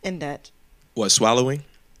partake in that. What, swallowing?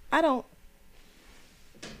 I don't.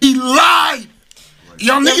 He lied.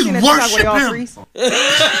 Y'all You ever seen niggas that TikTok where they all worship him. freeze?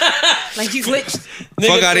 Like you glitched.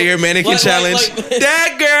 Fuck out of here, mannequin Like- challenge. like-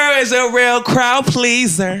 That girl is a real crowd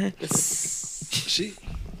pleaser.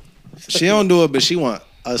 She don't do it, but she want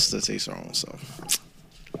us to taste her own stuff.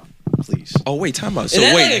 Please. Oh wait, time out. Is So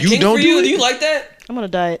that wait, like a you kink don't for do you? it? Do you like that? I'm on a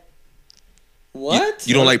diet. What?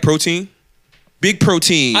 You don't like protein? Big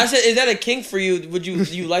protein. I said, is that a kink for you? Would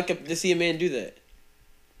you like to see a man do that?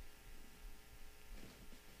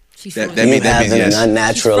 You having an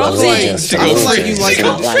unnatural allegiance to I feel like you losers like is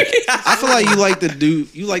not like. I feel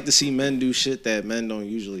like you like to see men do shit that men don't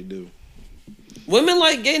usually do. Women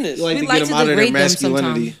like gayness. You like to get them out of their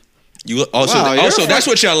masculinity. You also Wow, you're also a that's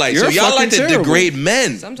fuck- what y'all like. So you're y'all like to fucking terrible. degrade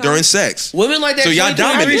men Sometimes. during sex. Women like that. So y'all 2023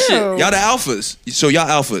 dominant. shit. Y'all the alphas. So y'all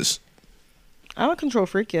alphas. I'm a control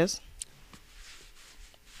freak, yes.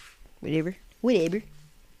 Whatever.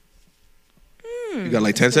 You got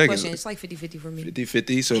like 10 That's a good seconds. question. It's like 50-50 for me.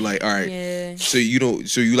 50-50. So like, all right. Yeah. So you don't.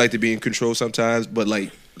 So you like to be in control sometimes, but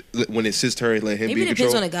like when it's his turn, let him Maybe be it in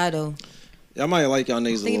depends control. on the guy though. Y'all might like y'all niggas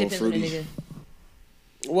I a think it little depends on the fruity. nigga.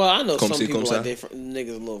 Well, I know Come some see, people come like see. they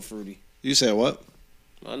niggas a little fruity. You said what?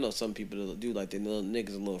 I know some people that do like their little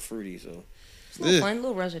niggas a little fruity. So It's a little Yeah. fun, a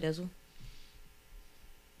little razzle dazzle.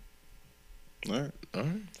 All right. All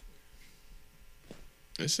right.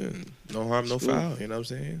 Listen, no harm, no foul. You know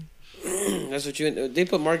what I'm saying? that's what they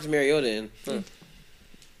put Marcus Mariota in. Huh.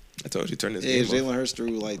 I told you, turn this Yeah, game off. Jalen Hurts threw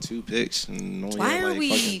like 2 picks and only Why had are like we?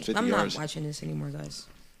 fucking 50 I'm yards. not watching this anymore, guys.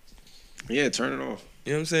 Yeah, turn it off.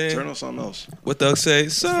 You know what I'm saying? Turn on something else. What Doug say?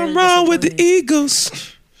 Something very wrong with the disappointing.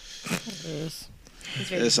 Eagles. It's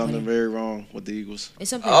very There's something disappointing. very wrong with the Eagles. It's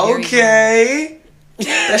something very wrong. Okay.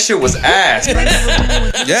 That shit was ass.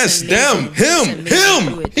 Yes, them,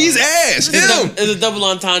 him. He's ass. Him. It's a double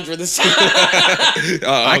entendre this time.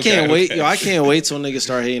 I can't wait, yo. I can't wait till niggas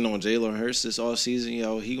start hating on Jalen Hurts this all season,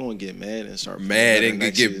 yo. He gonna get mad and start Mad and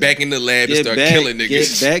get back in the lab and start killing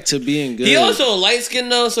niggas. Get back to being good. He also light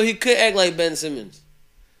skinned though, so he could act like Ben Simmons.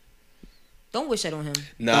 Don't wish that on him.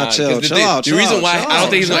 Nah, chill, 'cause chill the, out, the chill reason out, why chill I don't out,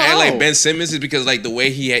 think he's gonna chill act like out. Ben Simmons is because like the way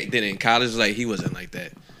he did in college, like he wasn't like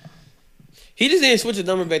that. He just didn't switch his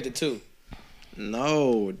number back to 2.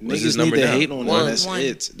 No, What's his niggas need number to now? hate on One. him. That's One.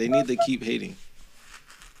 it. They need to keep hating.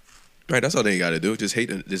 Right, that's all they got to do. Just hate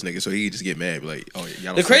this nigga so he can just get mad. Be like, oh, y'all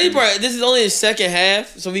don't The fuck crazy with me. part, this is only his second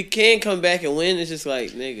half, so we can come back and win. It's just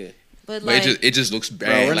like, nigga. But But it just looks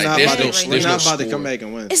bad. we're Like not there's about no to- there's we're no not about to score. come back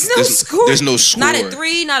and win. It's no score. There's no score. Not a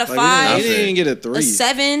 3, not a Like, 5. we didn't even get a 3. A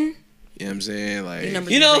 7. You know what I'm saying? Like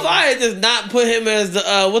You know, if I had just not put him as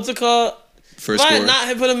the what's it called? First if I had score. not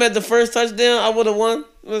had put him at the first touchdown, I would have won.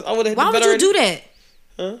 I would have. Why would you do that?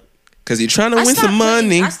 Huh? Because he's trying to I win stopped some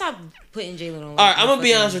money. I stopped putting Jalen on. All right, I'm gonna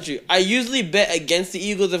be honest with you. I usually bet against the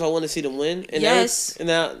Eagles if I want to see them win. And Yes. And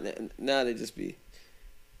now they just be.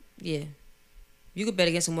 Yeah. You could bet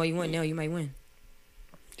against them all you want. Now you might win.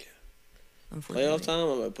 Playoff time,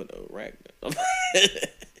 I'm gonna put a rack. And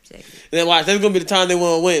then watch, that's gonna be the time they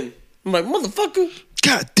want to win. I'm like, motherfucker.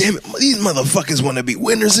 God damn it, these motherfuckers want to be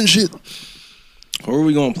winners and shit. Who are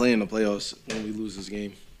we gonna play in the playoffs when we lose this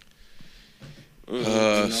game?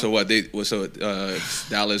 So what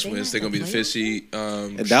Dallas wins, they're gonna be the 5th seed.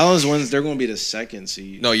 If Dallas wins, they're gonna be the 2nd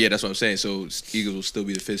seed. No, yeah, that's what I'm saying. So Eagles will still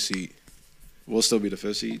be the 5th seed. We'll still be the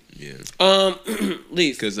 5th seed. Yeah.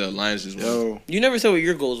 Leaf. Because the Lions just won. Yo, You never said what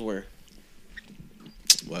your goals were.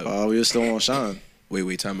 What? we were still on Sean.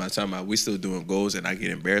 Wait, time out. We still doing goals and I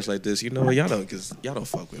get embarrassed like this. You know what? Y'all don't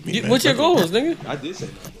fuck with me. Man. What's your goals, nigga? I did say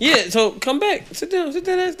that. Yeah, so come back. Sit down. Sit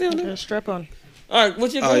that ass down. Nigga. Strap on. All right,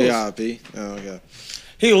 what's your goals? Oh yeah, P. Oh yeah.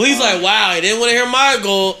 He was like, wow, he didn't want to hear my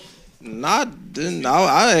goal. Didn't.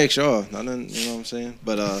 I asked y'all. I didn't. You know what I'm saying?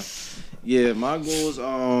 But yeah, my goals.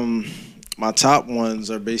 My top ones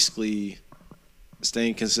are basically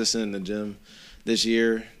staying consistent in the gym this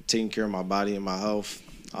year, taking care of my body and my health.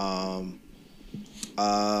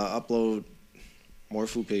 Upload more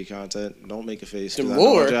food page content. Don't make a face. 'Cause I know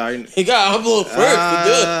More? He got to upload first to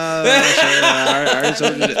do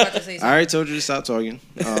it. I already told you to stop talking.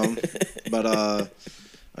 But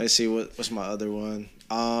let's see what's my other one.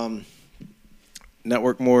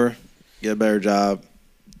 Network more, get a better job,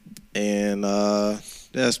 and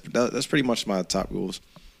that's pretty much my top goals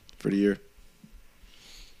for the year.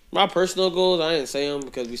 My personal goals, I didn't say them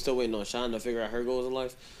because we still waiting on Sean to figure out her goals in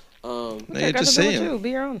life. Yeah, just say them.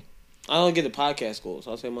 Be your own. I don't get the podcast goals.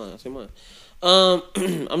 I'll say mine. I'm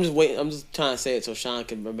just waiting. I'm just trying to say it so Sean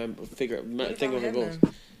can think of her goals.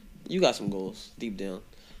 You got some goals deep down.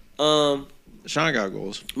 Sean got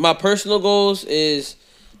goals. My personal goals is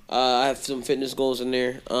I have some fitness goals in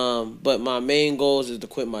there. But my main goals is to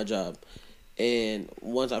quit my job. And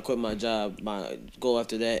once I quit my job, my goal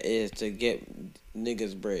after that is to get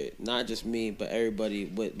niggas bread. Not just me, but everybody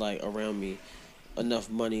with like around me enough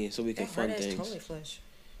money so we can fund things. Totally flesh.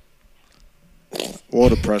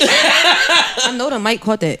 Water pressure. I know the mic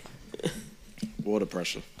caught that. Water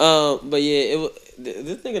pressure. But yeah,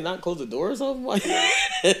 this nigga not close the door or something?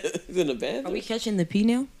 He's in the bathroom. Are we catching the P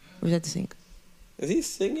now? Or is that the sink? Is he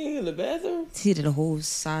singing in the bathroom? He did a whole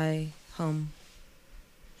sigh hum.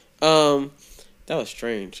 That was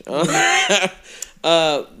strange. But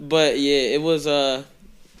yeah, it was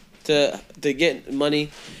to get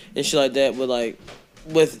money and shit like that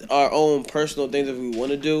with our own personal things that we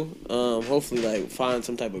want to do. Hopefully like find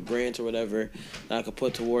some type of grant or whatever that I could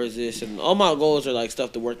put towards this. And all my goals are like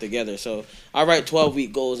stuff to work together. So I write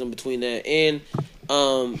 12-week goals in between that and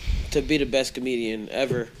to be the best comedian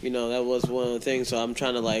ever. You know, that was one of the things. So I'm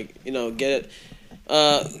trying to like, you know, get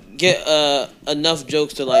enough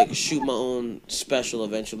jokes to like shoot my own special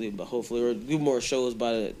eventually, but hopefully or do more shows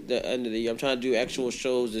by the end of the year. I'm trying to do actual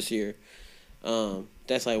shows this year.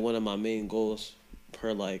 That's like one of my main goals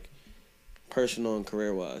per like personal and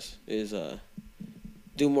career wise is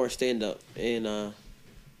do more stand up and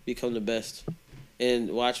become the best and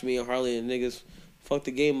watch me and Harley and niggas fuck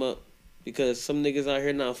the game up because some niggas out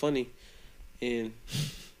here not funny and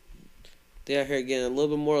they out here getting a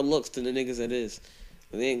little bit more looks than the niggas that is.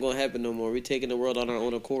 It ain't gonna happen no more. We taking the world on our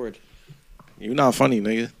own accord. You not funny,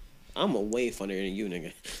 nigga. I'm a way funnier than you,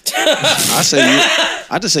 nigga.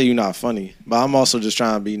 I just say you not funny, but I'm also just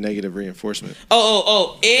trying to be negative reinforcement.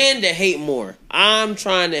 Oh, and to hate more. I'm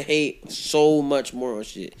trying to hate so much more on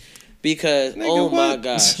shit because Nigga, oh my what?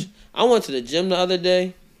 gosh, I went to the gym the other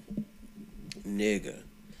day, nigga.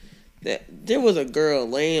 There was a girl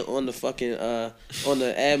laying on the fucking on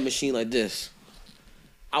the ab machine like this.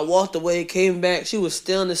 I walked away, came back. She was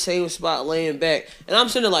still in the same spot, laying back. And I'm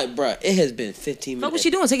sitting there like, bruh, it has been 15 minutes. What was she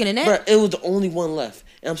doing? Taking a nap? Bruh, it was the only one left.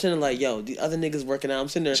 And I'm sitting there like, yo, the other niggas working out. I'm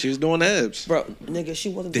sitting there. She was doing abs. Bro, nigga, she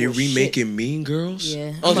wasn't They doing remaking shit. Mean Girls?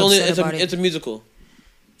 Yeah. Oh, it's a musical.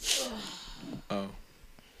 Oh.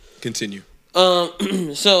 Continue.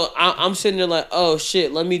 So I'm sitting there like, oh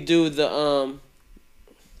shit, let me do the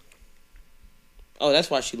Oh, that's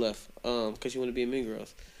why she left. Because she wanted to be in Mean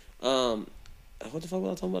Girls. What the fuck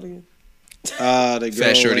was I talking about again? The girl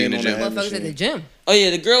Fat shorty in laying the on gym. the Motherfuckers at the gym. Oh yeah,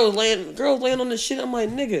 the girl was laying on the shit. I'm like,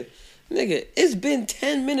 nigga, it's been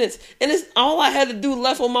 10 minutes, and it's all I had to do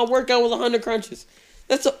left on my workout was 100 crunches.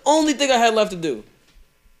 That's the only thing I had left to do.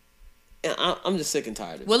 And I'm just sick and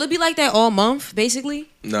tired of it. Will it be like that all month, basically?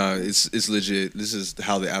 No, it's legit. This is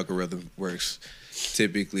how the algorithm works.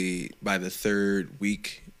 Typically, by the third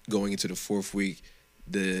week, going into the fourth week,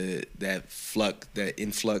 that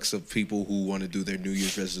influx of people who want to do their New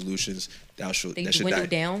Year's resolutions, that should dwindle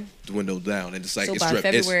down. Dwindle down, and it's like So it's by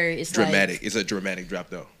February, it's dramatic. like- It's a dramatic drop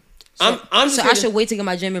though. I should wait to get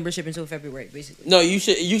my gym membership until February, basically. No, you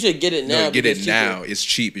should get it now. No, get it because now. It's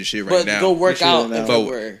cheap as shit right But now. go work out in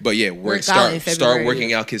February. But yeah, Work out start in start February.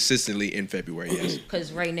 working out consistently in February. Yes.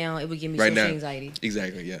 Because right now it would give me Right social now, anxiety.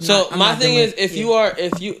 exactly. Yeah. So I'm my not thing doing is, it. if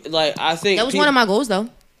you like, I think That was one of my goals, though.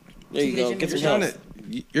 There you go. Get some help.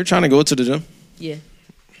 You're trying to go to the gym? Yeah.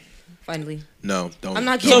 Finally. No, don't. I'm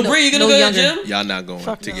not don't. getting Bree, you gonna go to the gym? Y'all not going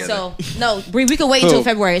together. So, no, Bree, we can wait until Who?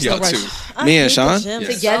 February. It's no Y'all rush. two. Me and Sean?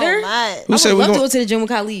 Together? Who I said would we love to gon- go to the gym with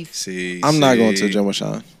Khalif. See, I'm not going to the gym with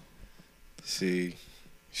Sean. See,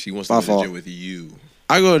 she wants My to go to the fault. gym with you.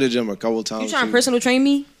 I go to the gym a couple times. You trying to too. personal train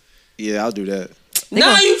me? Yeah, I'll do that.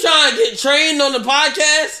 Now you trying to get trained on the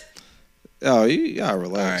podcast? Oh, y'all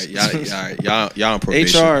relax. All right, y'all on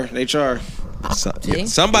probation. HR.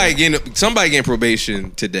 Somebody getting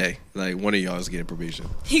probation today. Like one of y'all is getting probation.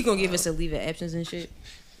 He gonna give us a leave of absence and shit.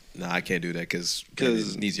 Nah, I can't do that because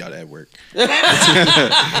needs y'all at work.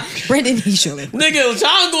 Brendan needs you. Nigga,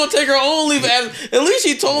 Sean gonna take her own leave of absence. At least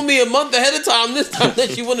she told me a month ahead of time this time that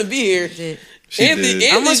she wouldn't be here. Anthony,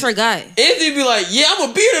 I almost forgot. Anthony be like, yeah, I'm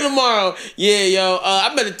gonna be here tomorrow. Yeah, yo,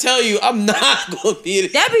 I better tell you, I'm not gonna be there.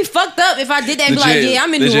 That'd be fucked up if I did that and be like, Legit. yeah,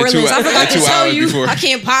 I'm in New Legit, Orleans. 2 I forgot to 2 tell hours you. before. I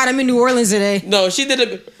can't pod. I'm in New Orleans today. No, she did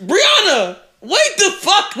it. Brianna, wait the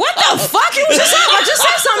fuck. What the fuck? You was just saying, I just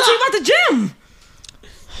said something to you about the gym.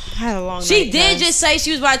 I had a long She night, did guys. just say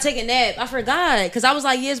she was about to take a nap. I forgot. Because I was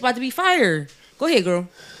like, yeah, it's about to be fire. Go ahead, girl.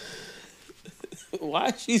 Why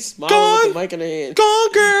is she smiling with the mic in her hand?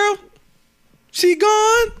 Gone, girl. She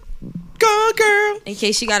gone. Gone, girl. In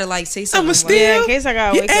case she gotta like say something. Yeah, in case I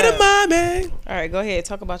gotta you wake up. edamame. All right, go ahead.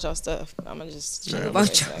 Talk about y'all stuff. I'm gonna just. All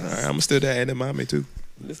right, I'm still that edamame too.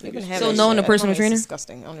 So knowing a personal trainer?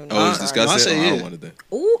 Disgusting. I don't even know. Oh, it's I disgusting. say I yeah. don't want that.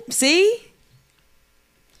 Ooh, see?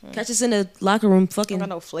 Catch us in the locker room fucking. Got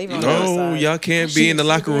no flavor on the other No, side. y'all can't be in the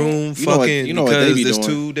locker room You know what- fucking you know what they because be there's doing.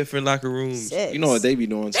 2 different locker rooms. You know what they be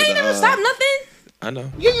doing to They ain't the never stop nothing. I know.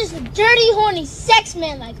 You're just a dirty, horny sex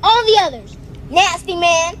man like all the others. Nasty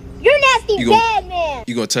man. You're nasty, You gon- bad man.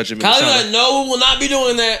 You gonna touch him in the Kylie sauna? like, no, we will not be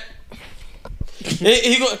doing that.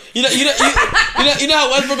 he go, you know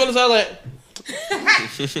how Westbrook gonna sound like.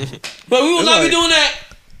 But we will It's not be like- doing that.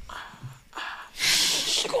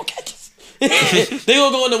 She gonna catch us. They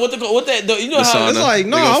gonna go in the what that you know The how sauna. It's like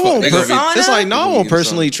no, They gonna I fuck- won't. they gonna be- It's like no, I In won't the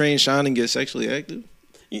personally sauna. train Sean and get sexually active.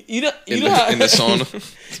 you know in how the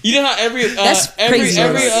sauna. You know how every That's crazy.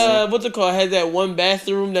 what's it called has that one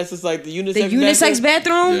bathroom that's just like the unisex. The unisex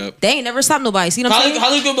bathroom? Yep. They ain't never stopped nobody. See what I'm saying?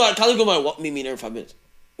 Kylie's gonna be like, walk me in there in 5 minutes.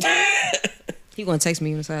 He gonna text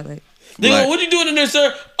me on the side like. They Black. go, what you doing in there,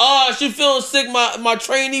 sir? Oh, she feeling sick. My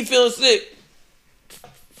trainee feeling sick.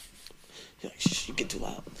 You're like, shh, you get too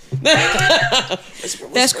loud.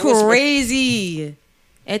 That's crazy.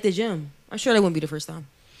 At the gym. I'm sure that wouldn't be the first time.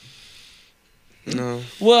 No.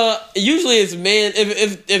 Well, usually it's man.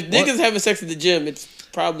 If niggas having sex at the gym, it's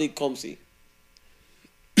probably Comsy.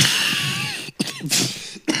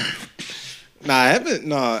 Nah, I haven't.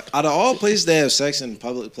 Nah, out of all places that have sex in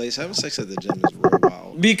public place, having sex at the gym is real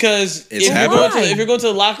wild. Because It's if happened. you're going to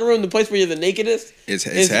the locker room, the place where you're the nakedest, It's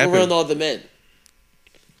around happened. all the men.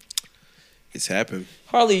 It's happened.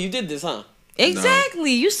 Harley, you did this, huh?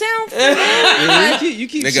 Exactly. You sound Yeah, you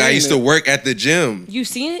keep Nigga, I saying used that. to work at the gym. You've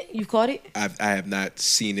seen it? You've caught it? I have not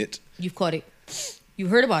seen it. You've caught it. You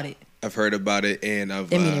heard about it. I've heard about it, and I've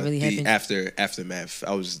That mean it really the happened. aftermath.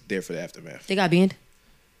 I was there for the aftermath. They got banned.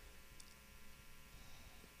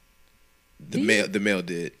 The male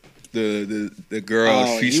did. The girl.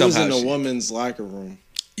 Oh, she he was somehow. in the women's locker room.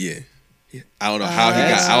 Yeah. I don't know how he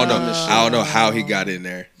got. I don't know how he got in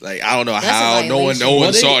there. Like I don't know how. No one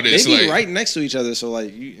Well, saw this. They be Like right next to each other, so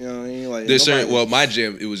like you know what I mean. Like there's nobody- certain. Well, my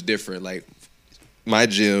gym it was different. Like my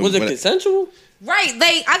gym Was it when I- consensual? Right.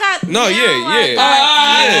 I got. No,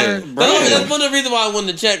 yeah. That's one of the reasons why I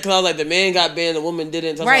wanted to check because I was like, the man got banned, the woman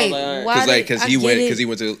didn't. So Right. I was like, all right. Because he went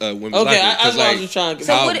to women's Okay, locker. I was Because just trying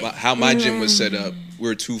to. like how my gym was set up,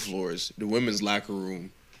 we're 2 floors. The women's locker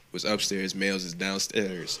room was upstairs, males is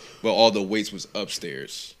downstairs, but all the weights was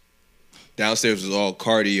upstairs. Downstairs was all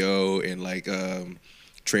cardio and like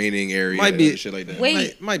training area, Might be shit like that.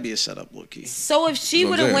 Wait. might be a setup, low key. So if she That's what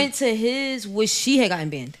would I'm have saying. went to his, would she have gotten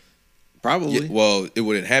banned? Probably. Yeah, well, it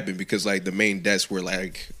wouldn't happen because like the main desk where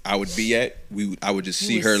like I would be at, I would just You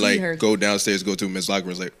see would her see like her. go downstairs, go to Miss locker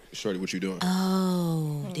room, like, shorty, what you doing?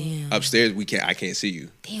 Oh, damn. Upstairs, I can't see you.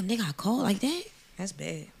 Damn, they got called like that? That's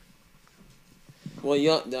bad. Well,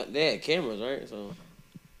 they had cameras, right? So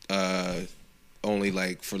Only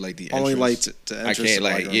like for like the Only, entrance. like, to I entrance can't to,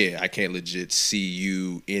 like like, I can't legit see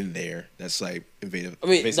you in there. That's like invasive. I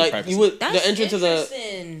mean, invasive like privacy. you would That's the entrance to the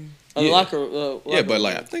interesting. Yeah. locker. Yeah, but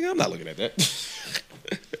like I think I'm not looking at that.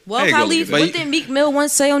 Well, I ain't gonna Khalif, look at what that. did Meek Mill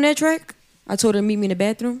once say on that track? I told her to meet me in the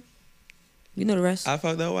bathroom. You know the rest. I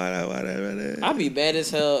fucked up. Why I'd be mad as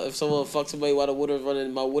hell if someone fucked somebody while the water's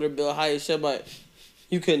running. My water bill high as shit, but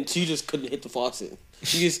you just couldn't hit the faucet.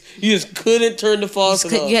 You just couldn't turn the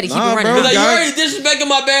faucet off. You had to keep it running. Bro, like, you're God. already disrespecting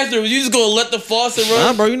my bathroom. You just gonna let the faucet run?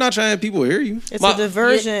 Nah, bro, you're not trying to have people hear you. It's a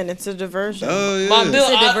diversion. It's a diversion. Oh, yeah. My bill,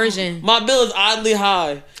 It's a diversion. my bill is oddly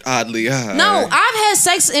high. Oddly high. No, I've had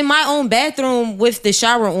sex in my own bathroom with the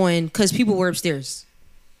shower on because people were upstairs.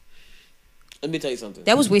 Let me tell you something.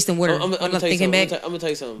 That was wasting water. I'm I'm gonna tell you thinking something. back. I'm gonna tell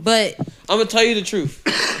you something. But I'm gonna tell you the truth.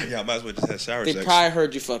 Yeah, I might as well just have shower They sex. probably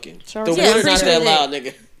heard you fucking. Shower The sex. water's Yeah, not pretty that sure loud,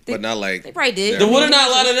 nigga. But not like they probably did. The water not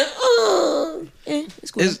louder than.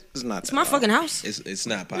 It's cool. It's not. It's my fucking house. It's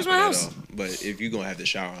not Where's popular my at house? all. But if you're gonna have to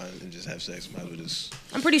shower on and just have sex, might as well just.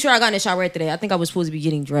 I'm pretty sure I got in the shower today. I think I was supposed to be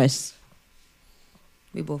getting dressed.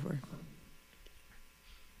 We both were.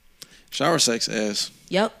 Shower sex ass.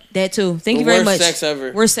 Yep, that too. Thank The you very worst much. sex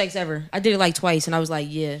ever. Worst sex ever. I did it like twice, and I was like,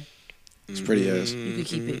 yeah, It's pretty ass. you could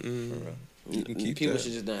keep it. You can keep People that.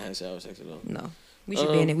 should just not have shower sex at all. No, we should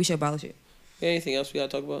ban it. We should abolish it. Anything else we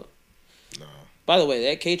gotta talk about? No. By the way,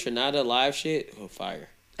 that K Trinata live shit, fire.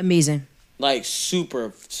 Amazing. Like super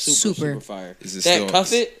fire. Is it that still-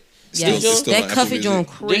 cuff it? Yes, it's still on that Apple cuffage Music. on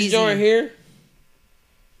This crazy. joint here.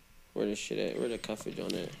 Where the shit at? Where the cuffage on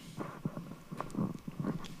that?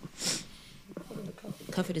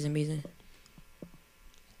 Cuff it is amazing.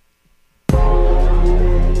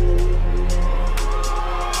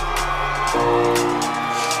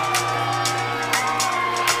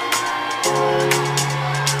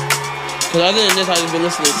 Cause other than this, I've just been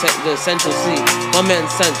listening to the Essential C. My man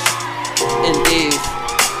Sench and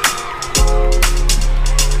Dave.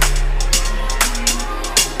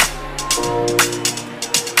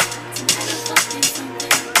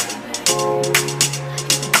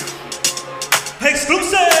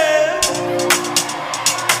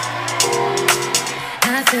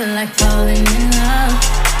 I feel like falling in love.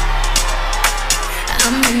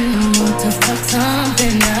 I'm in the mood to fuck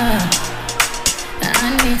something up. I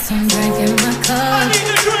need some drink in my cup.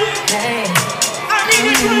 Hey, I'm in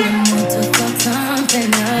the mood to fuck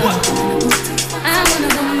something up. I wanna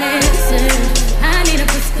go missing. I need a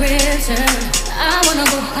prescription. I wanna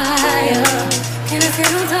go higher. Can I sit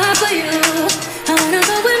on top of you? I wanna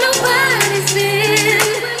go where nobody's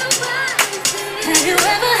been. Have you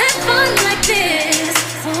ever had fun like this?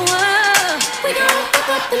 Oh, we gon' fuck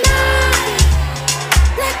up the night.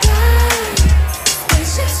 Black lights,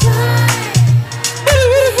 spaceships fly.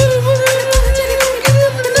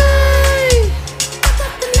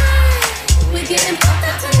 We getting fucked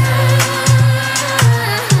up tonight.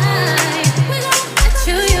 We gon'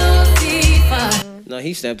 let you be fine. No,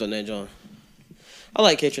 he snapped on that joint. I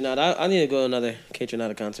like K Trinata. I need to go to another K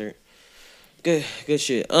Trinata concert. Good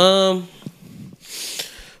shit.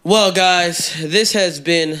 Well, guys, this has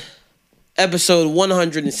been episode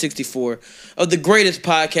 164 of the greatest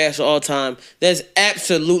podcast of all time. That's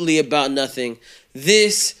absolutely about nothing.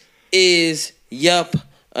 This is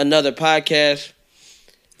another podcast.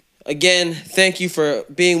 Again, thank you for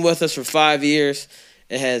being with us for 5 years.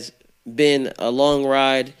 It has been a long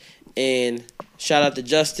ride. And shout out to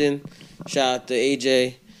Justin. Shout out to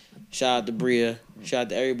AJ. Shout out to Bria. Shout out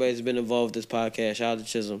to everybody that's been involved with this podcast. Shout out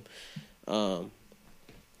to Chisholm.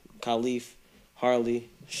 Khalif, Harley,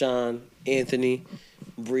 Sean, Anthony,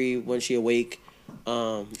 Bree when she awake.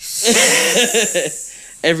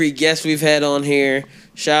 Every guest we've had on here.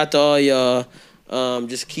 Shout out to all y'all.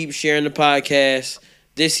 Just keep sharing the podcast.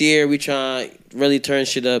 This year we try to really turn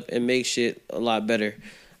shit up and make shit a lot better.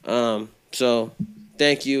 So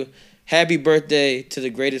thank you. Happy birthday to the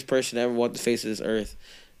greatest person that ever walked the face of this earth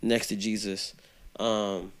next to Jesus.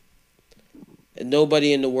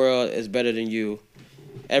 Nobody in the world is better than you.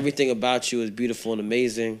 Everything about you is beautiful and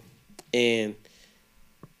amazing. And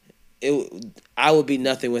I would be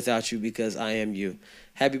nothing without you because I am you.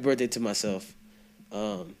 Happy birthday to myself.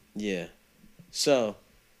 Yeah. So,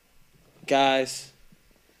 guys,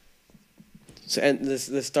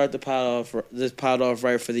 let's start the pod off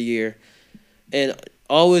right for the year. And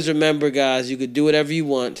always remember, guys, you could do whatever you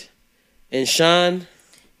want. And Sean,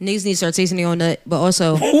 niggas need to start tasting their own nut, but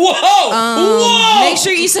also whoa, make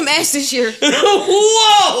sure you eat some ass this year.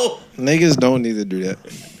 Whoa, niggas don't need to do that.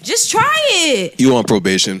 Just try it. You on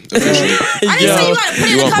probation officially? I didn't say you gotta put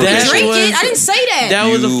it in a cup and drink it. I didn't say that.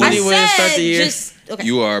 That was a funny way to start the year. Okay.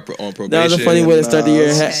 You are on probation. That was a funny way to start the year.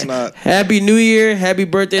 It's not. Happy New Year, happy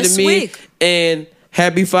birthday That's to me, sweet. and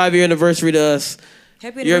happy 5-year anniversary to us.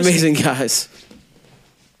 Happy You're anniversary. amazing, guys.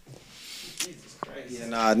 Yeah,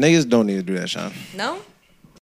 nah, niggas don't need to do that, Sean. No?